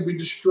had to be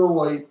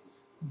destroyed,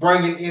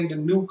 bringing in the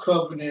new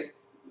covenant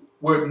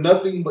where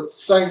nothing but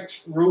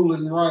saints rule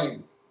and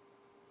reign.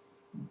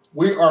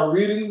 We are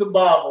reading the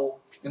Bible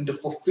in the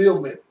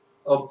fulfillment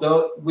of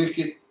the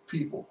wicked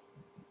people,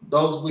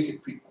 those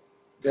wicked people,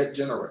 that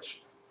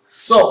generation.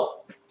 So,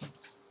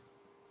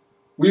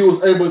 we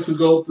was able to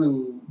go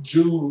through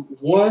Jude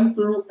 1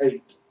 through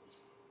 8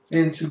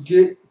 and to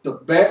get the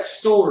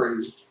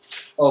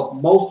backstory of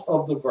most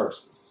of the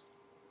verses.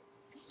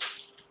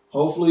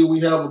 Hopefully we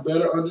have a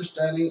better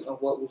understanding of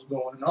what was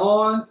going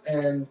on,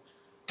 and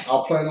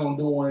I'll plan on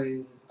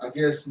doing, I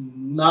guess,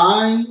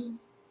 9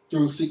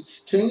 through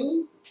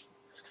 16,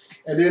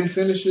 and then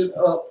finish it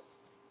up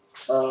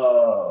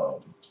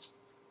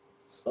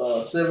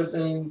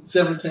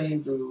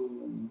 17 through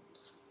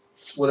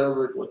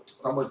whatever,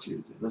 how much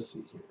is it? Let's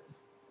see here.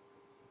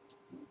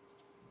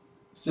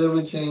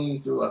 17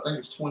 through, I think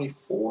it's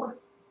 24.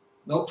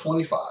 Nope,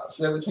 25.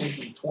 17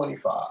 through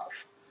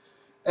 25.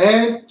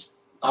 And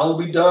I will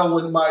be done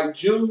with my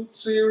Jude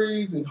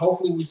series, and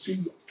hopefully we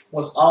see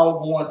what's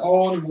all going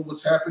on and what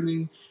was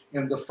happening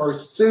in the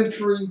first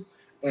century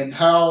and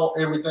how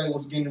everything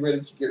was getting ready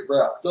to get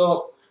wrapped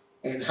up,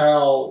 and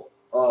how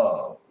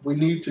we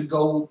need to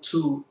go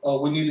through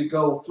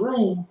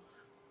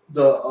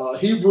the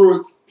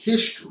Hebraic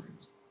history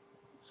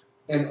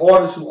in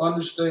order to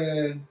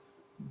understand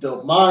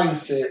the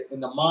mindset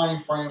and the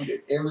mind frame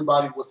that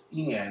everybody was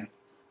in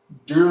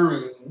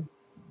during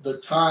the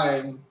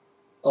time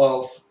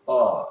of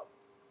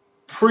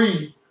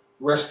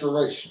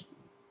pre-restoration,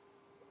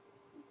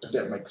 if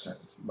that makes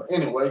sense. But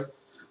anyway,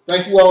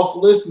 thank you all for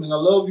listening. I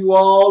love you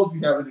all. If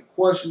you have any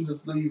questions,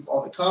 just leave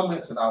on the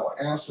comments and I will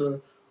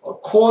answer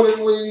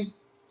accordingly.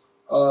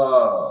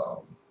 I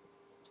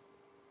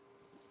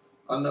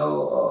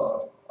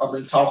know I've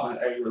been talking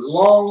a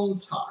long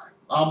time.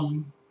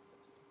 I'm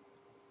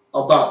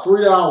about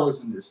 3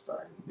 hours in this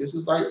thing. This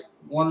is like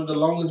one of the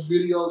longest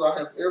videos I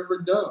have ever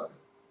done.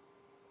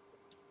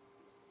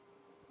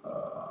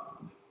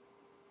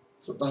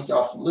 So thank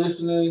y'all for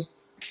listening.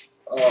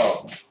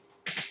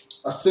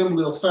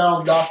 Assembly of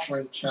Sound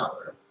Doctrine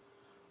Chandler.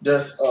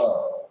 That's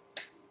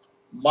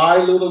my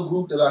little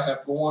group that I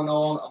have going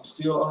on. I'm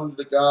still under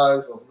the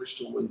guise of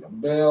Mr. William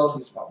Bell.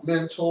 He's my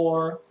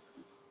mentor.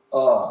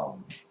 I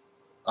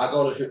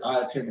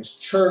attend his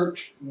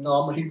church. You know,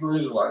 I'm a Hebrew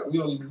Israelite. We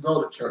don't even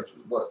go to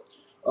churches, but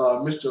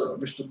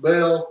Mr.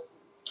 Bell,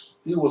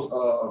 he was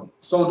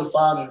so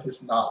defined in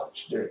his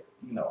knowledge that,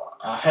 you know,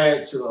 I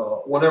had to,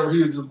 whatever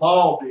he was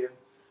involved in,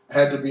 I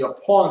had to be a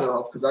part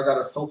of, because I got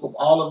to soak up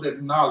all of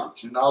that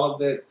knowledge and all of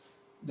that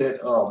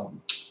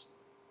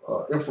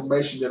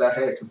information that I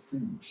had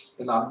confused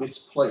and I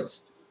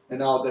misplaced,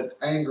 and all that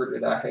anger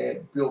that I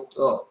had built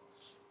up,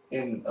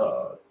 and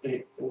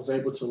it was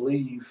able to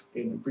leave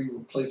and be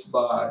replaced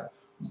by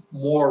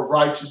more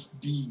righteous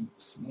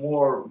deeds,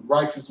 more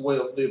righteous way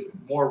of living,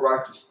 more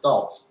righteous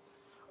thoughts.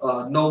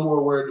 No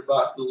more worried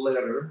about the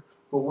letter,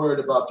 but worried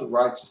about the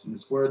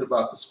righteousness, worried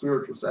about the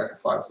spiritual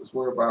sacrifices,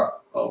 worried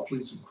about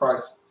pleasing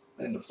Christ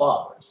and the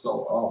Father.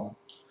 So,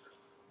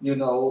 you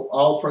know,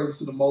 all praise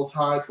to the Most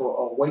High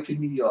for waking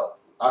me up.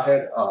 I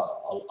had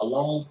a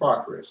long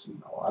progress, you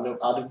know.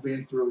 I've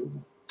been through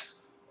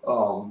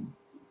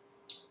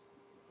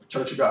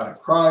Church of God in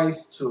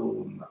Christ,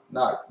 to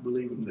not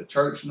believing in the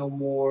church no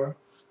more,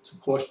 to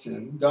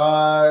questioning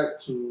God,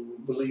 to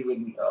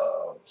believing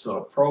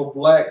to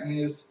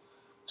pro-blackness,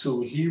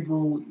 to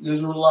Hebrew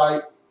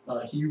Israelite,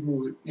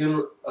 Israelism,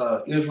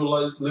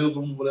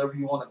 whatever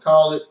you want to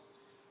call it,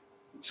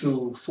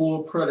 to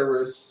full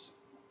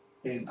preterist,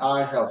 and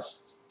I have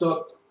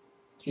stuck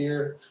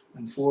here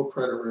in full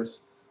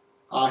preterist.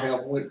 I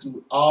have went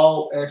through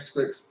all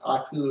aspects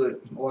I could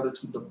in order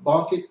to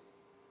debunk it.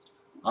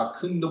 I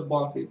couldn't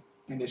debunk it,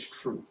 and it's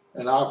true.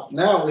 And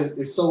now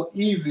it's so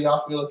easy.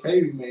 I feel a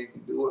caveman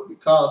can do it,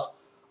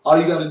 because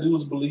all you got to do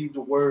is believe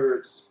the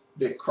words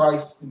that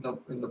Christ in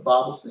the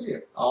Bible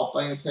said. All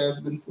things has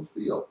been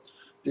fulfilled.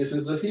 This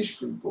is a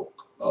history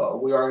book.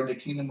 We are in the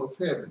kingdom of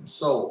heaven.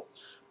 So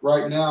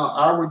right now,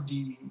 our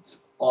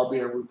deeds are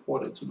being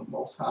reported to the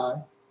Most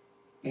High,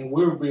 and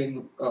we're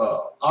being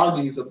our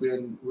deeds are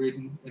being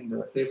written in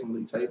the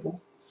heavenly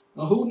table.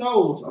 Now, who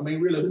knows? I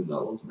mean, really, who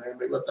knows, man?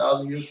 Maybe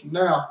 1,000 years from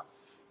now,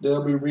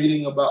 they'll be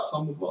reading about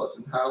some of us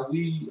and how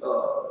we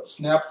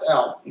snapped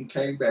out and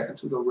came back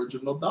into the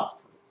original doctrine.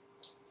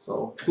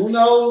 So who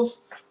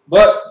knows?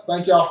 But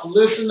thank y'all for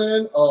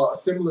listening.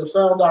 Assembly of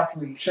Sound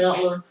Doctrine in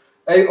Chandler,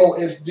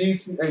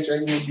 AOSD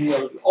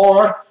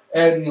CHANDLER.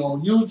 Add me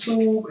on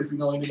YouTube if you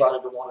know anybody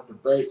that want to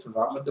debate, because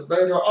I'm a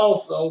debater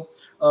also.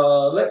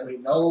 Let me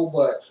know.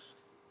 But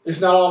it's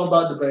not all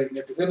about debating.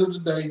 At the end of the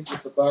day,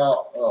 it's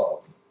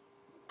about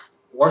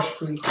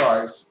worshiping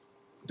Christ,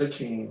 the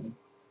King,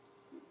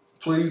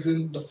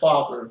 pleasing the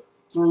Father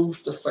through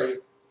the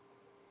faith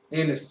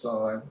in His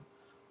Son,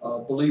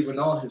 believing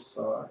on His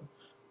Son,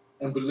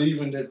 and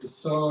believing that the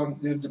Son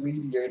is the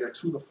mediator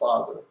to the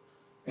Father,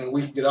 and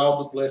we get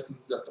all the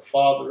blessings that the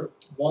Father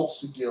wants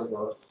to give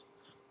us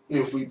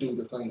if we do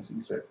the things He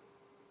said.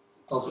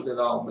 Hopefully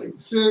that all made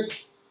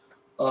sense.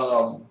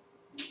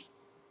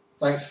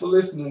 Thanks for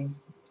listening.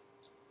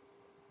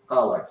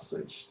 I like to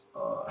say,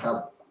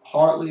 have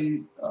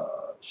heartily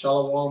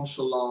shalom,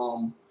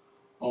 shalom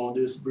on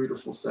this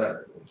beautiful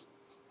Saturday.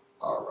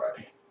 All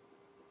righty.